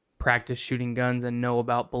practice shooting guns and know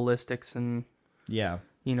about ballistics and Yeah.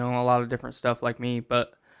 a lot of different stuff like me.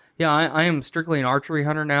 But yeah, I am strictly an archery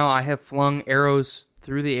hunter now. I have flung arrows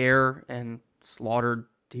through the air and slaughtered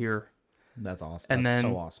deer, That's awesome. And That's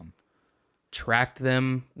then- so awesome. tracked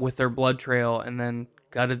them with their blood trail, and then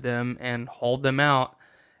gutted them and hauled them out.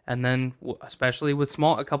 And then, especially with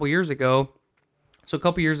a couple years ago,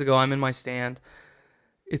 I'm in my stand.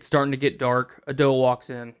 It's starting to get dark. A doe walks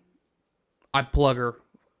in. I plug her.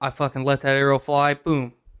 I fucking let that arrow fly.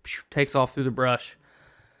 Boom. Takes off through the brush.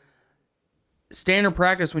 Standard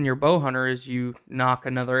practice when you're a bow hunter is you knock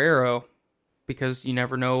another arrow because you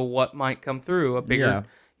never know what might come through. A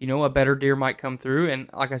better deer might come through. And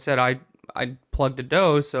like I said, I plugged a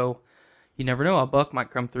doe, so you never know. A buck might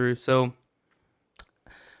come through. So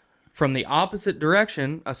from the opposite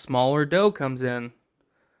direction, a smaller doe comes in.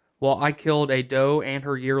 Well, I killed a doe and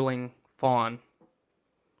her yearling fawn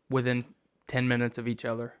within 10 minutes of each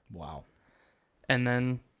other. Wow. And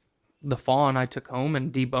then the fawn I took home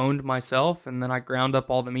and deboned myself, and then I ground up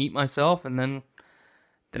all the meat myself, and then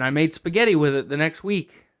I made spaghetti with it the next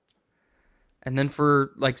week. And then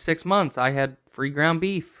for like 6 months, I had free ground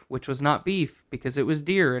beef, which was not beef because it was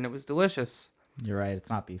deer and it was delicious. You're right. It's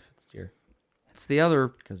not beef. It's deer. It's the other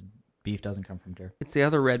Because beef doesn't come from deer. It's the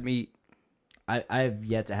other red meat. I've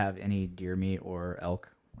yet to have any deer meat or elk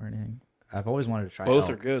or anything. I've always wanted to try Both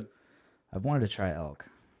elk. are good. I've wanted to try elk.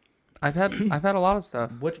 I've had a lot of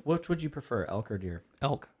stuff. Which would you prefer, elk or deer?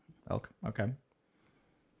 Elk. Elk. Okay.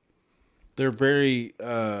 They're very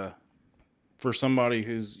for somebody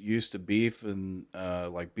who's used to beef and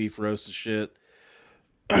like beef roast and shit.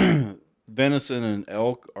 Venison and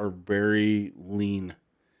elk are very lean.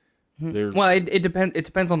 There's Well, it depends. It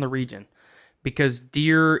depends on the region, because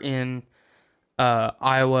deer in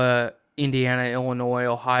Iowa, Indiana, Illinois,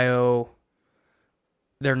 Ohio,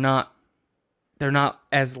 they're not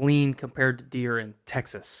as lean compared to deer in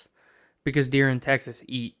Texas, because deer in Texas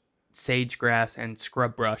eat sage grass and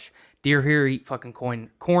scrub brush. Deer here eat fucking corn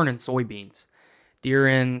and soybeans. Deer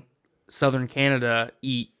in southern Canada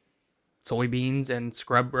eat soybeans and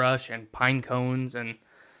scrub brush and pine cones, and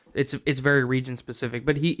it's very region specific.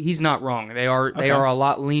 But he's not wrong. They are a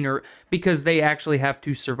lot leaner because they actually have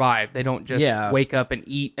to survive. They don't just wake up and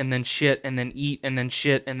eat and then shit and then eat and then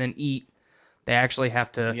shit and then eat. They actually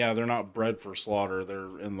have to. Yeah, they're not bred for slaughter.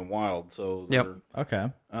 They're in the wild, so they're, Okay.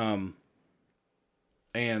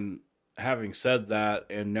 And having said that,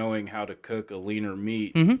 and knowing how to cook a leaner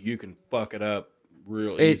meat, you can fuck it up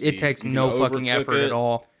real easy. It takes You can no fucking overcook effort it, at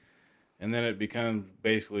all. and then it becomes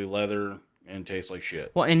basically leather and tastes like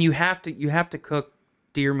shit. Well, and you have to cook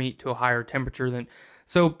deer meat to a higher temperature than.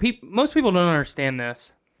 So most people don't understand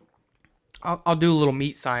this. I'll do a little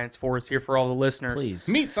meat science for us here for all the listeners. Please.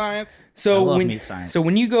 Meat science. So I love when meat science. So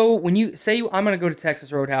when you say I'm going to go to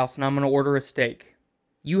Texas Roadhouse and I'm going to order a steak,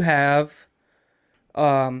 you have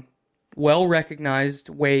well recognized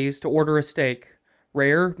ways to order a steak: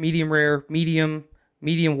 rare, medium,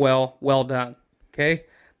 well done. Okay,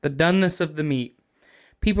 the doneness of the meat.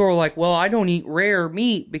 People are like, well, I don't eat rare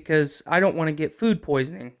meat because I don't want to get food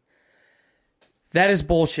poisoning. That is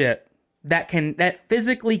bullshit. That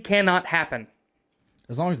physically cannot happen.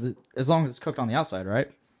 As long as it's cooked on the outside,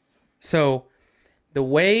 right? So the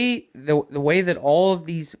way that all of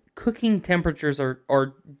these cooking temperatures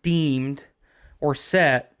are deemed or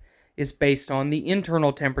set is based on the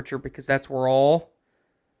internal temperature, because that's where all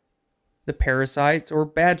the parasites or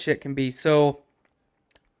bad shit can be. So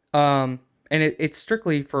and it's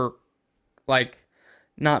strictly for, like,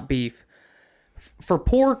 not beef. For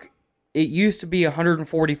pork, it used to be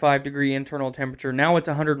 145 degree internal temperature. Now it's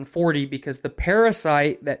 140 because the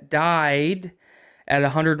parasite that died at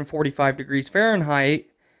 145 degrees Fahrenheit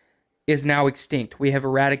is now extinct. We have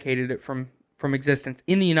eradicated it from existence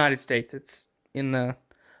in the United States. It's in the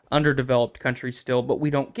underdeveloped countries still, but we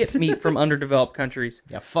don't get meat from underdeveloped countries.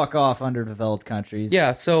 Yeah, fuck off, underdeveloped countries.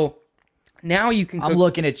 Yeah, so now you can cook... I'm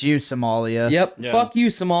looking at you, Somalia. Yep, Yeah. Fuck you,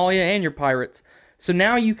 Somalia, and your pirates. So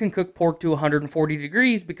now you can cook pork to 140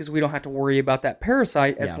 degrees because we don't have to worry about that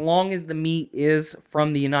parasite as long as the meat is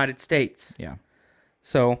from the United States. Yeah.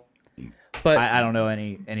 So, but I don't know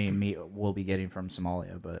any meat we'll be getting from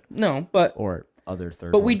Somalia, but no, but or other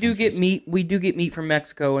third. but we world do get countries. meat. We do get meat from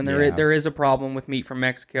Mexico, and Yeah. there is a problem with meat from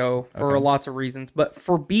Mexico for lots of reasons. But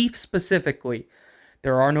for beef specifically,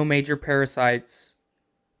 there are no major parasites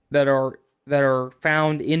that are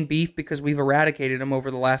found in beef because we've eradicated them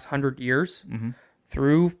over the last 100 years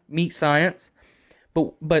through meat science.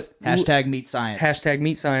 But Hashtag meat science. Hashtag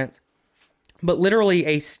meat science. But literally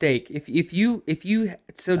a steak. If you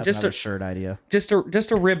so That's just another a shirt idea. just a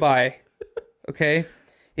ribeye, okay?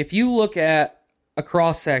 If you look at a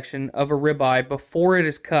cross section of a ribeye before it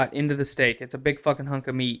is cut into the steak, it's a big fucking hunk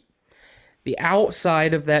of meat. The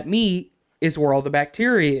outside of that meat is where all the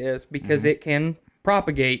bacteria is because it can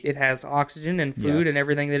propagate. It has oxygen and food and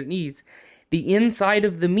everything that it needs. The inside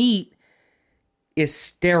of the meat is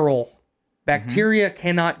sterile. Bacteria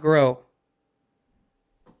cannot grow.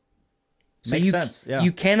 So Makes sense, yeah.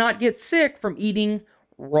 You cannot get sick from eating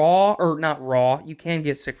raw, or not raw. You can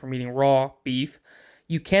get sick from eating raw beef.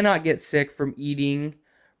 You cannot get sick from eating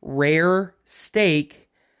rare steak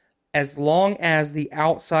as long as the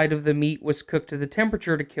outside of the meat was cooked to the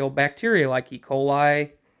temperature to kill bacteria like E.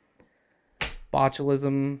 coli,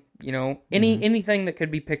 botulism, anything that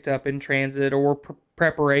could be picked up in transit or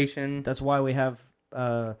preparation. That's why we have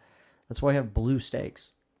blue steaks.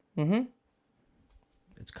 Mm-hmm.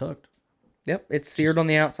 It's cooked. Yep, it's seared on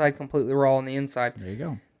the outside, completely raw on the inside. There you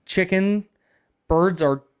go. Chicken, birds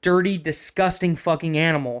are dirty, disgusting fucking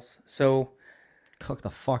animals. So Cook the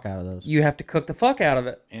fuck out of those. you have to cook the fuck out of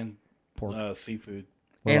it. And seafood.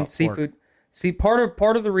 What And about seafood. pork? See,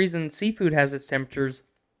 part of the reason seafood has its temperatures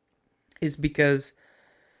is because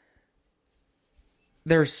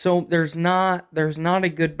there's not a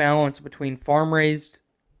good balance between farm raised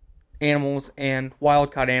animals and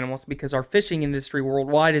wild caught animals, because our fishing industry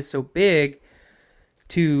worldwide is so big.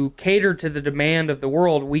 To cater to the demand of the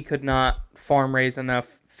world, we could not farm raise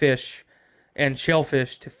enough fish and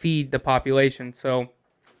shellfish to feed the population. So,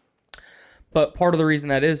 but part of the reason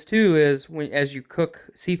that is too is as you cook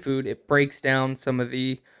seafood, it breaks down some of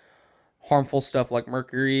the harmful stuff like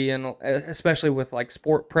mercury, and especially with like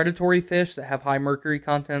sport predatory fish that have high mercury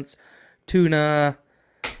contents, tuna,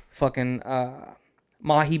 fucking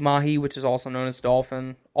mahi, which is also known as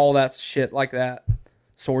dolphin. all that shit like that.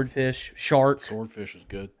 Swordfish, shark. Swordfish is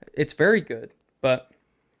good. It's very good, but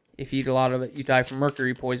if you eat a lot of it, you die from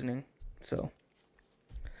mercury poisoning. So,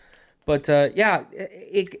 but yeah,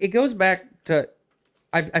 it goes back to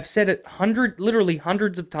I've said it literally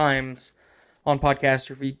hundreds of times on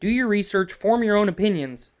Podcastrophe. Do your research, form your own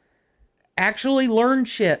opinions, actually learn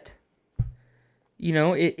shit. You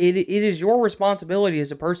know, it is your responsibility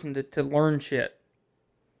as a person to learn shit.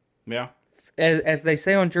 Yeah. As they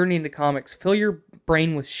say on Journey into Comics, fill your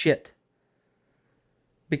brain with shit.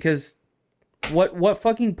 Because what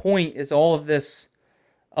fucking point is all of this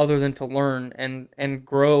other than to learn and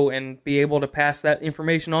grow and be able to pass that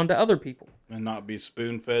information on to other people? And not be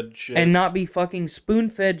spoon-fed shit. And not be fucking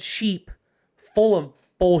spoon-fed sheep full of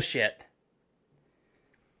bullshit.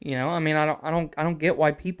 You know, I mean, I don't get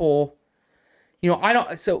why people, you know,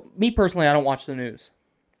 so me personally, I don't watch the news.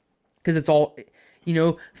 Because it's all, you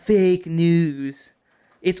know, fake news.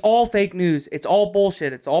 It's all fake news. It's all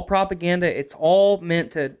bullshit. It's all propaganda. It's all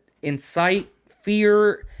meant to incite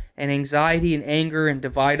fear and anxiety and anger and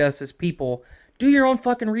divide us as people. Do your own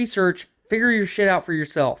fucking research. Figure your shit out for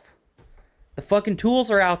yourself. The fucking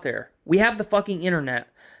tools are out there. We have the fucking internet.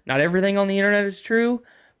 Not everything on the internet is true,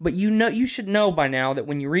 but you should know by now that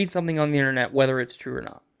when you read something on the internet, whether it's true or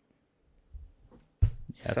not. Yeah,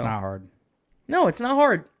 it's not hard. No, it's not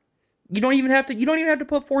hard. You don't even have to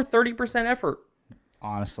put forth 30% effort.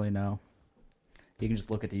 Honestly, no. You can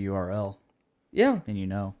just look at the URL. Yeah. And you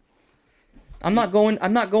know. I'm not going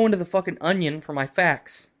to the fucking Onion for my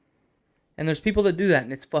facts. And there's people that do that,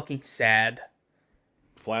 and it's fucking sad.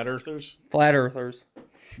 Flat earthers? Flat earthers.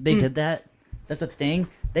 They did that? That's a thing?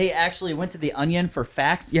 They actually went to the Onion for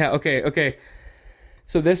facts? Yeah, okay.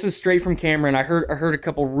 So this is straight from Cameron. I heard a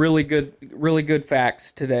couple really good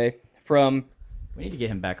facts today from... We need to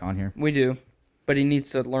get him back on here. We do. But he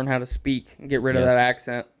needs to learn how to speak and get rid of Yes. that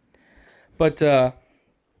accent. But,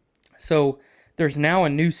 so there's now a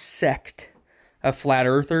new sect of flat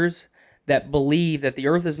earthers that believe that the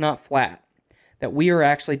earth is not flat, that we are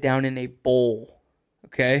actually down in a bowl,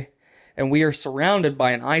 okay? And we are surrounded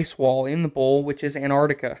by an ice wall in the bowl, which is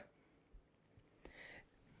Antarctica.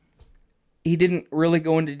 He didn't really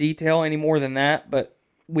go into detail any more than that, but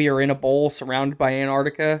we are in a bowl surrounded by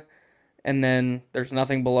Antarctica, and then there's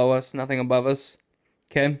nothing below us, nothing above us,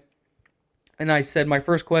 okay? And I said, my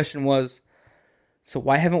first question was, so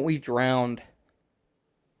why haven't we drowned?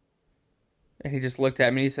 And he just looked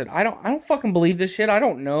at me and he said, I don't fucking believe this shit. I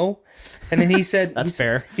don't know. And then he said, That's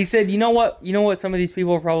fair. He said, you know what? Some of these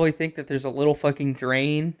people probably think that there's a little fucking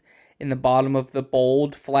drain in the bottom of the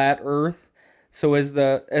bowled flat earth. So as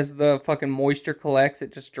the fucking moisture collects,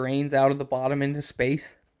 it just drains out of the bottom into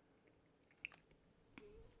space.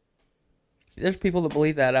 There's people that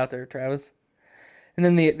believe that out there, Travis. And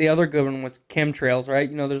then the other good one was chemtrails, right?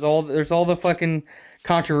 You know, there's all the fucking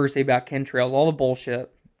controversy about chemtrails, all the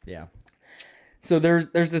bullshit. Yeah. So there's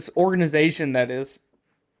this organization that is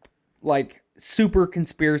like super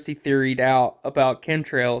conspiracy theoried out about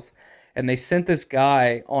chemtrails, and they sent this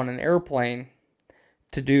guy on an airplane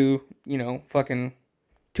to do, you know, fucking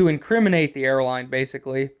to incriminate the airline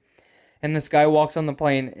basically. And this guy walks on the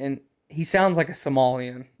plane and he sounds like a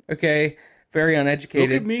Somalian, okay? Very uneducated.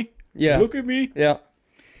 Look at me. Yeah. Look at me. Yeah.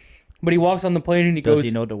 But he walks on the plane and he goes... Does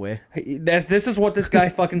he know the way? This is what this guy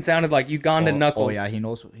fucking sounded like. Uganda Knuckles. Oh, yeah, he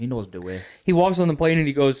knows the way. He walks on the plane and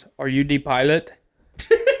he goes, "Are you the pilot?"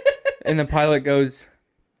 And the pilot goes,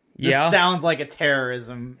 "Yeah." This sounds like a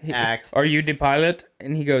terrorism act. "Are you the pilot?"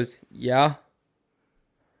 And he goes, "Yeah."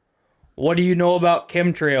 "What do you know about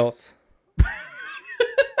chemtrails?"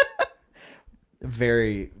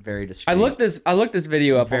 Very, very discreet. I looked this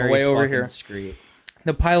video up on the way over here. Discreet.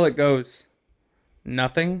 The pilot goes,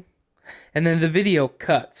 "Nothing." And then the video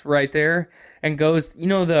cuts right there and goes, you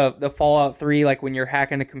know, the Fallout 3, like when you're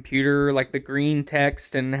hacking a computer, like the green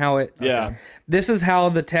text and how it... Yeah. This is how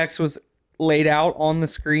the text was laid out on the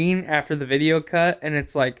screen after the video cut. And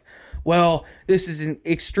it's like, well, this is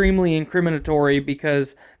extremely incriminatory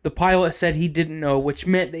because the pilot said he didn't know, which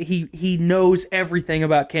meant that he knows everything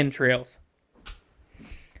about chemtrails.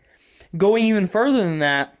 Going even further than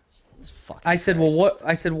that, I said,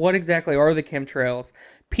 what exactly are the chemtrails?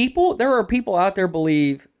 There are people out there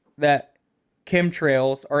believe that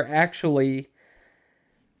chemtrails are actually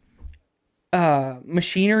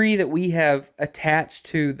machinery that we have attached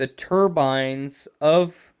to the turbines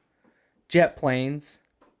of jet planes,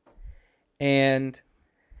 and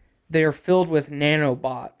they are filled with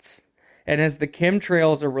nanobots. And as the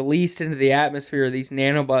chemtrails are released into the atmosphere, these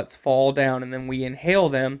nanobots fall down, and then we inhale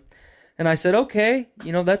them. And I said, okay,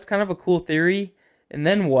 you know, that's kind of a cool theory. And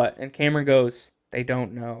then what? And Cameron goes, "They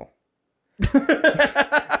don't know."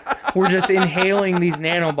 We're just inhaling these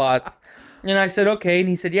nanobots. And I said, okay. And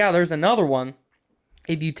he said, yeah, there's another one.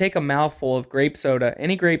 If you take a mouthful of grape soda,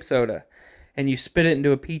 any grape soda, and you spit it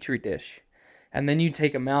into a petri dish, and then you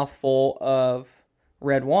take a mouthful of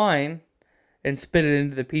red wine and spit it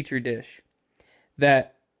into the petri dish,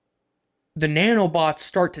 that the nanobots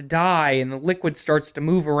start to die and the liquid starts to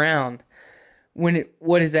move around.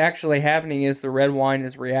 What is actually happening is the red wine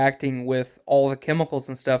is reacting with all the chemicals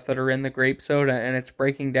and stuff that are in the grape soda, and it's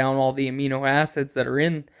breaking down all the amino acids that are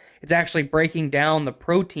in. It's actually breaking down the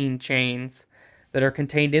protein chains that are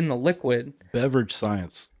contained in the liquid. Beverage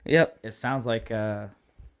science. Yep. It sounds like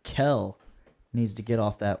Kel needs to get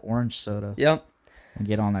off that orange soda Yep. and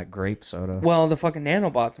get on that grape soda. Well, the fucking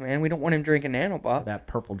nanobots, man. We don't want him drinking nanobots. That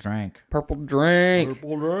purple drink. Purple drink.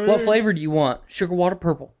 What flavor do you want? Sugar water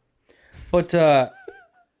purple. But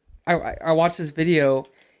I watched this video.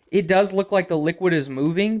 It does look like the liquid is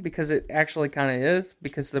moving because it actually kind of is,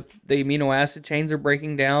 because the amino acid chains are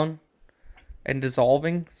breaking down and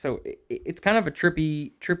dissolving. So it's kind of a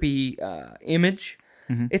trippy image.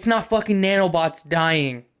 Mm-hmm. It's not fucking nanobots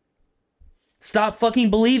dying. Stop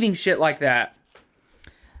fucking believing shit like that.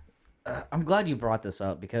 I'm glad you brought this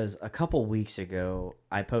up because a couple weeks ago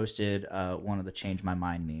I posted one of the Change My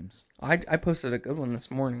Mind memes. I posted a good one this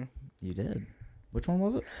morning. You did? Which one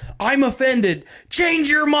was it? I'm offended. Change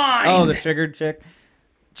your mind. Oh, the triggered chick.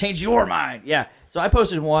 Change your mind. Yeah. So I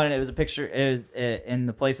posted one, and it was a picture. It was in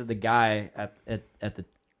the place of the guy at the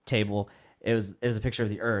table. It was a picture of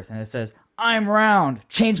the Earth, and it says, "I'm round.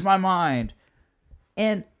 Change my mind."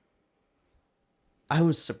 And I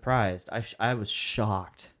was surprised. I was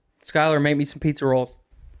shocked. Skylar, make me some pizza rolls.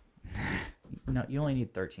 No, you only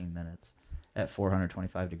need 13 minutes at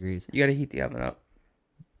 425 degrees. You got to heat the oven up.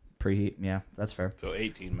 Preheat. Yeah, that's fair. So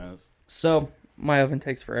 18 minutes. So My oven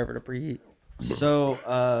takes forever to preheat.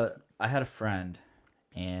 So I had a friend,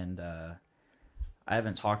 and I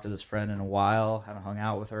haven't talked to this friend in a while. Haven't hung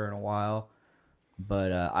out with her in a while,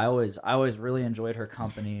 but I always really enjoyed her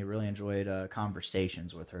company. Really enjoyed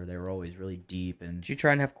conversations with her. They were always really deep. And Did you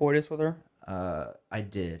try and have coitus with her? I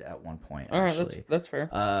did at one point. All right, actually. that's fair.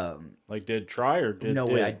 Like, did try or did? No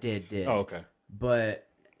way, I did. Oh, okay. But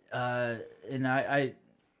and I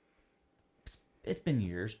it's been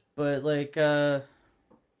years, but like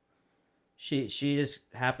she just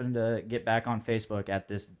happened to get back on Facebook at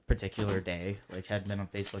this particular day, like hadn't been on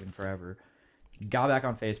Facebook in forever. Got back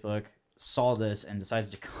on Facebook, saw this, and decides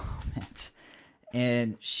to comment.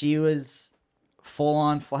 And she was full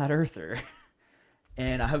on flat earther.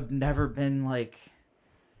 And I've never been like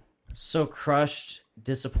so crushed,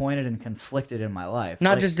 disappointed, and conflicted in my life.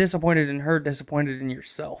 Not Like, just disappointed in her, disappointed in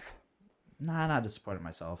yourself. Nah, not disappointed in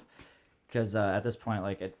myself. Because at this point,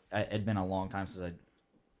 like, it had been a long time since I'd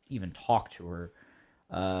even talked to her.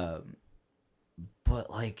 But,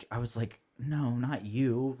 like, I was like, no, not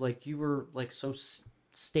you. Like, you were, like, so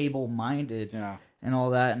stable-minded and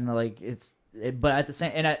all that. And, like, but at the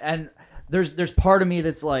same... And there's part of me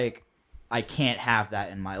that's like, I can't have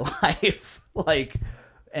that in my life. Like...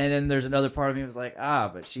 And then there's another part of me was like,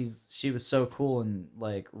 but she was so cool and,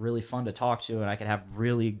 like, really fun to talk to, and I could have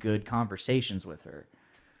really good conversations with her.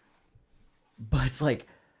 But it's like,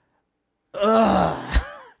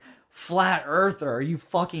 flat earther, are you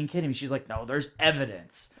fucking kidding me? She's like, no, there's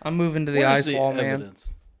evidence. I'm moving to the ice wall, man.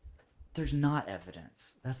 There's not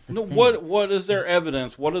evidence. That's the No, thing. what is their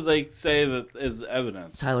evidence? What do they say that is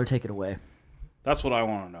evidence? Tyler, take it away. That's what I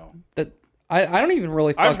want to know. That I don't even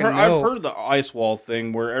really fucking know. I've heard the ice wall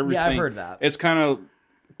thing where everything. Yeah, I've heard that. It's kind of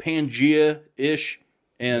Pangea-ish,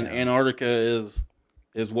 and Antarctica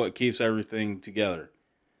is what keeps everything together.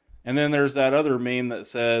 And then there's that other meme that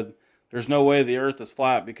said, "There's no way the Earth is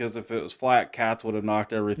flat because if it was flat, cats would have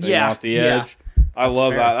knocked everything off the edge." I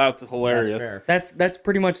love that. That's hilarious. That's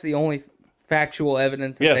pretty much the only factual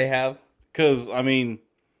evidence that they have. Because I mean,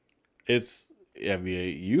 it's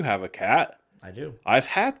you have a cat. I do. I've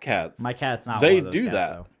had cats. My cat's not. They one of those do cats,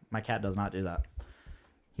 that. though. My cat does not do that.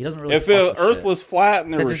 He doesn't really. If fuck the with Earth shit. was flat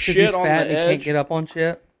and Is there that was just 'cause shit he's on fat the and he can't edge, get up on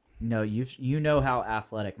shit? No, you know how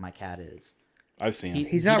athletic my cat is. I've seen him.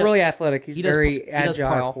 He's not really athletic. He's very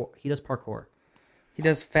agile. He does parkour. He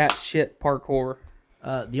does fat shit parkour.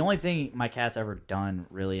 The only thing my cat's ever done,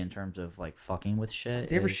 really, in terms of like fucking with shit.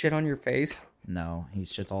 Does he ever is- shit on your face? No, he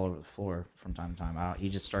shits all over the floor from time to time. He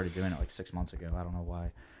just started doing it like 6 months ago. I don't know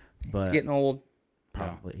why, but He's getting old.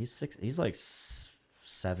 probably he's 6. He's like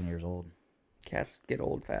 7 years old. Cats get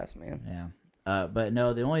old fast, man. Yeah. But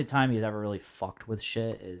no, the only time he's ever really fucked with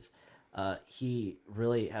shit is he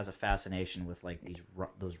really has a fascination with like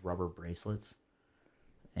those rubber bracelets,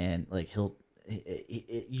 and like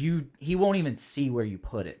he won't even see where you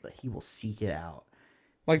put it, but he will seek it out,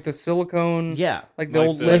 Like the silicone. Yeah. Like the Like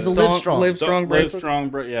old the- Live the Strong, Live Strong bracelets.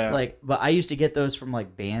 Yeah. Like, but I used to get those from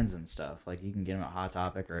like bands and stuff. Like you can get them at Hot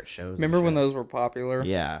Topic or at shows. and Remember when shit. those were popular?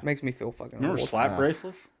 Yeah. Makes me feel fucking Remember old. slap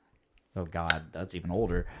bracelets? Oh God, that's even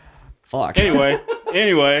older. Fuck.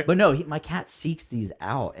 Anyway. But no, my cat seeks these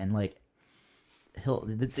out, and like,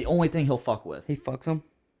 it's the only thing he'll fuck with. He fucks them.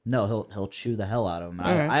 No, he'll chew the hell out of them.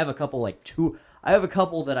 Alright. I have a couple I have a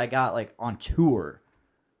couple that I got like on tour,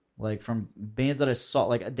 like from bands that I saw,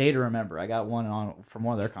 like A Day to Remember. I got one from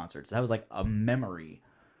one of their concerts. That was like a memory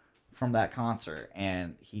from that concert,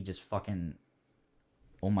 and he just fucking,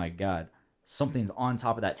 oh my God, something's on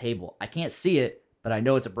top of that table. I can't see it, but I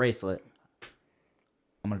know it's a bracelet.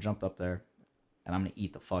 I'm gonna jump up there, and I'm gonna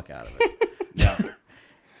eat the fuck out of it. Yeah,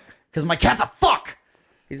 because my cat's a fuck.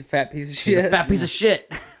 He's a fat piece of He's shit. a fat piece of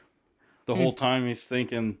shit. The whole time he's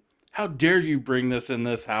thinking, how dare you bring this in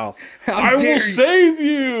this house? How I dare will you." save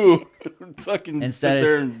you. Fucking Instead, sit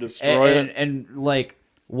there it's- and destroy it. and like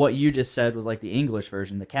what you just said was like the English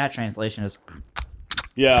version. The cat translation is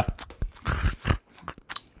Yeah.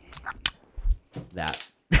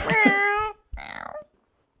 that.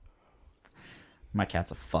 My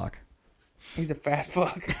cat's a fuck. He's a fat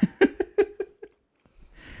fuck.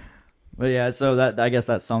 But yeah, so that I guess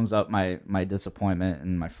that sums up my disappointment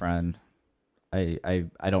in my friend. I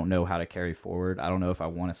don't know how to carry forward. I don't know if I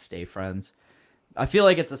want to stay friends. I feel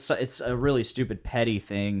like it's a really stupid petty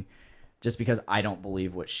thing, just because I don't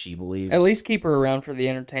believe what she believes. At least keep her around for the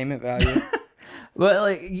entertainment value. But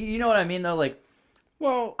like, you know what I mean though. Like,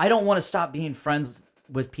 Well, I don't want to stop being friends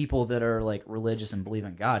with people that are like religious and believe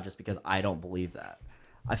in God just because I don't believe that.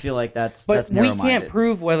 I feel like that's But we narrow-minded. can't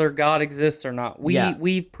prove whether God exists or not.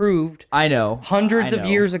 We've proved I know hundreds I of know.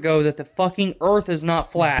 years ago that the fucking Earth is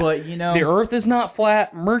not flat. But, you know- the Earth is not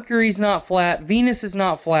flat. Mercury's not flat. Venus is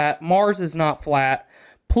not flat. Mars is not flat.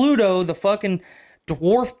 Pluto, the fucking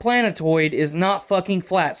dwarf planetoid, is not fucking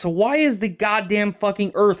flat. So why is the goddamn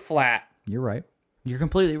fucking Earth flat? You're right. You're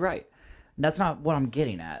completely right. That's not what I'm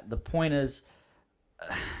getting at. The point is,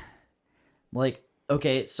 like,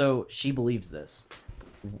 okay, so she believes this.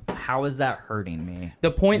 How is that hurting me?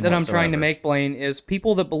 The point that I'm trying to whatsoever? make, Blaine, is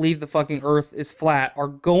people that believe the fucking Earth is flat are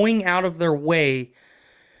going out of their way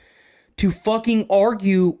to fucking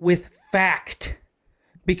argue with fact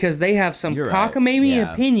because they have some You're right. cockamamie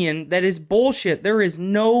Yeah. opinion that is bullshit. There is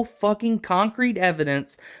no fucking concrete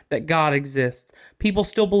evidence that God exists. People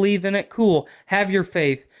still believe in it. Cool. Have your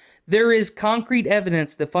faith. There is concrete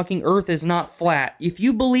evidence that fucking Earth is not flat. If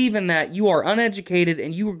you believe in that, you are uneducated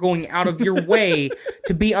and you are going out of your way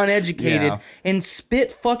to be uneducated Yeah. and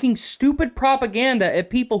spit fucking stupid propaganda at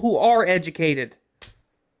people who are educated.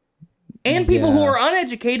 And people who Yeah. are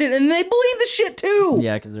uneducated and they believe the shit too.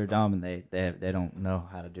 Yeah, because they're dumb and they don't know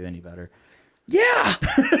how to do any better. Yeah.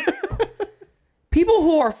 people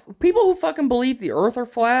who fucking believe the Earth are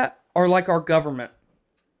flat are like our government.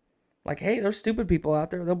 Like, hey, there's stupid people out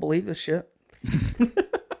there. They'll believe this shit.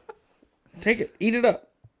 Take it. Eat it up.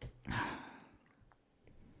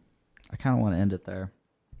 I kind of want to end it there.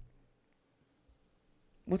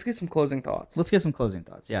 Let's get some closing thoughts. Let's get some closing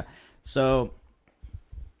thoughts. Yeah. So,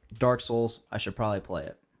 Dark Souls, I should probably play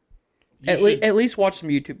it. At least watch some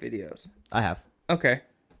YouTube videos. I have. Okay.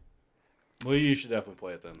 Well, you should definitely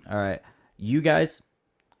play it then. All right. You guys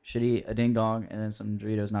should eat a ding dong and then some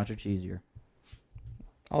Doritos nacho cheesier.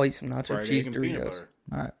 I'll eat some nacho Fried cheese egg and peanut Doritos. butter.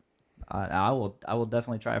 All right. I will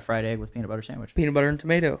definitely try a fried egg with peanut butter sandwich. Peanut butter and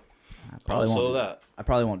tomato. I probably Also won't. that. I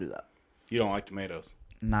probably won't do that. You don't like tomatoes.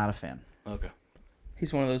 Not a fan. Okay.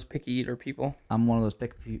 He's one of those picky eater people. I'm one of those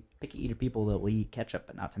picky eater people that will eat ketchup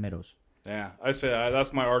but not tomatoes. Yeah, I say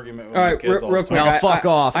that's my argument with All my right, kids all real the quick. time. Now fuck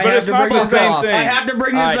off. I But have it's to not bring the this same up. thing. I have to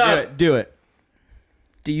bring All this right, up. do it.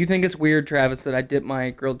 Do you think it's weird, Travis, that I dip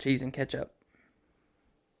my grilled cheese in ketchup?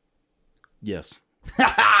 Yes. Do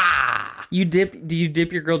you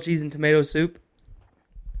dip your grilled cheese in tomato soup?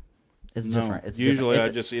 It's No. different. It's Usually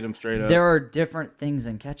different. I just eat them straight up. There are different things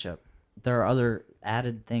in ketchup. There are other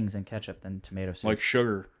added things in ketchup than tomato soup. like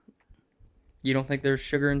sugar. You don't think there's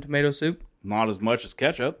sugar in tomato soup? Not as much as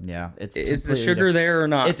ketchup. yeah, it's Is the completely sugar different. there or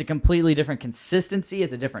not? It's a completely different consistency.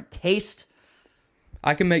 It's a different taste.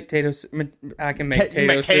 I can make potato soup. I can make Ta-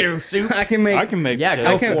 potato potato soup. soup? I can make. I can make Yeah, potato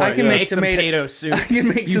go can- for I it. can make some tomato- potato soup. I can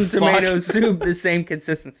make You some tomato fuck. soup the same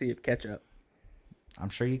consistency of ketchup. I'm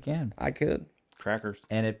sure you can. I could. crackers.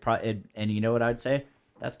 And and you know what I'd say?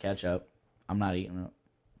 That's ketchup. I'm not eating it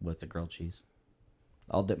with the grilled cheese.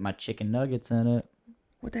 I'll dip my chicken nuggets in it.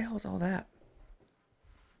 What the hell is all that?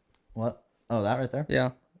 What? Oh, that right there?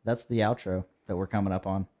 Yeah. That's the outro that we're coming up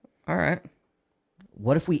on. All right.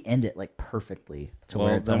 What if we end it like perfectly to where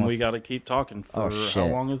Well, it's then almost... we got to keep talking for Oh, how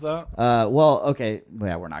shit. long is that? Well, okay.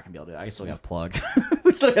 Yeah, we're not gonna be able to do it. I still got to plug.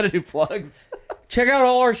 We still got to do plugs. Check out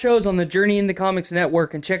all our shows on the Journey into Comics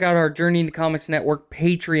Network, and check out our Journey into Comics Network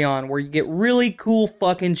Patreon, where you get really cool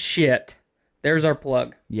fucking shit. There's our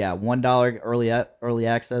plug. Yeah, $1 early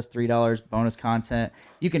access, $3 bonus content.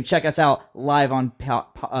 You can check us out live on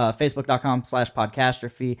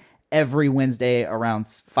facebook.com/podcastrophe every Wednesday around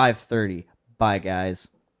 5:30. Bye, guys.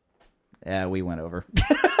 Yeah, we went over.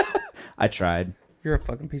 I tried. You're a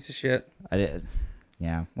fucking piece of shit. I did.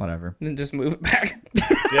 Yeah, whatever. Then just move it back.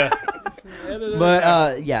 Yeah.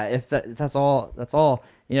 But yeah, if that's all.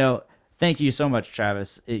 You know, thank you so much,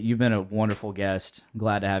 Travis. You've been a wonderful guest.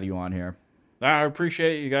 Glad to have you on here. I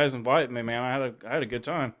appreciate you guys inviting me, man. I had a good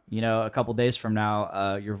time. You know, a couple days from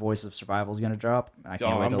now, your Voice of Survival is going to drop. I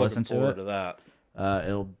can't wait to listen to it. To that.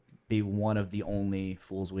 It'll be one of the only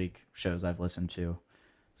Fool's Week shows I've listened to.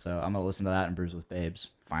 So I'm going to listen to that and Brews with Babes,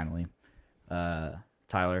 finally.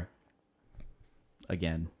 Tyler,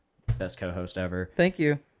 again, best co-host ever. Thank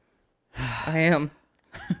you. I am.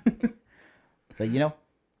 But, you know,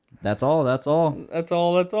 that's all. That's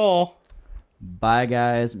all. Bye,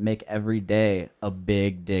 guys. Make every day a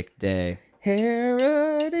big dick day.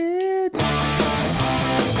 Heritage.